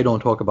 I don't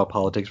talk about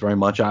politics very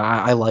much.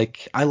 I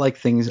like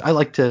things. I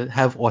like to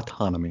have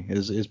autonomy.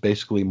 Is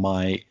basically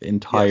my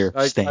entire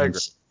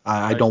stance.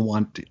 I don't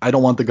want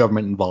the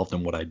government involved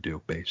in what I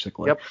do,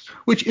 basically. Yep.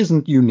 Which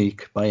isn't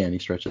unique by any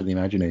stretch of the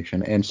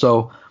imagination. And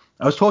so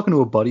I was talking to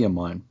a buddy of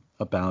mine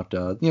about,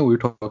 we were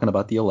talking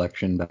about the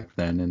election back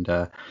then,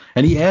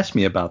 and he asked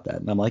me about that,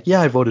 and I'm like, yeah,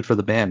 I voted for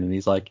the ban, and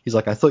he's like,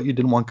 I thought you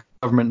didn't want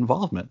government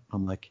involvement.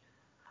 I'm like,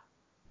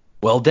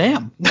 well,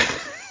 damn.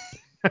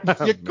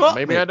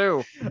 Maybe I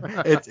do.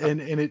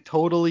 It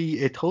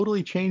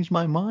totally changed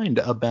my mind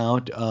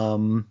about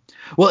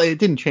it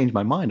didn't change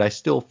my mind. I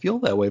still feel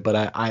that way,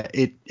 but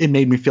it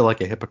made me feel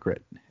like a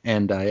hypocrite,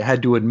 and I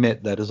had to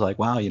admit that it's like,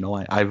 wow,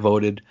 I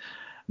voted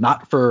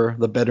not for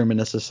the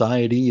betterment of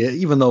society,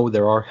 even though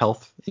there are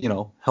health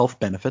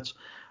benefits,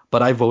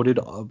 but I voted,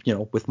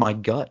 with my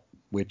gut,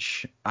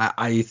 which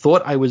I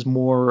thought I was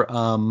more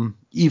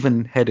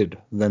even-headed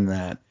than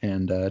that,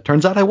 and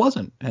turns out I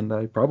wasn't, and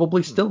I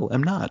probably still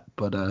am not.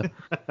 But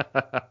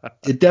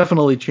it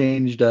definitely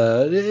changed.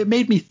 It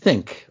made me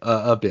think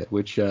a bit,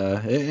 which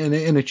and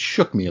it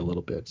shook me a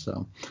little bit.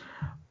 So,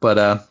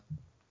 but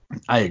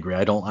I agree.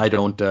 I'm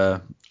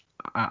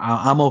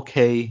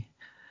okay.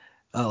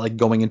 Like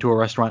going into a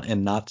restaurant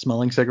and not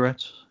smelling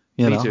cigarettes.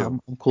 Me too.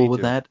 I'm cool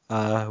with that.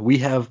 We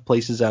have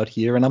places out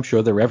here, and I'm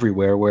sure they're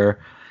everywhere, where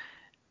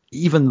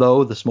even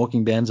though the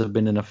smoking bans have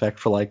been in effect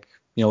for a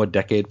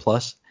decade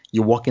plus,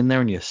 you walk in there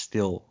and you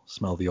still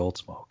smell the old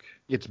smoke.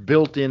 It's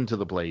built into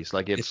the place.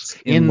 Like it's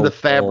in in the the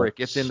fabric.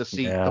 walls. It's in the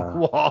seat, Yeah. the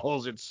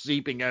walls. It's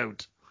seeping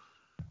out.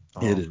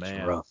 It Oh, is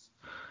man. rough.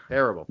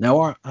 Terrible.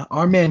 Now,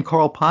 our man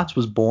Carl Potts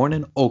was born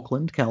in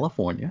Oakland,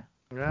 California.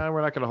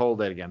 We're not going to hold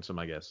that against him,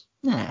 I guess.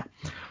 Yeah.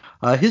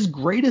 His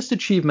greatest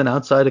achievement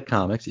outside of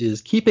comics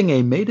is keeping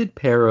a mated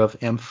pair of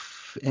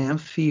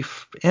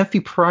Amphiprion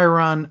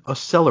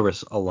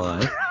ocellaris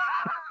alive.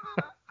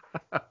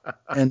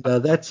 And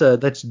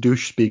that's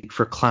douche speak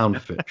for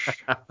clownfish,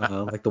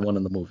 like the one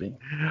in the movie.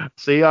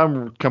 See,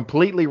 I'm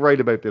completely right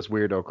about this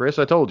weirdo, Chris.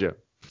 I told you.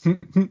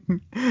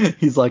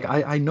 He's like,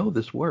 I know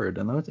this word,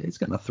 and it's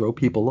going to throw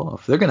people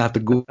off. They're going to have to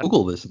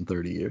Google this in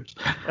 30 years.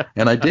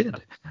 And I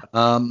did.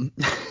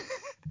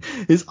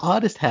 His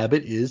oddest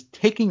habit is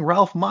taking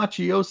Ralph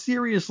Macchio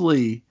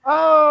seriously.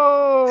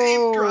 Oh!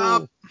 Name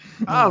drop.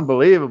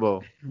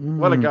 Unbelievable.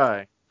 What a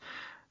guy.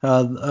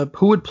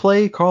 Who would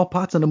play Carl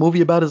Potts in a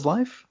movie about his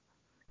life?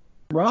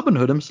 Robin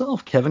Hood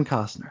himself, Kevin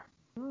Costner.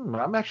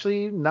 I'm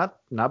actually not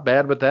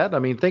bad with that. I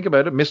mean, think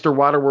about it. Mr.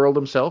 Waterworld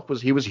himself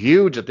was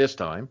huge at this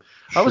time.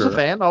 I was a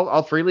fan.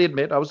 I'll freely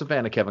admit I was a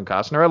fan of Kevin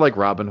Costner. I like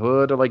Robin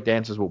Hood. I like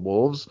Dances with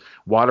Wolves.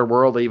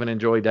 Waterworld, I even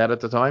enjoyed that at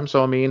the time.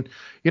 So I mean,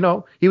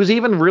 he was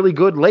even really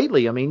good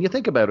lately. I mean, you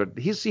think about it.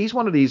 He's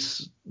one of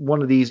these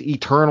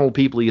eternal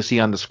people you see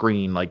on the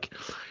screen. Like,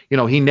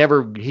 he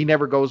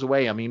never goes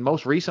away. I mean,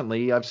 most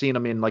recently I've seen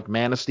him in like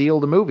Man of Steel,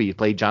 the movie. He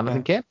played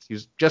Jonathan Kent. He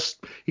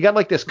got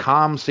like this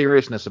calm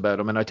seriousness about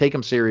him, and I take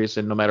him serious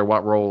in no matter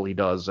what role he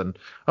does. And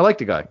I like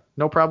the guy.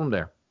 No problem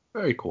there.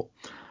 Very cool.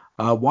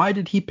 Why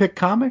did he pick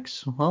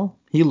comics? Well,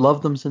 he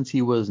loved them since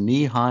he was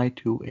knee-high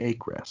to a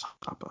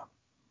grasshopper.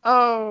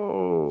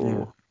 Oh.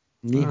 Yeah.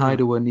 Knee-high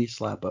to a knee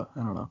slapper.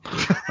 I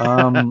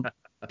don't know.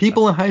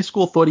 People in high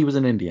school thought he was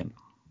an Indian.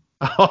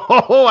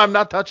 Oh, I'm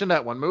not touching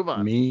that one. Move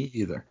on. Me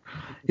either.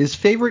 His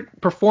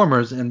favorite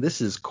performers, and this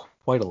is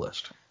quite a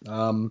list.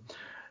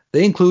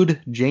 They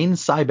include Jane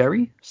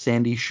Siberry,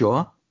 Sandy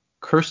Shaw,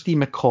 Kirsty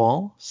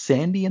MacColl,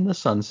 Sandy and the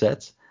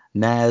Sunsets,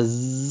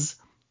 Naz,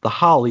 the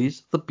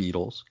Hollies, the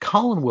Beatles,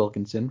 Colin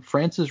Wilkinson,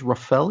 Francis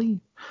Raffelli,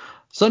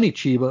 Sonny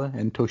Chiba,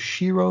 and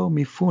Toshiro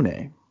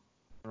Mifune.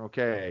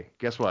 Okay,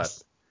 guess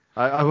what?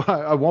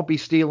 I won't be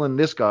stealing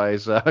this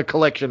guy's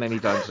collection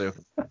anytime soon.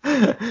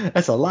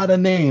 That's a lot of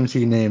names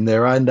he named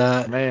there, and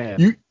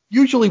man.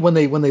 Usually when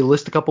they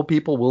list a couple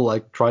people, we'll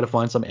like try to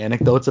find some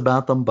anecdotes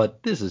about them,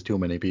 but this is too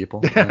many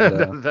people.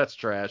 And, that's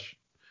trash.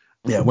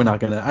 Yeah, we're not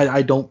gonna.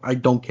 I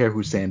don't care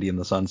who Sandy and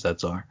the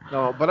Sunsets are.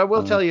 No, but I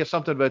will tell you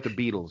something about the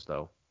Beatles,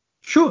 though.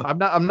 Sure. I'm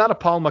not a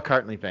Paul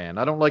McCartney fan.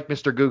 I don't like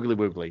Mr. Googly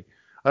Woogly.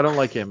 I don't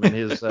like him and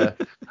his.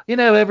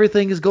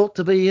 Everything has got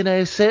to be,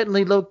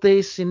 certainly like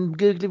this and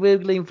Googly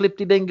Woogly and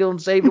Flipty Dingle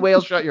and Save the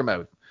Whale. Shut your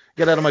mouth.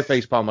 Get out of my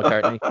face, Paul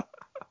McCartney.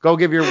 Go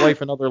give your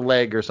wife another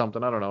leg or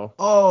something. I don't know.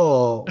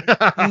 Oh.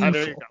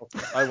 There you go.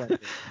 I went.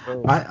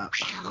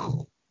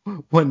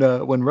 When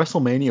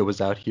WrestleMania was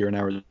out here in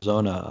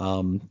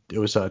Arizona, it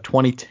was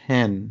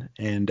 2010,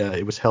 and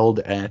it was held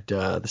at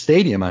the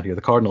stadium out here,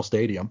 the Cardinal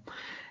Stadium.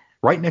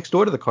 Right next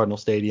door to the Cardinal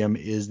Stadium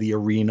is the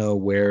arena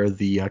where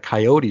the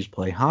Coyotes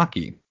play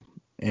hockey.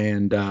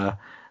 And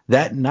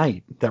that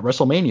night that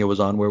WrestleMania was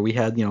on, where we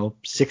had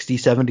 60,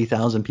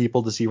 70,000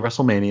 people to see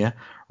WrestleMania,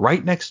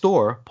 right next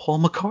door, Paul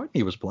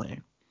McCartney was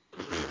playing.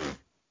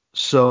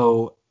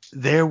 So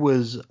there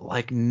was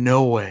like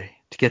no way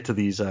to get to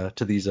these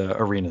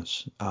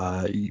arenas.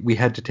 We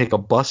had to take a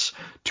bus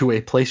to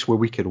a place where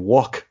we could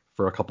walk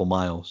for a couple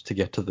miles to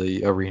get to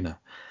the arena.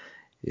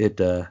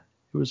 It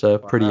was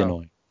pretty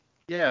annoying.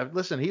 Yeah,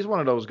 listen, he's one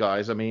of those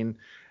guys. I mean,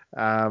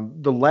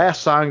 the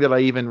last song that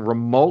I even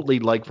remotely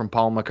liked from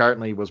Paul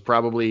McCartney was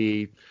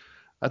probably,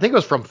 I think it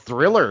was from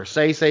Thriller,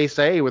 Say, Say,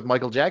 Say with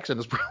Michael Jackson.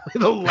 It's probably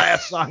the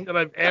last song that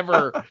I've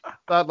ever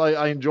thought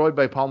I enjoyed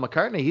by Paul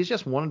McCartney. He's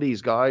just one of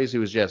these guys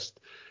who is just,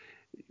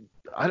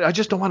 I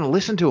just don't want to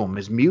listen to him.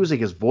 His music,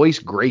 his voice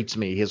grates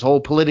me. His whole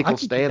political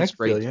stance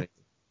grates me.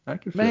 I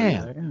can feel you.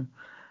 Yeah.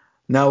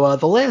 Now,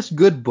 the last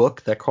good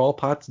book that Carl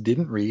Potts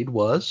didn't read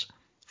was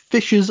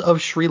Fishes of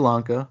Sri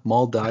Lanka,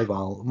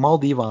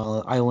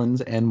 Maldive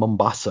Islands, and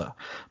Mombasa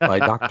by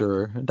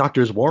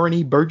Doctors Warren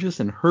E.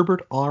 Burgess and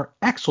Herbert R.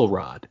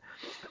 Axelrod.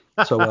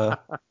 So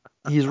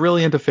he's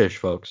really into fish,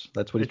 folks.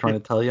 That's what he's trying to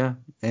tell you.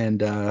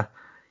 And,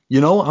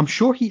 I'm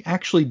sure he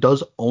actually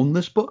does own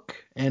this book,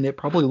 and it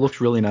probably looks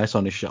really nice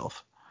on his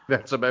shelf.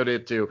 That's about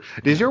it too.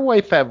 Does your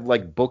wife have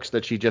like books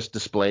that she just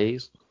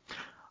displays?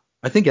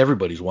 I think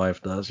everybody's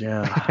wife does,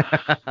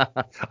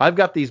 yeah. I've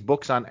got these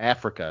books on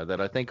Africa that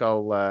I think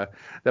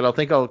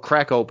I'll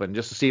crack open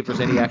just to see if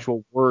there's any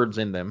actual words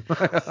in them.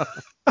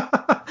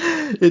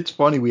 It's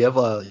funny. We have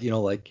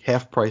like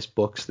half price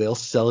books. They'll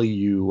sell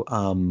you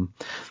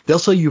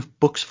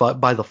books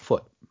by the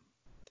foot.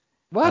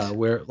 What?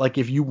 Where like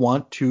if you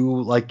want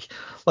to like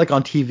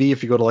on TV,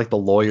 if you go to like the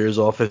lawyer's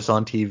office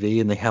on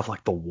TV and they have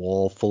like the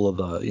wall full of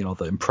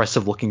the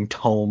impressive looking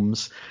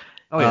tomes.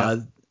 Oh yeah.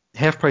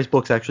 Half price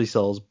books actually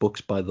sells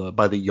books by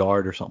the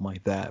yard or something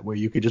like that, where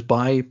you could just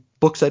buy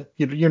books that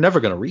you're never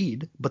going to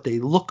read, but they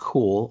look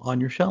cool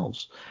on your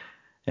shelves.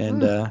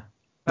 And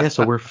yeah,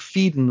 so we're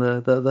feeding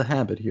the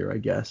habit here, I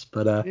guess.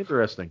 But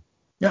Interesting.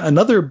 yeah,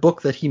 another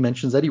book that he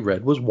mentions that he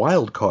read was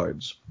Wild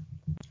Cards,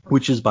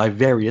 which is by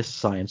various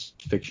science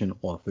fiction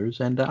authors,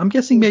 and I'm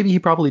guessing maybe he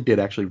probably did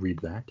actually read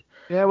that.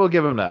 Yeah, we'll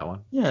give him that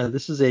one. Yeah,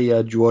 this is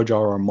a George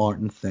R. R.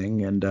 Martin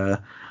thing, and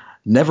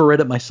never read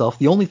it myself.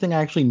 The only thing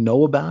I actually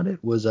know about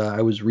it was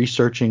I was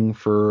researching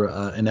for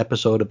an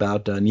episode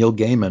about Neil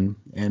Gaiman,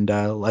 and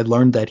I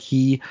learned that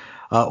he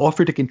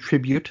offered to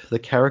contribute the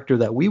character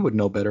that we would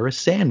know better as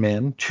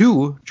Sandman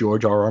to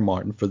George R. R.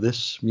 Martin for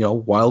this,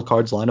 Wild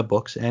Cards line of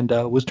books, and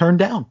was turned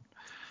down.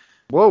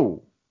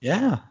 Whoa.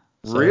 Yeah.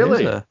 So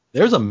Really?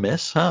 There's a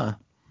miss, huh?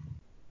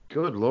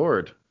 Good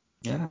Lord.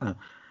 Yeah.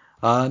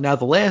 Now,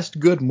 the last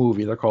good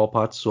movie that Carl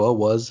Potts saw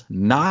was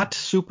not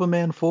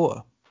Superman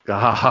 4.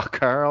 Ah,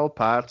 Carl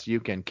Potts, you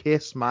can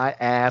kiss my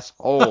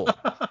asshole.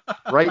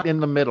 Right in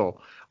the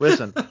middle.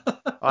 Listen,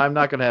 I'm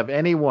not going to have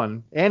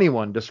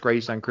anyone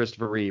disgrace on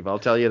Christopher Reeve. I'll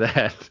tell you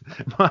that.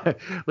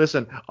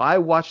 Listen, I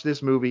watched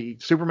this movie,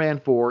 Superman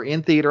 4,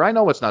 in theater. I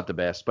know it's not the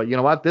best, but you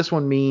know what? This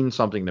one means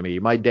something to me.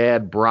 My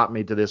dad brought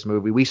me to this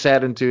movie. We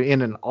sat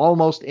in an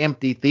almost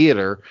empty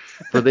theater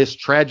for this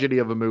tragedy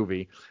of a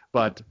movie.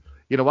 But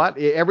you know what?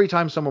 Every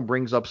time someone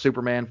brings up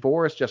Superman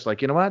 4, it's just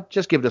like, you know what?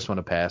 Just give this one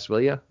a pass,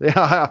 will you?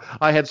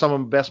 I had some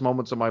of the best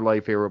moments of my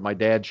life here with my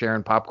dad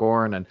sharing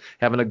popcorn and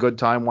having a good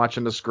time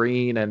watching the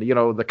screen. And,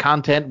 the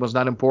content was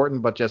not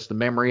important, but just the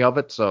memory of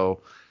it.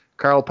 So,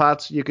 Carl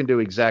Potts, you can do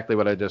exactly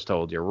what I just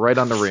told you. Right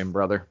on the rim,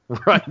 brother.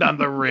 Right on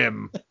the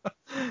rim.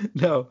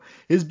 No,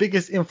 his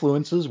biggest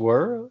influences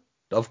were,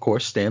 of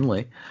course, Stan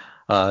Lee,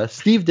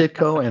 Steve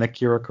Ditko, and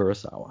Akira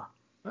Kurosawa.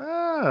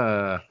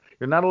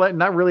 You're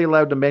not really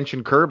allowed to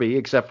mention Kirby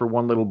except for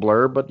one little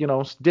blurb, but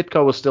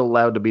Ditko was still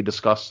allowed to be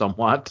discussed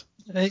somewhat.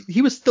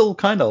 He was still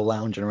kind of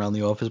lounging around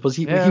the office. Was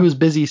he? Yeah. He was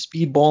busy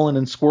speedballing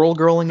and squirrel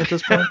girling at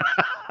this point.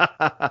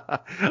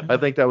 I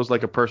think that was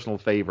like a personal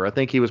favor. I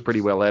think he was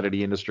pretty well out of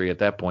the industry at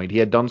that point. He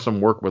had done some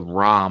work with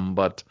Rom,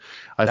 but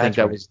I think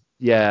that was.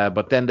 Yeah,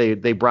 but then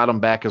they brought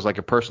him back as like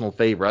a personal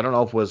favor. I don't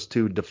know if it was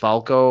to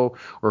DeFalco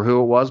or who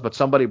it was, but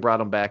somebody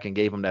brought him back and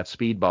gave him that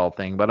speedball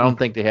thing. But I don't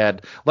think they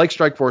had, like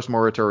Strikeforce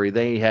Morituri,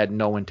 they had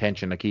no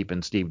intention of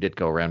keeping Steve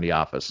Ditko around the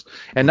office.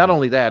 And not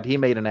only that, he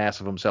made an ass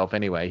of himself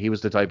anyway. He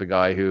was the type of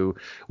guy who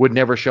would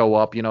never show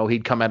up.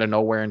 He'd come out of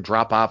nowhere and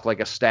drop off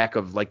like a stack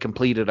of like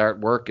completed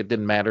artwork. It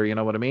didn't matter. You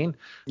know what I mean?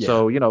 Yeah.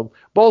 So,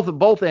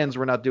 both ends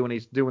were not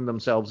doing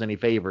themselves any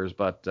favors,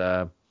 but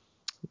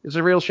it's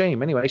a real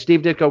shame. Anyway,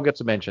 Steve Ditko gets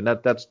a mention.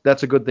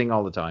 That's a good thing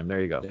all the time. There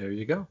you go. There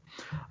you go.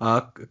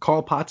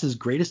 Carl Potts'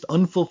 greatest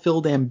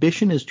unfulfilled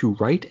ambition is to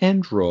write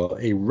and draw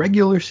a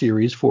regular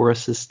series for a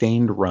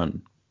sustained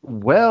run.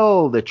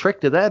 Well, the trick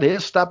to that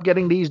is stop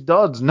getting these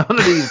duds. None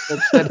of these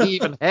books that he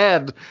even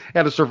had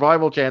a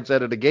survival chance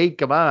out of the gate.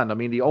 Come on. I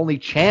mean, the only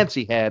chance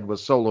he had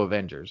was Solo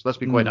Avengers. Let's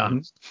be quite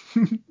honest.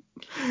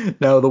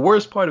 Now, the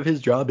worst part of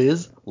his job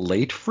is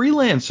late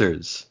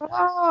freelancers.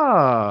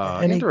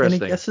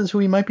 Interesting. Any guesses who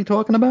he might be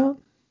talking about?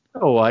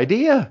 No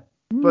idea.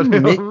 But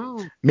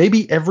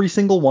maybe every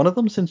single one of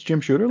them since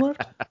Jim Shooter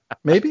left?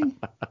 Maybe?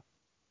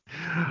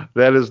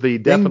 That is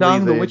Ding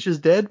dong, the witch is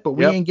dead, but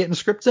we ain't getting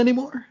scripts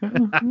anymore?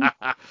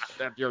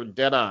 You're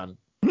dead on.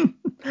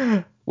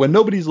 When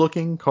nobody's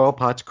looking, Carl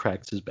Potts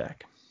cracks his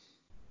back.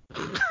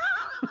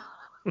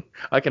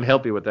 I can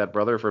help you with that,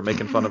 brother, for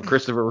making fun of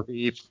Christopher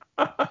Reeve.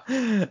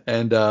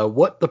 And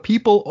what the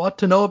people ought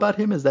to know about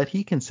him is that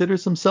he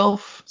considers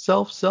himself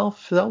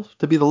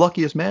to be the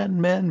luckiest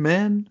man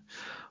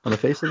on the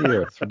face of the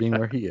earth for being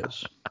where he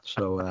is.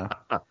 So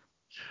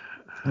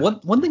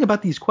one thing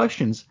about these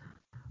questions,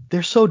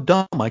 they're so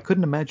dumb. I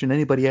couldn't imagine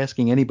anybody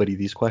asking anybody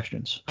these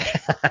questions.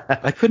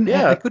 I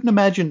couldn't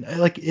imagine,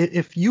 like,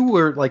 if you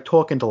were like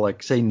talking to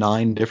like say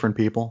 9 different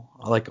people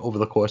like over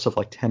the course of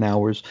like 10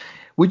 hours,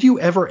 would you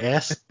ever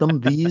ask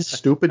them these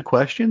stupid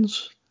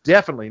questions?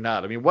 Definitely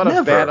not. I mean, what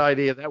a bad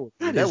idea that would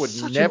be. That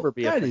would never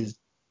be a thing.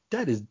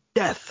 That is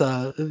death.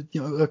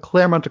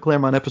 Claremont to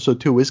Claremont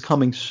episode 2 is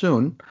coming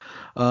soon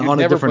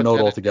on a different note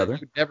altogether.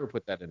 You'd never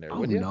put that in there,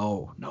 would you?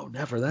 No,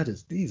 never.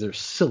 These are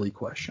silly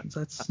questions.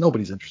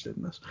 Nobody's interested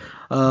in this.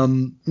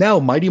 Now,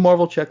 Mighty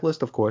Marvel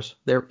Checklist, of course,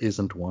 there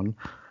isn't one.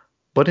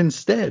 But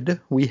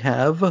instead, we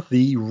have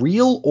the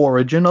real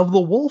origin of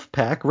the Wolf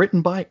Pack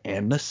written by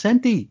Ann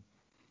Nocenti.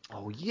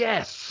 Oh,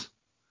 yes.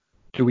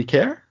 Do we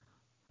care?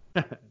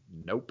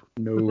 Nope.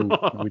 No,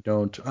 we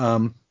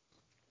don't.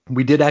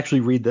 We did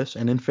actually read this,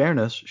 and in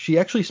fairness, she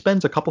actually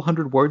spends a couple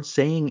hundred words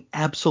saying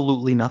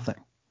absolutely nothing.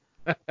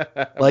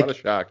 What a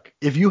shock.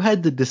 If you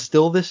had to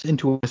distill this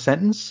into a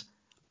sentence,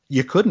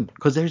 you couldn't,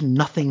 because there's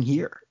nothing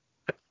here.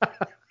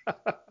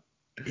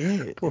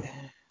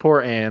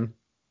 Poor Anne.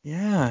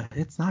 Yeah,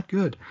 it's not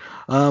good.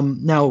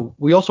 Now,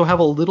 we also have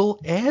a little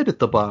ad at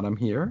the bottom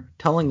here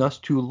telling us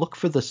to look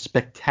for the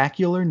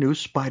spectacular new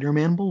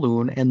Spider-Man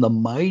balloon and the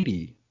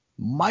mighty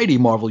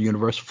Marvel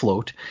Universe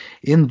float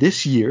in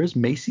this year's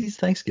Macy's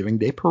Thanksgiving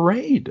Day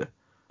Parade.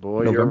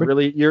 Boy,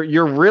 November.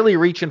 you're really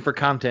reaching for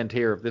content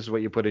here if this is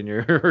what you put in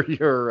your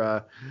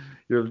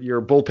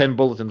bullpen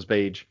bulletins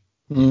page.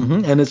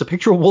 Mm-hmm. And there's a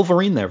picture of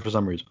Wolverine there for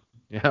some reason.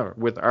 Yeah,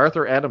 with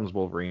Arthur Adams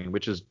Wolverine,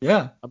 which is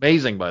Yeah.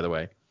 amazing, by the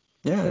way.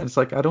 Yeah, it's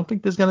like I don't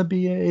think there's gonna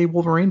be a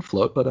Wolverine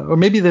float, but or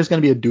maybe there's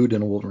gonna be a dude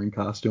in a Wolverine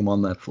costume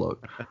on that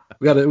float.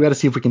 We gotta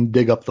see if we can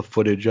dig up the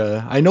footage.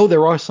 I know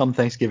there are some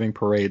Thanksgiving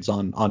parades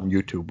on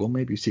YouTube. We'll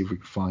maybe see if we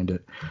can find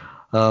it.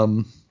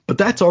 But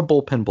that's our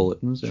bullpen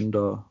bulletins, and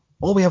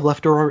all we have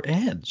left are our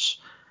ads.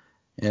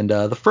 And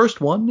the first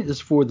one is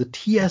for the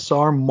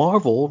TSR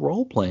Marvel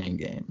role-playing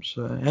games.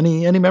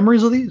 Any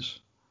memories of these?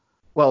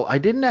 Well, I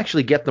didn't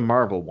actually get the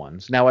Marvel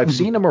ones. Now I've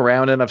seen them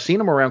around, and I've seen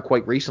them around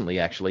quite recently,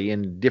 actually,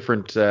 in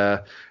different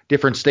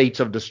states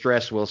of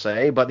distress, we'll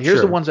say. But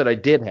here's the ones that I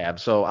did have.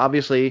 So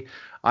obviously,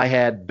 I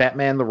had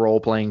Batman the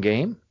role-playing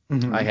game.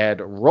 Mm-hmm. I had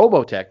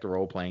Robotech the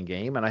role-playing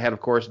game, and I had, of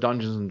course,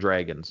 Dungeons and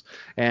Dragons.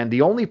 And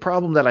the only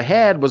problem that I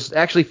had was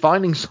actually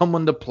finding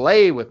someone to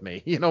play with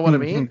me. You know what I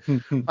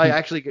mean? I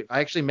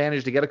actually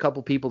managed to get a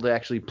couple people to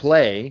actually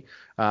play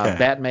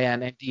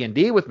Batman and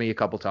D&D with me a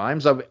couple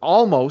times. I've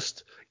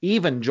almost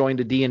even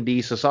joined a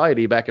D&D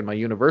society back in my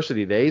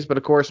university days, but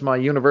of course my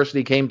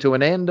university came to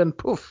an end, and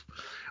poof.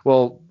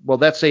 Well,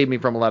 that saved me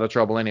from a lot of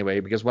trouble anyway,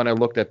 because when I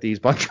looked at these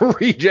bunch of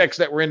rejects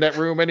that were in that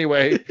room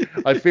anyway,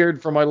 I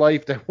feared for my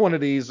life that one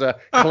of these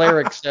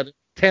clerics, that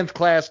 10th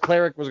class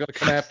cleric, was going to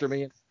come after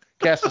me and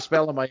cast a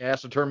spell on my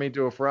ass and turn me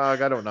into a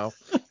frog. I don't know.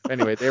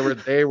 Anyway,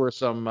 they were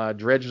some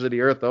dredges of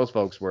the earth, those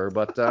folks were.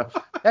 But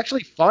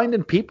actually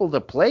finding people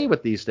to play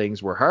with these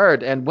things were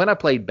hard. And when I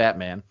played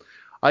Batman,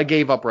 I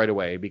gave up right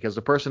away because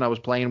the person I was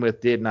playing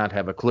with did not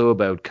have a clue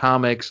about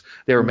comics.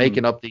 They were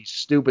making up these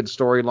stupid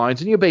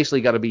storylines, and you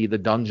basically got to be the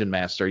dungeon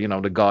master,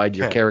 to guide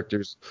your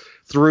characters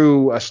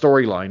through a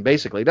storyline.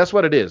 Basically, that's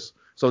what it is.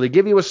 So they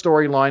give you a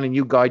storyline, and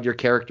you guide your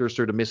characters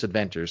through the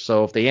misadventures.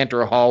 So if they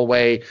enter a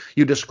hallway,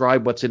 you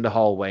describe what's in the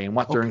hallway and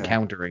what they're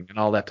encountering and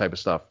all that type of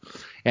stuff.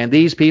 And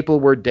these people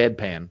were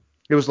deadpan.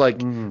 It was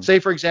like, say,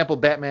 for example,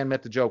 Batman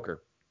met the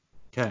Joker.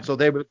 Okay. So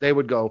they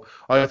would go,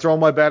 I throw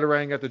my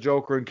batarang at the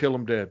Joker and kill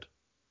him dead.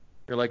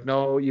 You're like,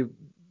 no, you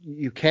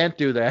can't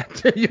do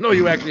that.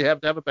 You actually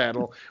have to have a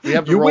battle. We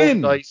have to roll the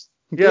dice.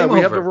 Yeah,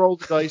 we have to roll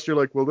the dice. You're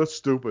like, well, that's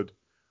stupid.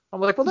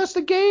 I'm like, well, that's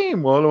the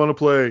game. Well, I don't want to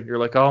play. You're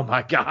like, oh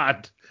my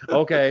God.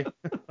 Okay,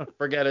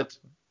 forget it.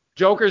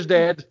 Joker's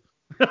dead.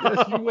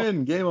 Yes, you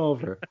win. Game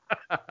over.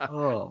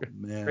 Oh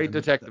man. Great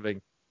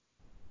detectiving.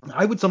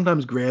 I would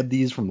sometimes grab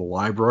these from the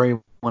library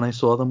when I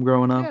saw them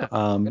growing up.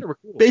 They were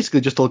cool.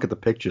 Basically just to look at the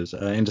pictures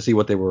and to see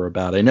what they were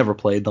about. I never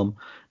played them.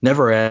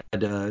 Never had,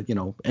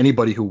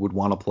 anybody who would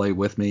want to play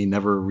with me.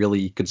 Never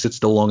really could sit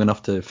still long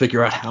enough to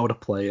figure out how to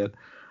play it.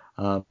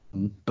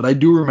 But I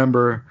do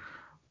remember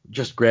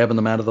just grabbing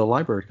them out of the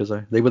library because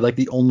they were like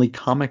the only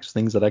comics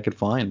things that I could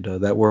find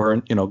that were,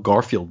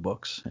 Garfield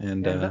books.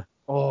 And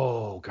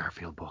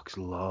Garfield books.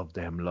 Love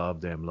them.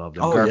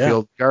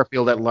 Oh,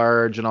 Garfield at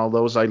Large and all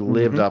those. I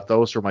lived off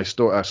those for my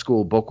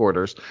school book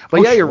orders.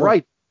 But you're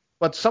right.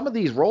 But some of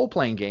these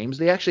role-playing games,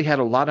 they actually had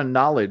a lot of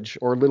knowledge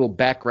or little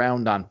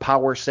background on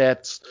power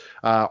sets,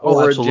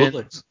 origins.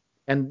 Absolutely.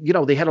 And,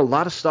 they had a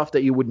lot of stuff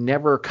that you would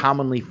never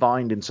commonly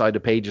find inside the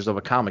pages of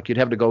a comic. You'd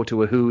have to go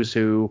to a Who's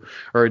Who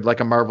or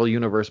like a Marvel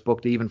Universe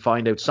book to even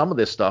find out some of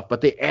this stuff.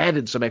 But they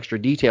added some extra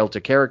detail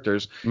to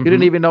characters you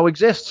didn't even know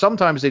exist.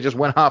 Sometimes they just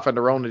went off on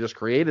their own and just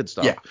created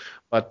stuff. Yeah.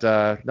 But,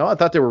 no, I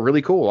thought they were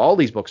really cool. All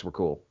these books were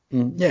cool.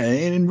 Yeah,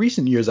 and in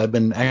recent years, I've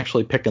been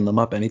actually picking them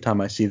up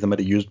anytime I see them at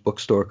a used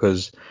bookstore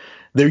because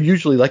they're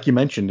usually, like you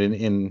mentioned,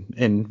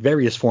 in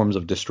various forms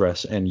of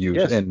distress and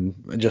use, and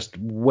just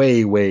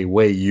way, way,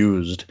 way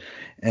used.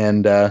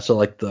 And so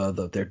like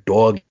their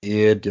dog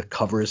eared, the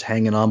cover is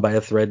hanging on by a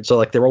thread. So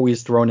like they're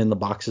always thrown in the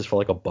boxes for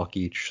like $1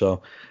 each.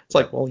 So it's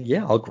like, well,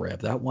 yeah, I'll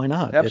grab that. Why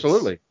not?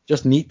 Absolutely. It's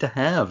just neat to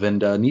have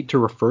and neat to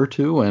refer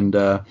to.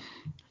 And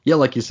yeah,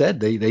 like you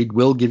said, they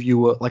will give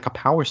you a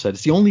power set.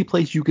 It's the only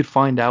place you could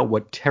find out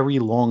what Terry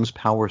Long's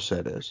power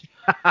set is.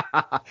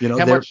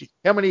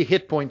 How many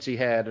hit points he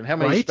had and how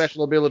many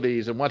special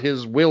abilities and what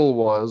his will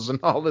was and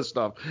all this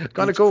stuff.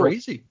 Kind of cool.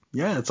 Crazy.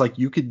 Yeah, it's like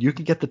you could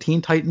get the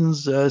Teen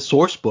Titans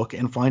source book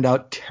and find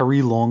out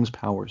Terry Long's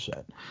power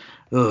set.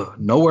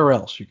 Nowhere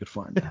else you could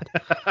find that.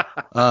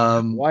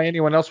 Why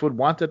anyone else would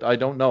want it, I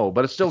don't know,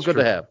 but it's still good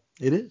to have.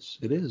 It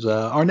is.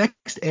 Our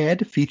next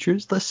ad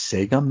features the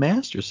Sega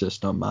Master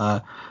System.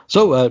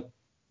 So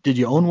Did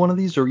you own one of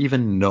these or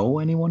even know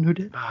anyone who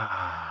did?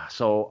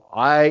 So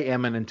I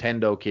am a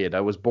Nintendo kid.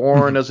 I was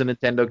born as a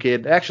Nintendo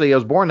kid. Actually, I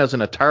was born as an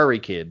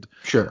Atari kid.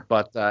 Sure.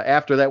 But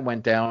after that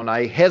went down,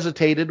 I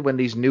hesitated when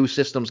these new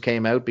systems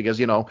came out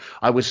because,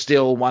 I was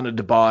still wanted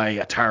to buy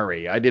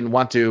Atari. I didn't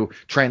want to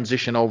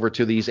transition over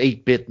to these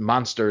 8-bit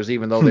monsters,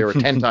 even though they were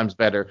 10 times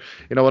better.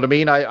 You know what I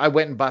mean? I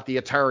went and bought the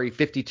Atari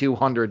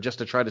 5200 just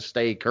to try to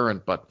stay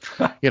current. But,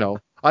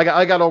 I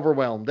got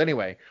overwhelmed.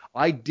 Anyway,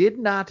 I did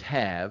not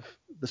have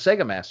the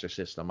Sega Master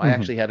System. I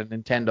actually had a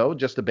Nintendo,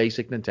 just a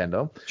basic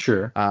Nintendo.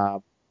 Sure.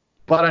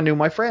 But I knew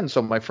my friend.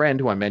 So my friend,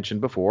 who I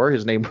mentioned before,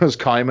 his name was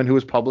Kaiman, who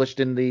was published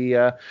in the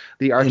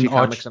Archie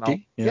comics and all.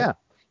 Yeah.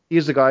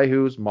 He's the guy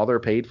whose mother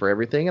paid for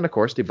everything, and of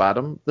course they bought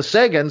him the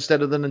Sega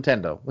instead of the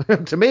Nintendo.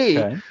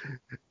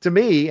 To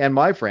me and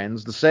my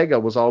friends, the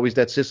Sega was always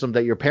that system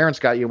that your parents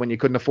got you when you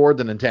couldn't afford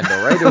the Nintendo,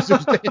 right?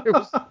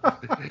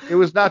 It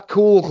was not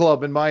cool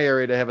club in my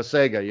area to have a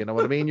Sega. You know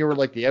what I mean? You were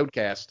like the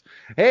outcast.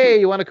 Hey,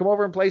 you want to come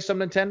over and play some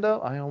Nintendo?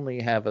 I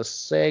only have a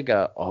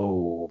Sega.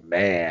 Oh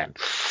man,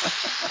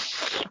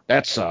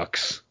 that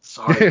sucks.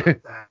 Sorry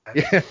about that.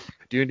 Yeah.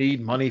 Do you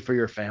need money for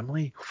your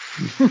family?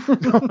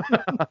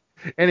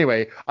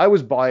 Anyway, I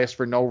was biased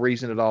for no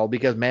reason at all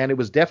because, man, it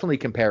was definitely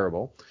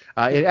comparable.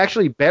 It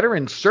actually better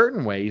in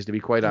certain ways, to be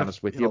quite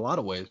honest with you. In a lot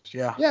of ways,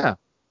 yeah. Yeah,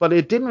 but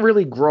it didn't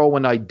really grow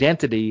an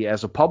identity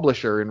as a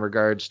publisher in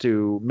regards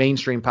to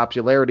mainstream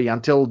popularity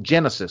until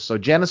Genesis. So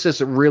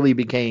Genesis really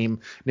became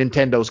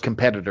Nintendo's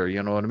competitor,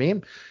 you know what I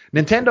mean?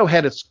 Nintendo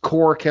had its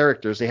core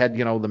characters. They had,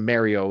 the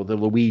Mario, the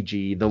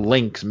Luigi, the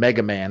Lynx,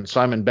 Mega Man,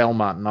 Simon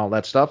Belmont, and all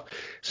that stuff.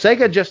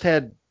 Sega just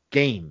had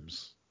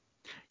games.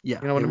 Yeah,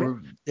 you know what I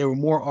mean? They were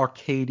more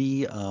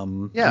arcadey. I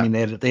mean,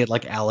 they had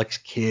like Alex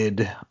Kidd.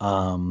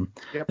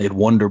 They had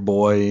Wonder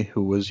Boy,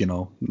 who was,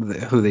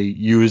 who they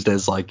used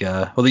as like,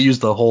 they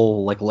used the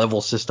whole like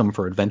level system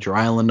for Adventure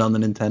Island on the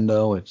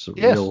Nintendo. It's a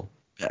real,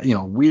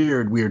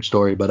 weird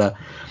story. But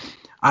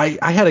I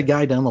had a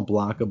guy down the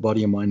block, a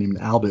buddy of mine named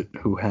Albert,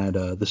 who had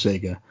the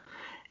Sega.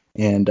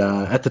 And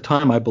at the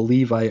time, I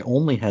believe I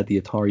only had the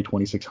Atari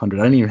 2600.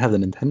 I didn't even have the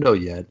Nintendo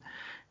yet.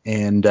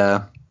 And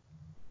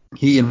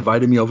he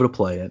invited me over to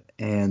play it,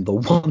 and the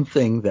one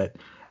thing that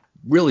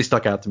really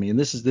stuck out to me, and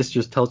this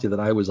just tells you that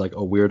I was like a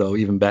weirdo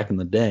even back in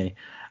the day,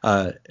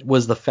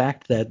 was the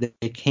fact that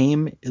the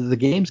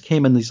games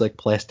came in these like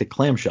plastic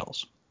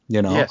clamshells,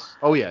 Yes.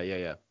 Oh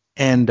yeah.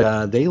 And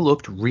they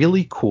looked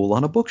really cool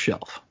on a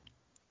bookshelf.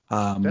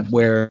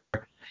 Where,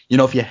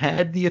 if you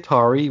had the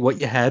Atari,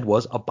 what you had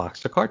was a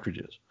box of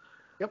cartridges.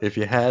 Yep. If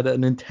you had a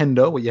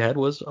Nintendo, what you had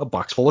was a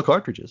box full of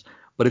cartridges.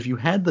 But if you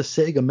had the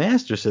Sega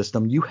Master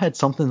System, you had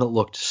something that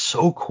looked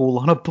so cool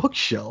on a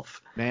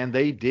bookshelf. Man,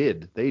 they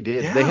did.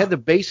 Yeah. They had the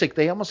basic.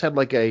 They almost had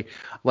like a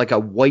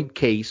white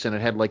case, and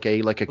it had like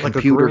a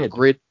computer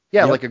grid.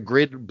 Yeah, like a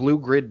blue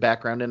grid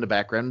background in the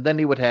background. And then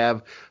he would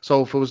have,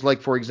 so if it was like,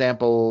 for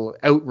example,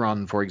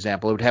 Outrun, for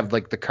example, it would have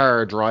like the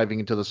car driving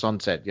into the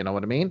sunset. You know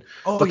what I mean?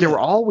 But they were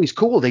always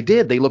cool. They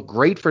did. They looked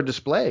great for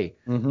display.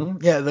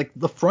 Mm-hmm. Yeah, like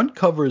the front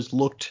covers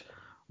looked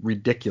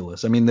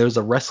ridiculous. I mean, there's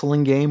a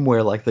wrestling game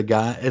where like the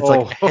guy, it's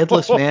like a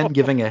headless man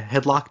giving a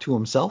headlock to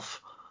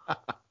himself.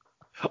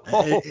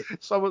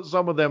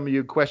 Some of them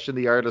you question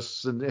the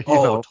artists and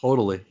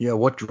totally. Yeah,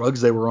 what drugs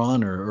they were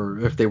on, or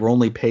if they were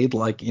only paid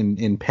like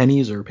in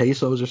pennies or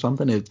pesos or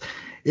something.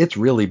 It's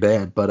really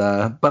bad. But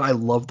I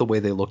love the way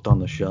they looked on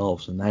the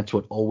shelves, and that's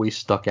what always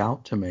stuck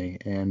out to me.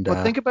 And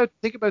but think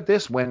about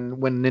this: when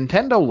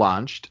Nintendo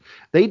launched,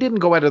 they didn't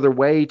go out of their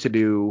way to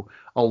do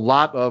a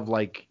lot of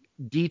like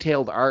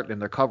detailed art in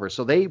their covers.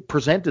 So they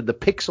presented the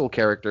pixel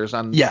characters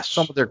on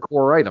some of their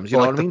core items. You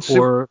know what I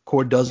mean?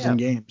 Core dozen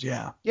games,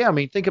 yeah. Yeah, I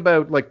mean, think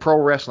about like Pro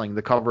Wrestling,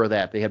 the cover of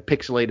that. They had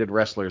pixelated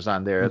wrestlers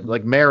on there. Mm-hmm.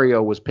 Like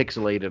Mario was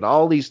pixelated.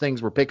 All these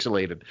things were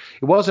pixelated.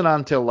 It wasn't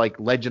until like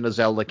Legend of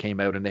Zelda came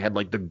out and they had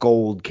like the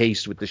gold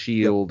case with the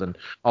shield and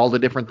all the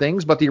different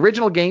things. But the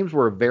original games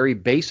were very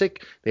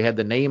basic. They had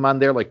the name on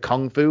there like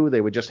Kung Fu.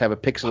 They would just have a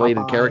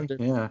pixelated character.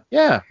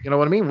 Yeah, you know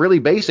what I mean? Really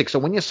basic. So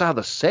when you saw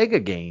the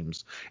Sega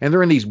games and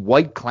they're in these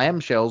white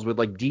clamshells with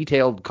like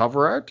detailed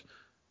cover art,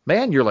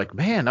 man, you're like,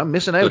 man, I'm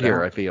missing out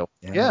here, I feel.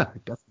 Yeah.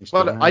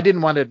 But I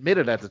didn't want to admit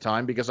it at the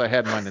time because I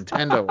had my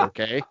Nintendo,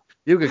 okay?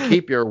 You could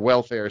keep your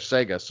welfare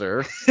Sega,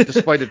 sir,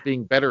 despite it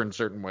being better in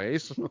certain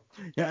ways.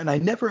 Yeah, and I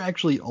never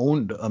actually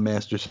owned a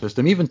Master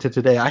System, even to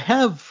today. I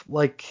have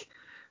like,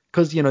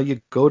 because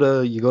you go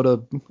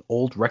to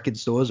old record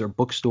stores or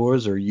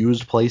bookstores or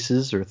used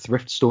places or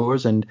thrift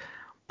stores, and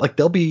like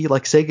there'll be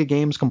like Sega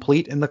games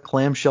complete in the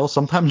clamshell,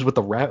 sometimes with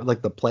the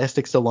like the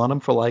plastic still on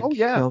them for like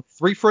 $3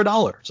 for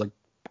 $1. It's like,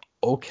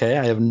 okay,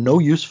 I have no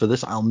use for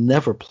this. I'll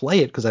never play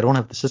it because I don't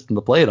have the system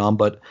to play it on,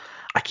 but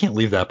I can't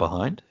leave that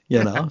behind,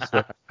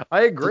 So,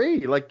 I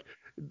agree. Like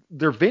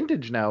they're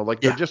vintage now.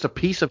 Like they're just a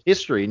piece of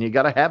history, and you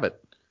got to have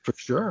it. For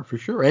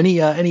sure. Any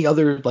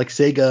other like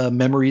Sega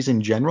memories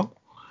in general?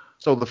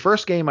 So the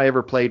first game I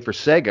ever played for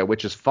Sega,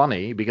 which is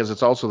funny because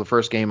it's also the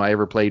first game I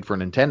ever played for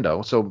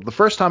Nintendo. So the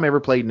first time I ever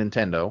played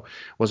Nintendo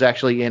was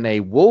actually in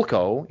a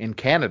Woolco in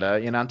Canada,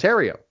 in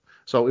Ontario.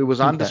 So it was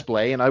on Okay.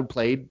 display, and I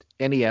played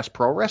NES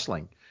Pro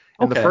Wrestling.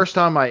 And the Okay. first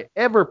time I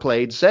ever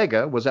played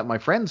Sega was at my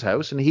friend's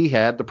house, and he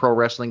had the pro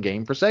wrestling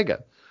game for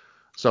Sega.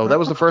 So that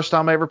was the first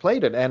time I ever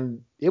played it,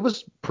 and it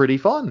was pretty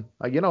fun.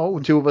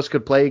 Two of us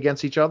could play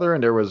against each other,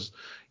 and there was,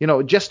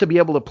 just to be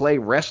able to play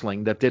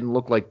wrestling that didn't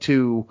look like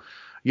two,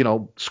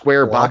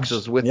 square Blobs.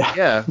 boxes with,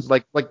 Yeah.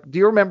 like, do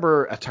you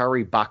remember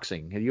Atari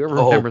Boxing? Do you ever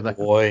Oh remember that?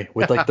 boy,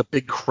 with like the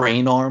big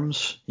crane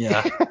arms.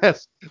 Yeah.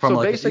 Yes. From So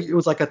like basically, it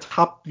was like a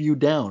top view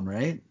down,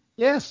 right?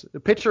 yes,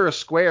 picture a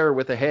square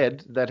with a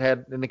head that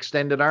had an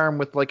extended arm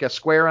with like a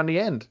square on the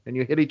end, and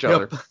you hit each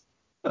other. Yep.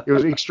 It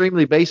was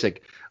extremely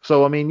basic.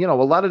 So, I mean, a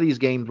lot of these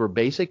games were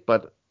basic,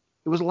 but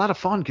it was a lot of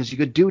fun because you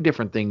could do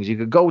different things. You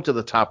could go to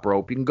the top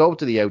rope. You can go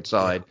to the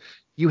outside.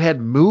 You had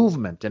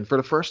movement. And for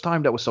the first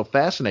time, that was so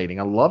fascinating.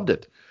 I loved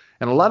it.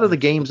 And a lot of the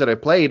games that I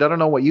played, I don't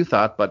know what you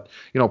thought, but,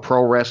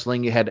 pro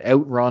wrestling, you had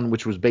Outrun,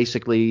 which was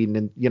basically,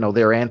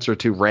 their answer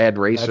to Rad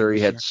Racer.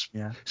 You had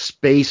Yeah.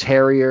 Space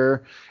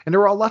Harrier. And there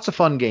were all lots of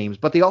fun games,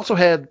 but they also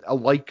had a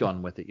light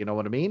gun with it. You know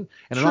what I mean?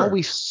 And it Sure.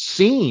 always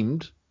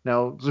seemed,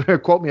 now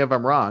quote me if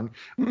I'm wrong,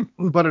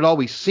 but it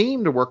always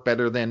seemed to work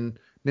better than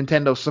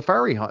Nintendo's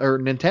Safari Hunt or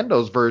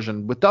Nintendo's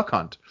version with Duck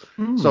Hunt.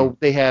 So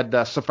they had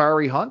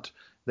Safari Hunt.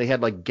 They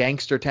had like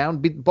Gangster Town.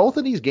 Both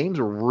of these games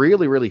were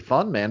really, really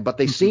fun, man, but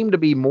they seemed to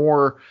be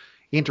more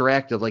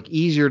interactive, like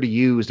easier to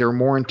use. They were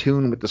more in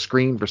tune with the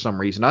screen for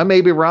some reason. I may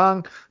be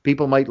wrong.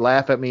 People might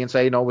laugh at me and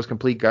say, no, it was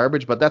complete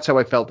garbage, but that's how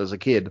I felt as a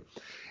kid.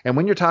 And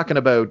when you're talking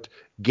about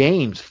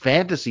games,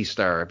 Phantasy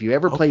Star, if you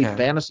ever played Okay.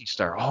 Phantasy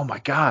Star, oh my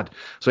God.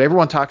 So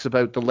everyone talks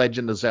about The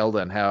Legend of Zelda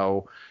and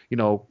how,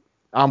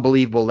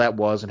 unbelievable that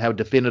was and how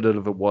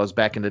definitive it was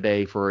back in the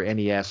day for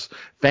NES.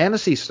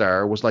 Phantasy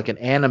Star was like an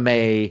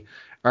anime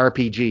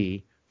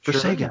RPG for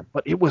Sure. Sega,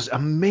 but it was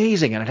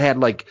amazing. And it had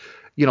like,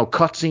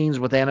 cutscenes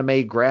with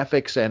anime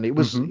graphics, and it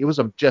was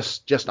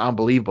just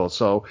unbelievable.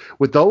 So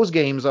with those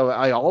games,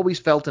 I always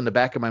felt in the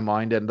back of my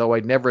mind, and though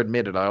I'd never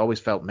admit it, I always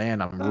felt,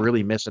 man, I'm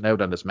really missing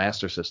out on this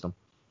Master System.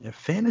 Yeah,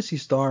 Phantasy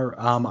Star.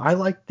 I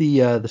like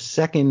the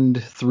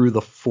second through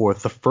the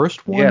fourth. The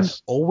first one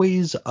Yes.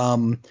 always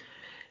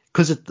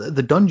because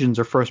the dungeons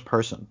are first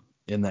person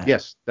in that.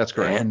 Yes, that's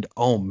correct. And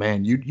oh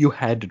man, you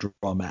had to draw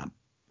a map.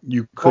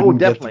 You Oh, couldn't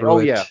get definitely. through Oh,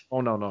 it yeah.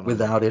 Oh, no.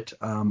 without it.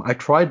 I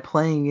tried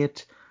playing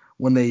it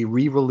when they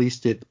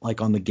re-released it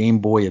like on the Game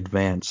Boy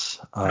Advance,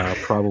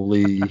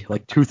 probably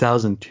like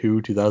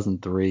 2002,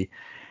 2003.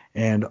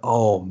 And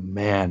oh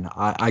man,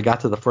 I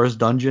got to the first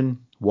dungeon,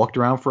 walked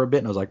around for a bit,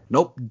 and I was like,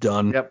 nope,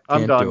 done. Yep, I'm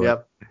Can't done. do it.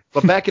 Yep.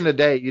 But back in the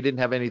day, you didn't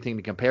have anything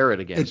to compare it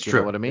against. It's You know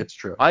true. what I mean? It's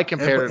true. I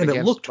compared it And it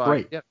against. looked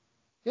great. Yeah.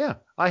 Yeah.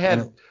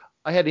 And it,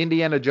 I had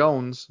Indiana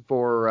Jones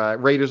for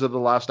Raiders of the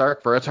Lost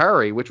Ark for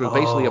Atari, which was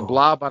basically a oh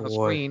blob on a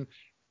boy, screen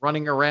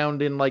running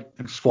around in like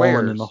and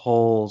falling in the squares.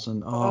 holes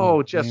and Oh,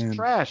 oh just man,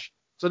 trash.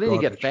 So then you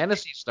get garbage.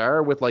 Phantasy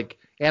Star with like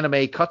anime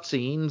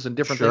cutscenes and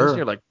different things, and Sure.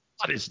 you're like,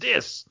 what is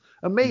this?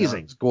 No,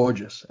 Amazing. it's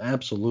gorgeous,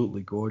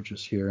 absolutely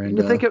gorgeous here. And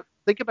And you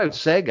think about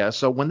Sega.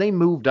 So when they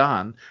moved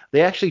on,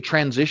 they actually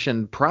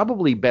transitioned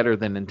probably better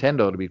than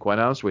Nintendo, to be quite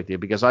honest with you,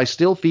 because I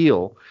still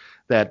feel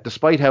that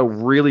despite how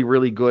really,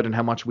 really good and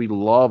how much we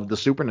loved the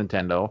Super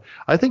Nintendo,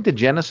 I think the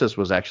Genesis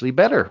was actually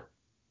better.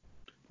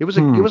 It was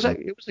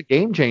a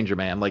game changer,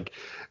 man. Like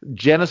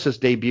Genesis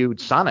debuted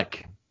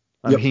Sonic.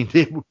 I Yep.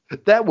 mean,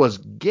 that was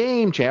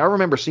game changer. I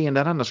remember seeing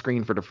that on the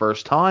screen for the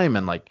first time,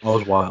 and like, Oh, it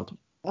was wild.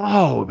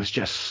 oh, it was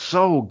just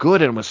so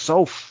good and it was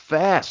so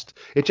fast.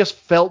 It just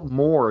felt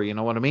more, you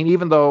know what I mean?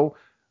 Even though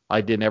I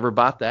did never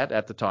bought that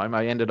at the time.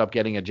 I ended up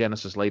getting a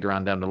Genesis later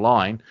on down the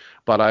line,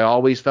 but I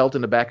always felt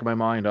in the back of my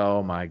mind,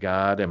 oh my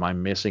God, am I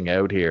missing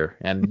out here?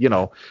 And,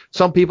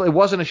 some people, it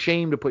wasn't a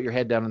shame to put your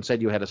head down and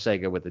said you had a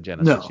Sega with the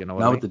Genesis, No, you know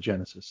what I not mean? with the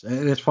Genesis.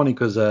 And it's funny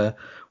because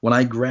when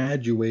I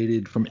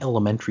graduated from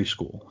elementary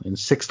school in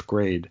sixth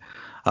grade,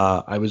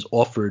 I was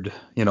offered,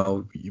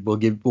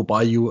 we'll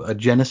buy you a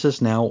Genesis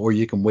now, or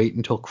you can wait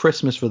until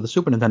Christmas for the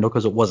Super Nintendo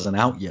because it wasn't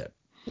out yet.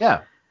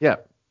 Yeah, yeah.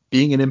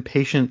 Being an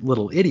impatient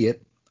little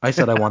idiot, I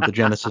said I want the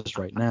Genesis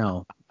right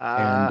now,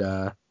 and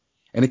Uh,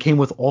 and it came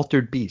with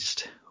Altered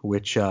Beast,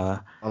 which oh,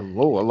 I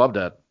love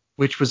that.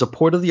 was a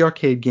port of the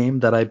arcade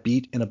game that I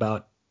beat in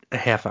about a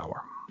half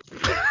hour.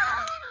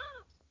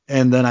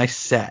 And then I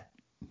sat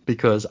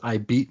because I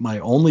beat my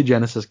only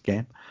Genesis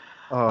game.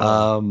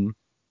 Oh,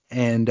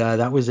 And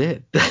that was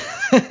it.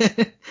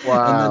 And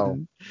wow.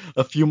 then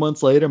a few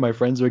months later, my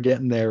friends were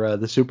getting their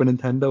the Super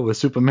Nintendo with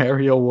Super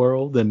Mario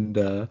World, and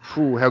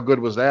Phew, how good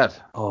was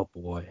that?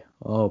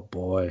 oh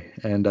boy,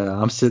 and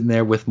I'm sitting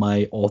there with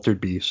my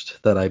Altered Beast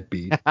that I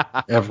beat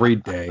every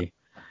day,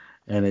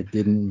 and it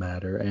didn't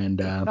matter.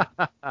 And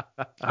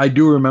I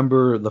do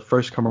remember the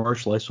first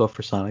commercial I saw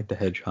for Sonic the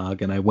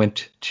Hedgehog, and I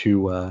went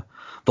to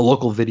the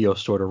local video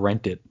store to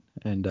rent it,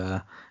 and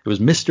it was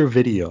Mr.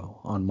 Video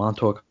on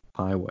Montauk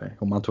Highway,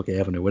 or Montauk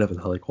Avenue, whatever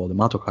the hell they called it,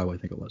 Montauk Highway, I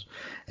think it was.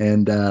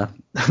 And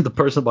the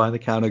person behind the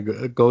counter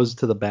goes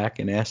to the back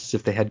and asks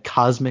if they had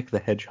Cosmic the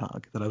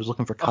Hedgehog, that I was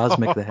looking for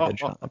Cosmic the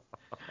Hedgehog.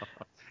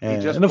 He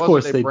just and of wasn't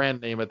course a they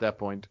brand name at that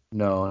point.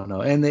 no,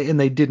 and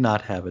they did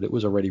not have it. It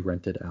was already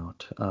rented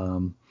out.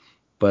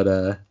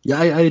 But yeah,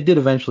 I did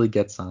eventually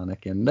get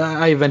Sonic, and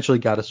I eventually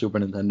got a Super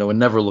Nintendo and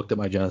never looked at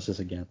my Genesis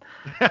again.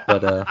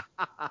 But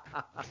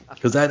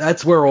because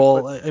that's where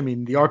I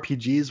mean, the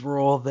RPGs were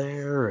all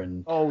there,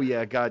 and Oh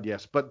yeah, God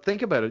yes. But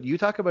think about it. You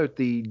talk about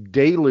the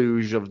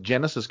deluge of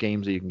Genesis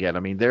games that you can get.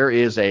 I mean, there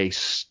is a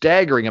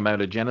staggering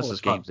amount of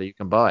Genesis games that you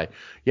can buy.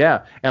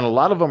 Yeah, and a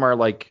lot of them are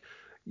like,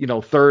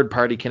 third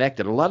party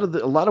connected. A lot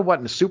of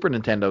what the Super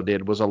Nintendo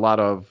did was a lot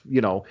of,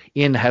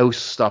 in-house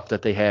stuff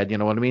that they had, you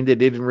know what I mean? They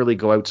didn't really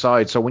go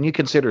outside. So when you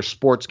consider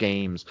sports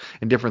games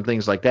and different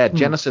things like that,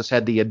 Genesis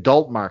had the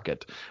adult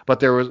market. But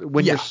there was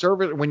when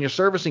you're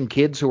servicing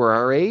kids who are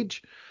our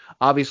age,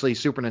 obviously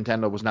Super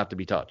Nintendo was not to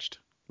be touched.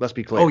 Let's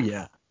be clear. oh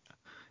yeah,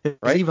 it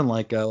was Right? even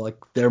like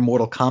their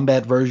Mortal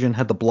Kombat version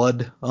had the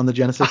blood on the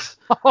Genesis,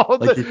 Oh,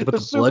 like you put the the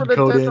Super blood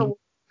code Nintendo in,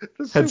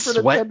 The had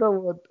Super sweat.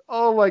 Nintendo one.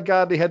 Oh my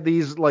God, they had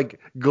these like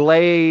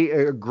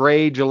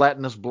gray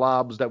gelatinous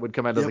blobs that would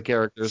come out of the Yep,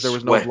 characters. There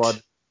was no blood.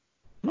 sweat.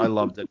 I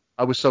loved it.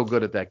 I was so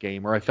good at that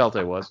game, or I felt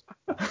I was.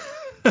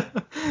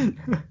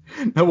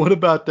 Now, what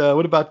about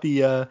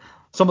the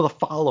some of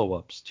the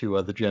follow-ups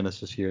to the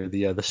Genesis here,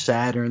 the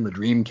Saturn, the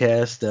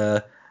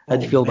Dreamcast?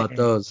 How'd you Oh feel about man.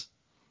 those?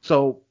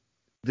 So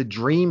the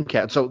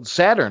Dreamcast. So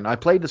Saturn, I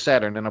played the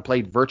Saturn and I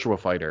played Virtua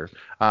Fighter.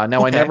 Now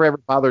I Okay. never ever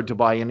bothered to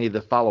buy any of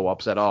the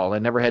follow-ups at all. I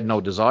never had no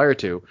desire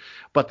to.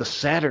 But the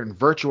Saturn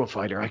Virtua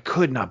Fighter, I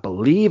could not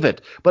believe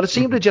it. But it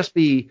seemed Hmm.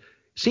 to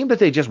seemed that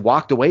they just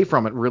walked away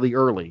from it really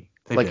early.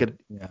 They Like did.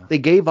 Yeah. they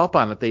gave up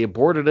on it. They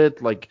aborted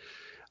it. Like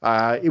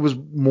it was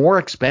more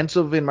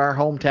expensive in my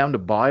hometown to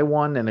buy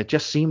one, and it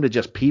just seemed to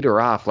just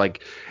peter off. Like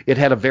it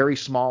had a very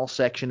small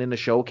section in the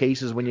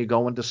showcases when you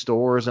go into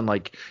stores, and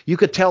like you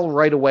could tell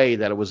right away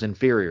that it was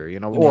inferior,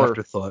 An or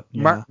afterthought.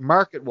 Yeah.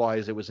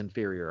 market-wise it was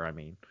inferior. I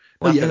mean,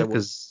 Well, not yeah, that it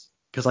was.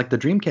 because like the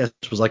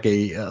Dreamcast was like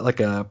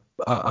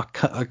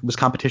was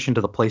competition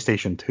to the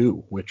PlayStation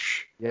 2,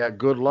 which Yeah,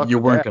 good luck you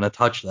with weren't that. gonna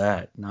touch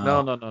that. No,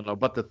 No. no, no, no.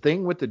 But the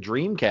thing with the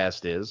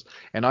Dreamcast is,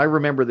 and I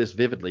remember this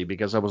vividly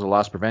because I was a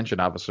loss prevention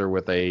officer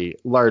with a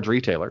large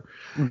retailer,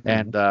 Hmm.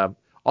 and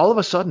all of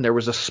a sudden there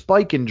was a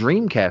spike in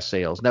Dreamcast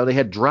sales. Now they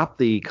had dropped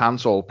the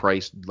console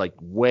price like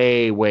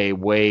way, way,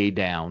 way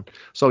down,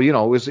 so it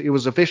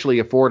was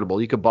officially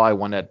affordable. You could buy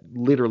one at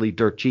literally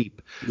dirt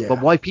cheap. But Yeah.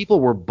 why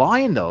people were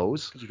buying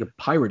those? Because you could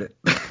pirate it.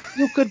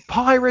 You could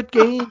pirate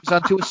games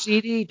onto a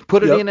CD,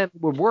 put it Yep. in, and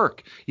it would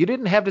work. You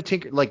didn't have to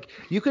tinker. Like,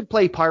 you could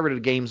play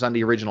pirated games on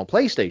the original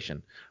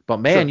PlayStation, but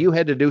man, Sure. you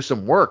had to do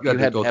some work. You had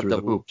to go through the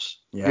hoops.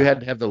 You Yeah.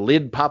 had to have the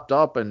lid popped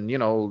up and,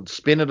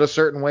 spin it a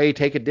certain way,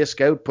 take a disc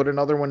out, put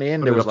another one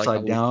in. Put There it was like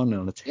upside down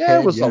on its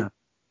yeah, head. Yeah.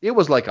 it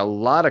was like a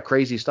lot of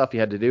crazy stuff you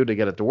had to do to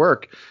get it to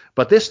work.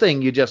 But this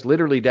thing, you just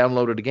literally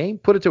downloaded a game,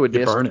 put it to a You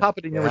disc, burn it. pop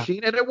it in your Yeah.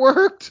 machine, and it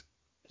worked.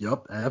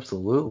 Yep.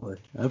 Absolutely.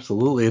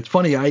 Absolutely. It's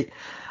funny. I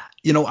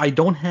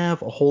don't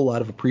have a whole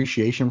lot of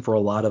appreciation for a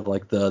lot of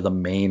like the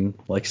main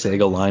like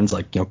Sega lines,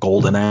 like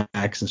Golden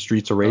Axe and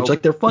Streets of Rage. Nope.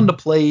 Like they're fun to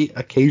play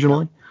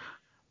occasionally,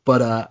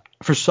 but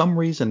for some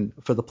reason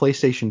for the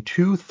PlayStation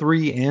 2,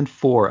 3, and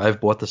 4,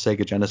 I've bought the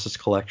Sega Genesis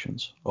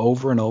collections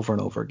over and over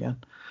and over again.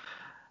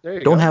 There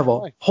you Don't go. have a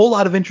Why? whole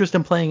lot of interest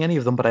in playing any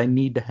of them, but I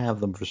need to have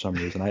them for some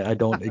reason. I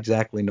don't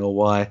exactly know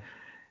why.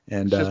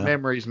 And It's just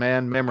memories,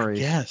 man. Memories.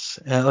 yes,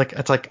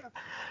 it's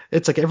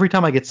like every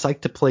time I get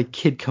psyched to play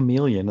Kid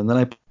Chameleon, and then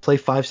I play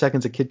 5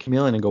 seconds of Kid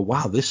Chameleon and go,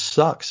 wow, this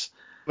sucks.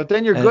 But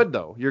then you're And good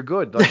though. You're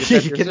good. Like it's you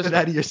out of your get it system.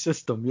 out of your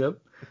system. Yep.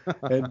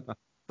 And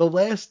the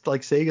last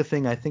like Sega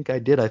thing I think I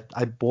did,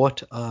 I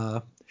bought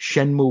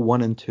Shenmue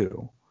 1 and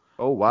 2.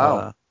 Oh wow.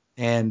 Uh,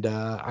 and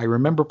I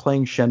remember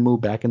playing Shenmue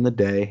back in the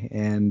day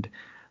and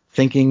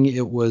thinking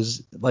it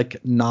was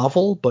like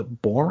novel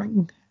but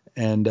boring.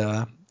 And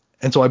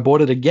so I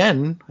bought it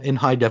again in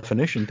high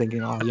definition,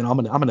 thinking, oh, I'm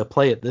gonna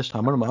play it this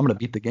time. I'm gonna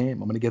beat the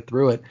game. I'm gonna get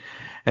through it,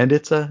 and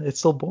it's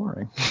still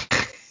boring.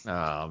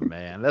 Oh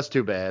man, that's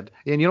too bad.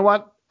 And you know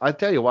what? I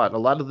tell you what, a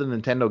lot of the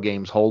Nintendo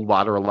games hold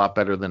water a lot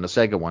better than the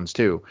Sega ones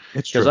too.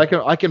 It's Because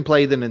true. I can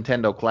play the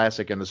Nintendo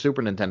Classic and the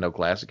Super Nintendo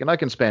Classic, and I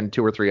can spend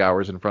 2 or 3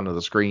 hours in front of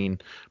the screen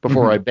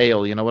before Hmm. I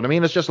bail. You know what I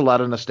mean? It's just a lot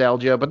of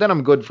nostalgia, but then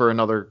I'm good for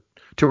another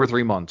 2 or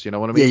 3 months. You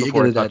know what I Yeah, mean? you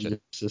Before get I it out touch of it. your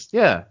system.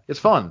 Yeah, it's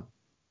fun. Yeah,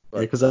 But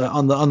because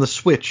on the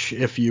Switch,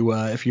 if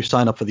you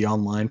sign up for the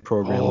online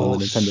program on the oh,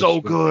 Nintendo so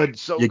Switch, good,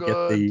 so you get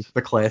good.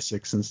 the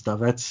classics and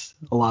stuff. That's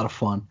a lot of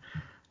fun.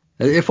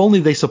 If only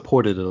they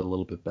supported it a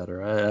little bit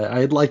better.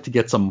 I'd like to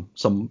get some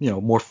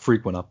more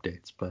frequent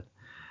updates, but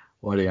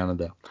what are you gonna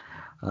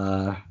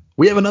do?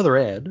 We have another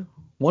ad,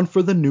 one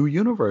for the new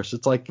universe.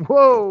 It's like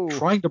Whoa.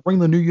 trying to bring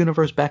the new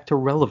universe back to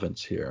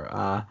relevance here.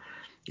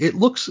 It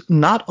looks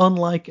not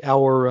unlike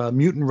our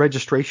Mutant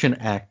Registration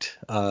Act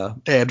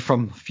ad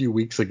from a few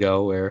weeks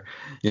ago, where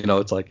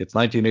it's like it's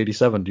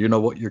 1987. Do you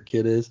know what your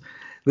kid is?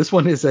 This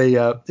one is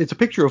it's a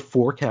picture of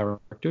 4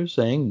 characters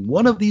saying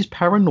one of these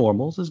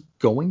paranormals is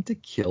going to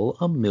kill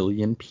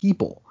 1,000,000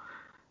 people,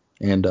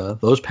 and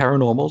those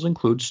paranormals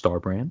include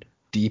Starbrand,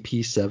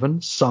 DP7,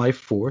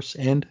 Psyforce,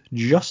 and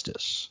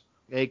Justice.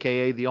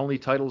 AKA the only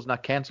titles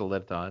not canceled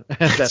at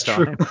that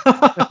time.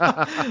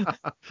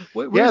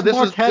 Where's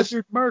Mark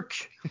Hazard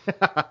merch?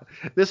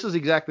 This is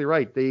exactly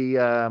right.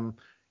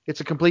 It's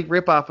a complete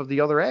ripoff of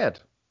the other ad.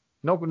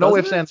 No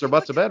ifs, ands, or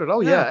buts about it.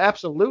 Oh, yeah,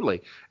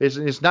 absolutely.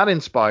 It's not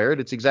inspired.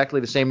 It's exactly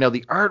the same. Now,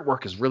 the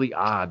artwork is really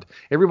odd.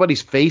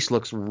 Everybody's face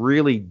looks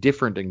really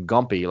different and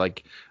gumpy.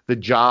 Like, the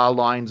jaw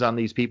lines on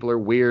these people are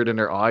weird and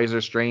their eyes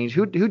are strange.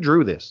 Who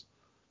drew this?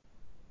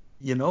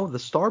 The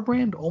Star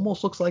brand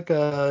almost looks like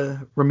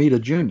a Romita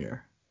Jr.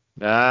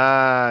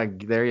 Ah,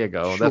 there you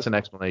go. Sure. That's an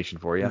explanation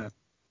for you. Yeah.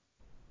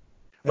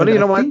 But you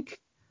know what?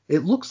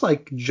 It looks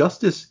like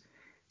Justice.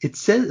 It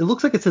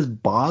looks like it says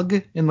Bog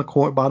in the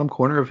bottom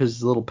corner of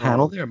his little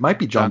panel there. It might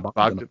be John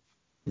Bogdanov.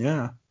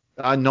 Yeah.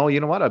 No, you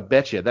know what? I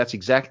bet you that's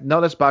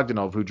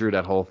Bogdanov who drew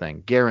that whole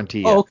thing.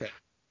 Guarantee you. Oh, okay.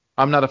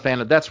 I'm not a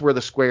fan of. That's where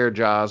the square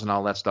jaws and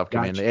all that stuff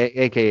come in.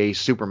 AKA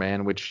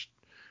Superman, which.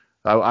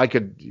 I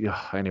could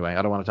anyway.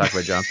 I don't want to talk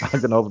about John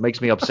Bogdanov. It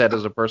makes me upset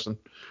as a person.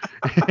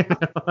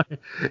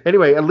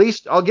 Anyway, at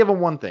least I'll give him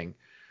one thing.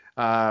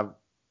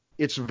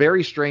 It's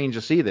very strange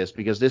to see this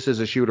because this is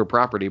a shooter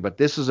property, but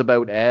this is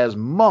about as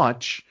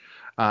much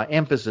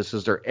emphasis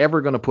as they're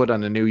ever going to put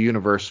on a new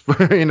universe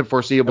in the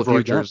foreseeable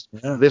future.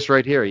 Yeah. This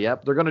right here.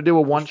 Yep, they're going to do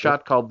a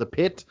one-shot called The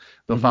Pit.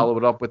 They'll follow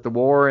it up with The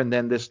War, and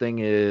then this thing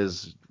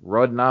is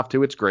running off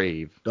to its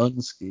grave.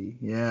 Dunsky.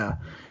 Yeah.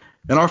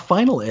 And our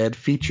final ad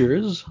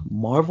features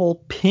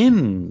Marvel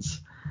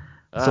pins.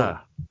 So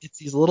it's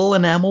these little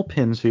enamel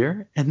pins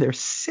here, and they're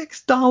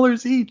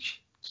 $6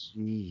 each.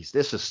 Jeez,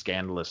 this is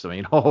scandalous. I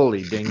mean,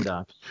 holy ding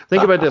dong.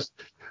 Think about this.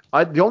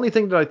 The only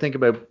thing that I think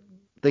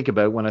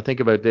about when I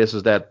think about this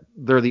is that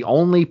they're the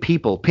only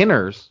people,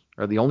 pinners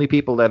are the only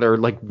people that are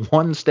like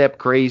one step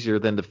crazier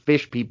than the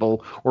fish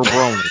people or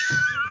bronies.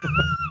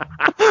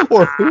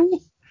 Or who?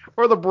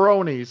 Or the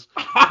bronies.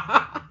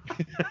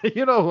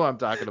 You know who I'm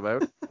talking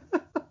about.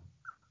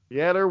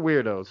 Yeah, they're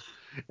weirdos.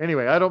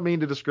 Anyway, I don't mean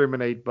to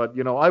discriminate, but,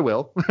 I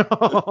will.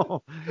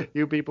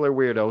 You people are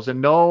weirdos. And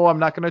no, I'm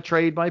not going to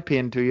trade my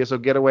pin to you, so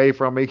get away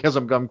from me because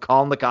I'm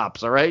calling the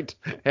cops, all right?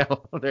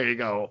 Hell, there you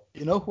go.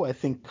 You know who I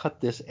think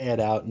cut this ad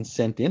out and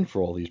sent in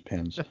for all these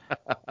pins?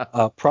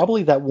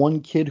 Probably that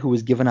one kid who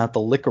was giving out the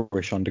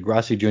licorice on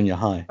Degrassi Junior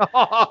High.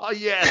 Oh,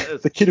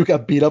 yes. The kid who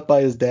got beat up by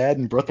his dad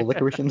and brought the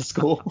licorice into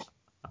school.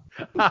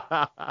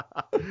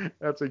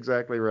 That's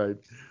exactly right.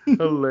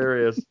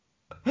 Hilarious.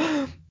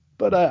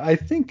 But I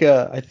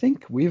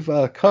think we've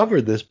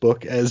covered this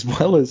book as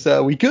well as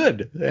we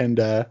could, and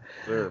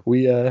sure.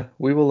 we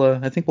will.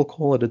 I think we'll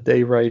call it a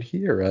day right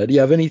here. Do you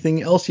have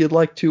anything else you'd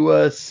like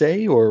to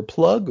say or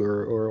plug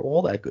or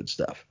all that good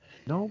stuff?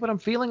 No, but I'm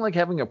feeling like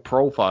having a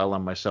profile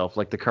on myself,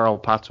 like the Carl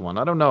Potts one.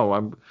 I don't know.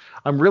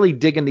 I'm really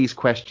digging these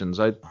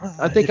questions. I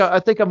think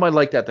I might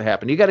like that to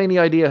happen. You got any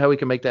idea how we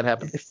can make that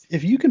happen?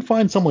 If you can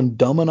find someone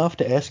dumb enough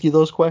to ask you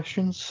those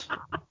questions.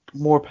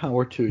 More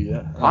power to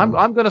you. I'm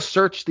going to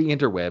search the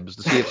interwebs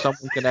to see if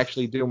someone can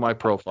actually do my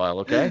profile,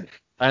 okay?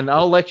 And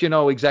I'll let you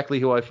know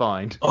exactly who I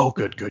find. Oh,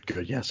 good.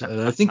 Yes,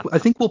 I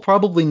think we'll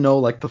probably know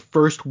like the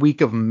first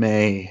week of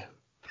May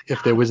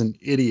if there was an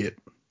idiot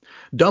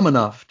dumb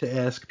enough to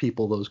ask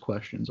people those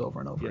questions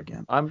over and over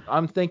again.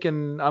 I'm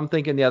thinking.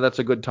 Yeah, that's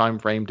a good time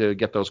frame to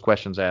get those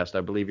questions asked.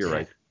 I believe you're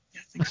right. I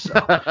think so.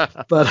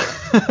 But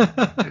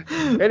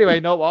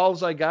anyway,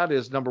 all I got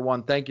is number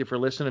one, thank you for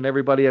listening.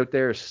 Everybody out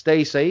there,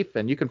 stay safe.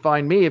 And you can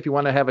find me if you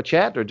want to have a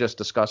chat or just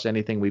discuss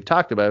anything we've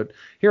talked about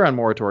here on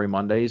Moratory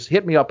Mondays.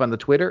 Hit me up on the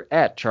Twitter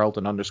at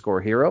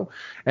Charlton_hero.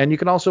 And you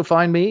can also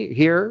find me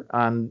here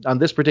on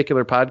this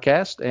particular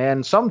podcast.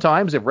 And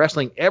sometimes, if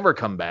wrestling ever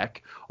come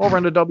back, over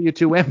on the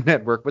W2M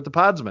network with the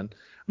Podsman.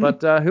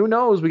 But who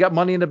knows? We got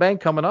Money in the Bank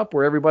coming up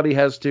where everybody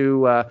has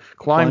to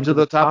climb to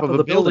the top of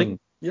a building.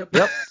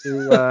 Yep.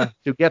 To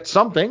get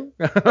something.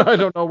 I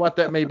don't know what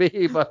that may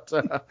be, but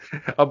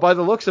by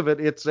the looks of it,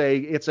 it's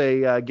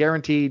a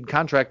guaranteed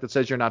contract that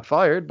says you're not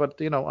fired.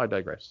 But I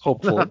digress.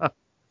 Hopefully.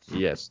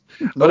 Yes.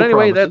 No but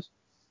anyway, promises.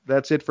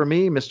 that's it for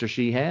me, Mr.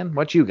 Sheehan.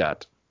 What you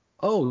got?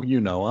 Oh,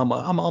 I'm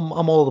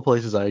all the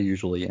places I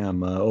usually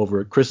am.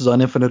 Over at Chris's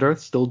on Infinite Earth,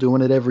 still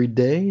doing it every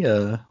day.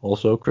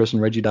 Also,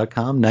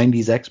 ChrisandReggie.com,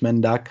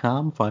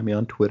 90sxmen.com. Find me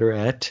on Twitter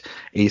at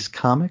Ace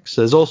Comics.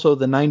 There's also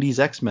the 90s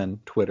X-Men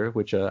Twitter,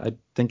 which I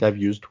think I've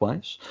used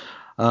twice.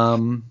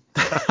 I'm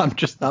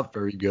just not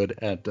very good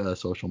at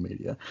social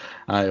media.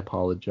 I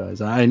apologize.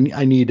 I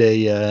need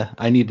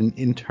an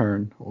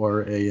intern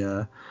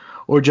or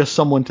just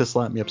someone to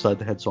slap me upside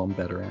the head so I'm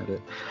better at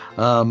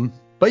it.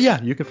 But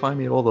yeah, you can find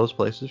me at all those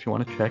places if you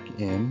want to check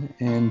in.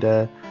 And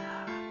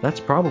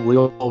that's probably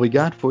all we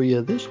got for you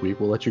this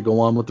week. We'll let you go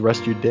on with the rest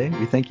of your day.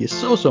 We thank you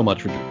so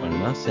much for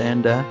joining us.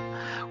 And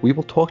we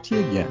will talk to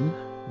you again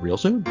real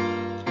soon.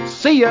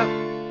 See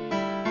ya!